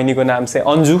उनीहरूले बहिनीको नाम चाहिँ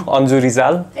अन्जु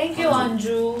रिजाल थ्याङ्क यू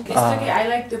अन्जु त्यसको आई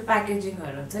लाइक द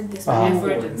प्याकेजिङहरु हुन्छ नि त्यसमा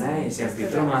एफर्ट हुन्छ नाइस यहाँ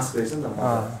भित्र मास्क रहेछ नि त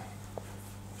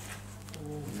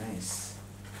नाइस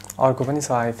अर्को पनि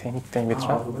छ आई थिङ्क त्यहीँभित्र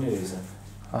अर्को पनि रहेछ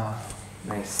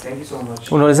nice thank you so much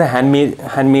उनीहरूले चाहिँ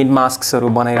ह्यान्डमेड मास्कहरू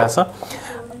बनाइरहेछ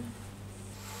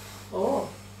ओ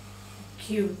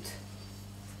क्युट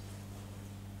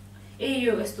ए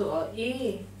यो यस्तो ए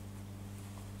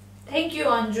thank you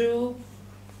Anju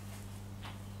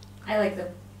I like them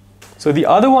So the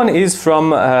other one is from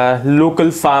local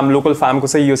farm को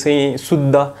चाहिँ यो चाहिँ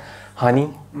शुद्ध हनी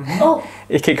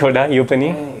एक एकवटा यो पनि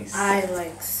I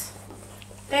like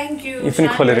thank you यो पनि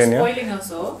खोलेर नि spoiling us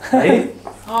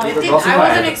I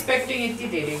wasn't expecting यति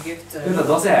धेरै गिफ्ट्स त्यो त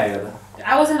दशैं आयो त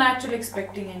I wasn't actually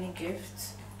expecting any gifts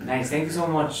nice thank you so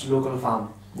much local farm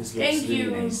this looks thank really you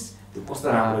nice त्यो कस्तो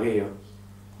राम्रो के यो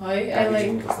है I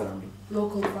like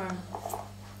local farm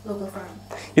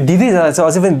यो दिँदै जाँदा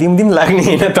चाहिँ अझै पनि दिम लाग्ने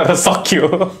होइन तर सक्यो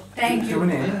Thank you.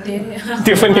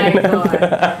 त्यो पनि होइन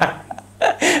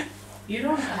You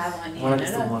don't have honey.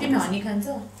 तिमी honey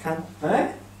खान्छौ? खान है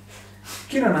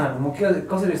किन नखानु म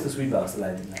कसरी यस्तो स्वीट भएको जस्तो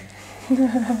लाग्यो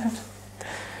तिमीलाई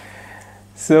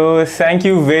So thank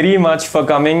you very much for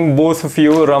coming both of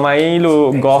you रमाइलो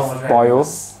गफ भयो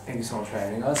Thank you so much for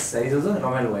having us.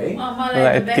 रमाइलो भयो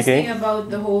मलाई the best thing about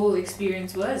the whole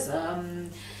experience was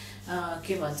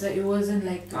के भन्छ it wasn't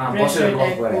like pressure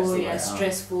like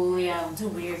stressful हुन्छ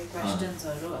weird questions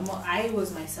I was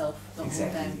myself the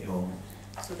whole time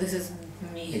so this is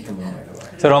me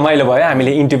so रमाइलो भयो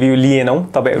हामीले interview लिएनौं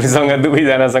तपाईहरुसँग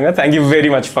दुवैजनासँग thank you very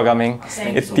much for coming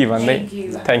यति भन्दै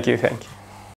thank you